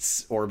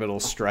Ghosts orbital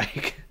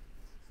strike.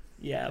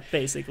 Yeah,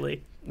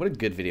 basically. What a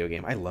good video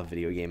game. I love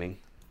video gaming.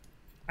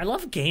 I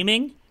love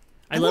gaming.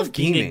 I love love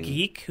being gaming. a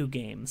geek who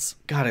games.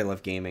 God, I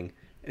love gaming.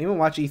 Anyone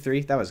watch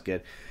E3? That was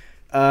good.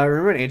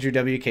 Remember when Andrew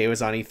WK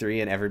was on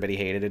E3 and everybody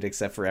hated it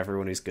except for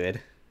everyone who's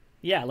good?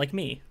 Yeah, like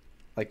me.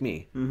 Like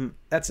me. Mm-hmm.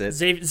 That's it.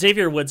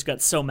 Xavier Woods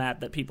got so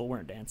mad that people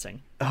weren't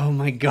dancing. Oh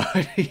my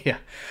god, yeah.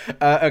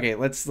 Okay,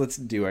 let's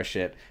do our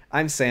shit.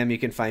 I'm Sam. You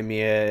can find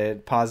me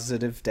at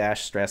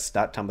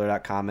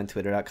positive-stress.tumblr.com and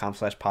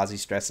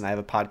twitter.com/possystress, and I have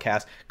a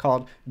podcast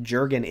called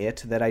Jurgen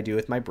It that I do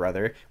with my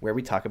brother, where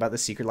we talk about the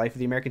secret life of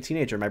the American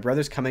teenager. My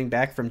brother's coming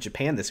back from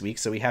Japan this week,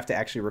 so we have to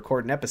actually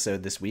record an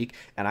episode this week,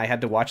 and I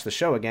had to watch the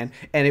show again,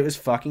 and it was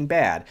fucking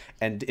bad.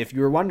 And if you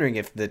were wondering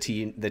if the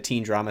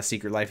teen drama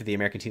Secret Life of the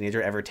American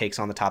Teenager ever takes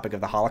on the topic of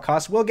the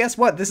Holocaust, well, guess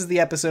what? This is the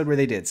episode where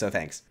they did, so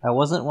thanks. I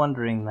wasn't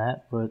wondering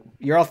that, but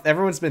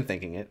Everyone's been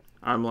thinking it.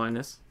 I'm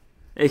Linus.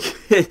 You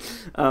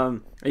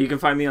can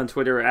find me on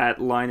Twitter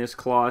at Linus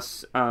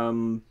Kloss.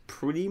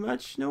 Pretty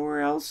much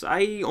nowhere else.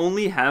 I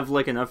only have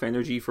enough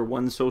energy for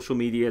one social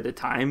media at a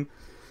time,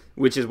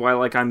 which is why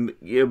I'm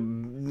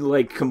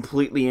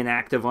completely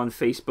inactive on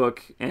Facebook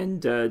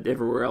and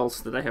everywhere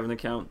else that I have an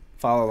account.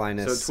 Follow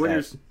Linus So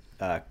Twitter's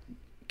at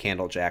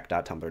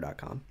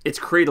candlejack.tumblr.com. it's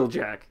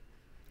Cradlejack.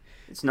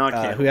 It's not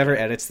Candlejack. Whoever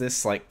edits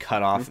this,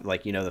 cut off,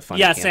 the funny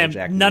Yeah, Sam,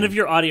 Candlejack none meme. of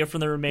your audio from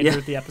the remainder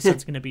of the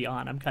episode's going to be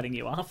on. I'm cutting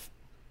you off.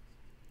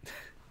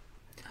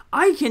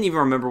 I can't even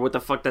remember what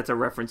the fuck that's a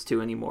reference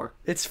to anymore.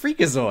 It's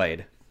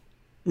Freakazoid.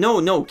 No,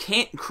 not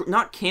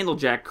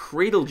Candlejack,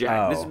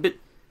 Cradlejack. Oh. This is a bit.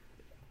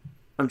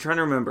 I'm trying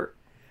to remember.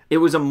 It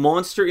was a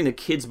monster in a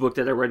kid's book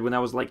that I read when I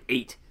was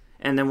 8.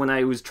 And then when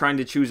I was trying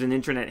to choose an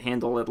internet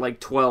handle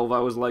at 12, I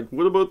was like,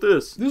 what about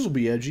this? This will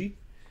be edgy.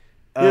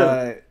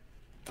 Yeah.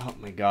 Oh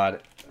my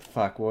god.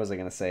 Fuck, what was I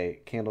going to say?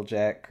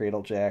 Candlejack,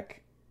 Cradlejack.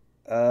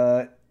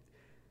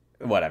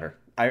 Whatever.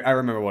 I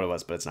remember what it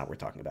was, but it's not worth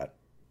talking about.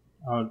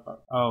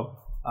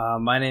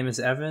 My name is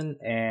Evan,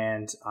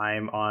 and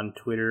I'm on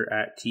Twitter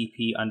at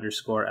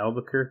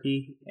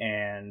TP_Albuquerque,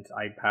 and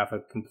I have a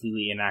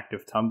completely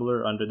inactive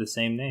Tumblr under the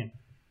same name.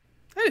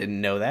 I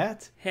didn't know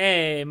that.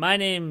 Hey, my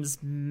name's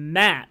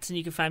Matt, and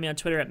you can find me on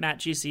Twitter at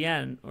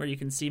MattGCN, or you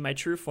can see my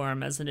true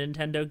form as a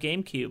Nintendo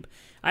GameCube.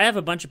 I have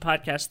a bunch of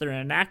podcasts that are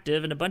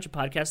inactive and a bunch of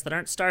podcasts that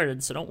aren't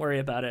started, so don't worry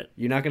about it.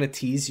 You're not going to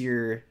tease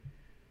your...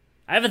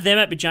 I have a They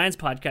Might Be Giants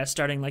podcast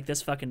starting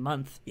this fucking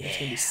month. Yeah. It's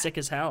going to be sick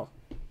as hell.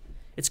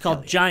 It's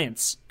called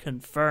Giants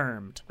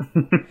Confirmed.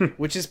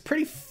 Which is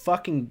pretty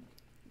fucking,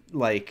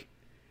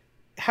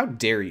 how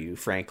dare you,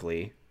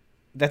 frankly.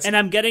 And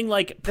I'm getting,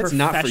 that's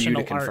not for you to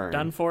professional art confirm.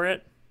 done for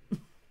it.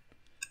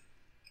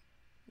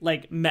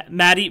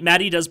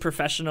 Maddie does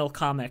professional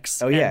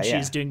comics, and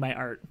she's doing my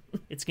art.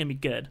 It's going to be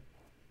good.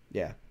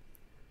 Yeah.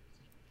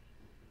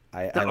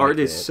 The art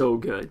is so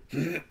good.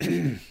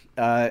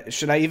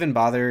 Should I even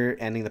bother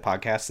ending the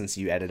podcast since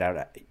you edit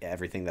out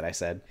everything that I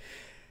said?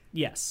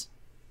 Yes.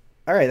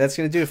 All right, that's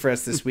going to do it for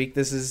us this week.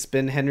 This has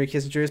been Henry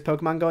Kissinger's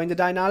Pokemon Going to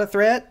Die Not a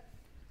Threat.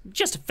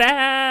 Just a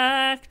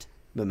fact.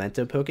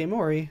 Memento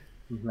Pokemori.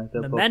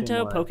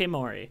 Memento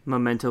Pokemori.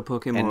 Memento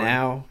Pokemon. And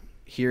now,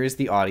 here is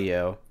the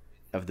audio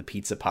of the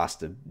Pizza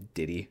Pasta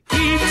ditty.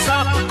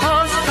 Pizza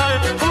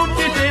pasta, put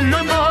it in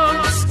a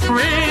box,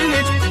 bring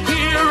it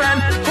here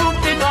and put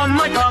it on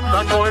my top.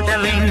 The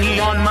tortellini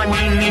on my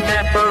weenie,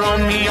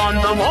 pepperoni on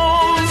the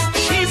walls,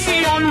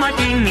 cheesy on my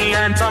beanie,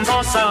 and some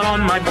salsa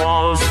on my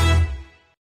balls.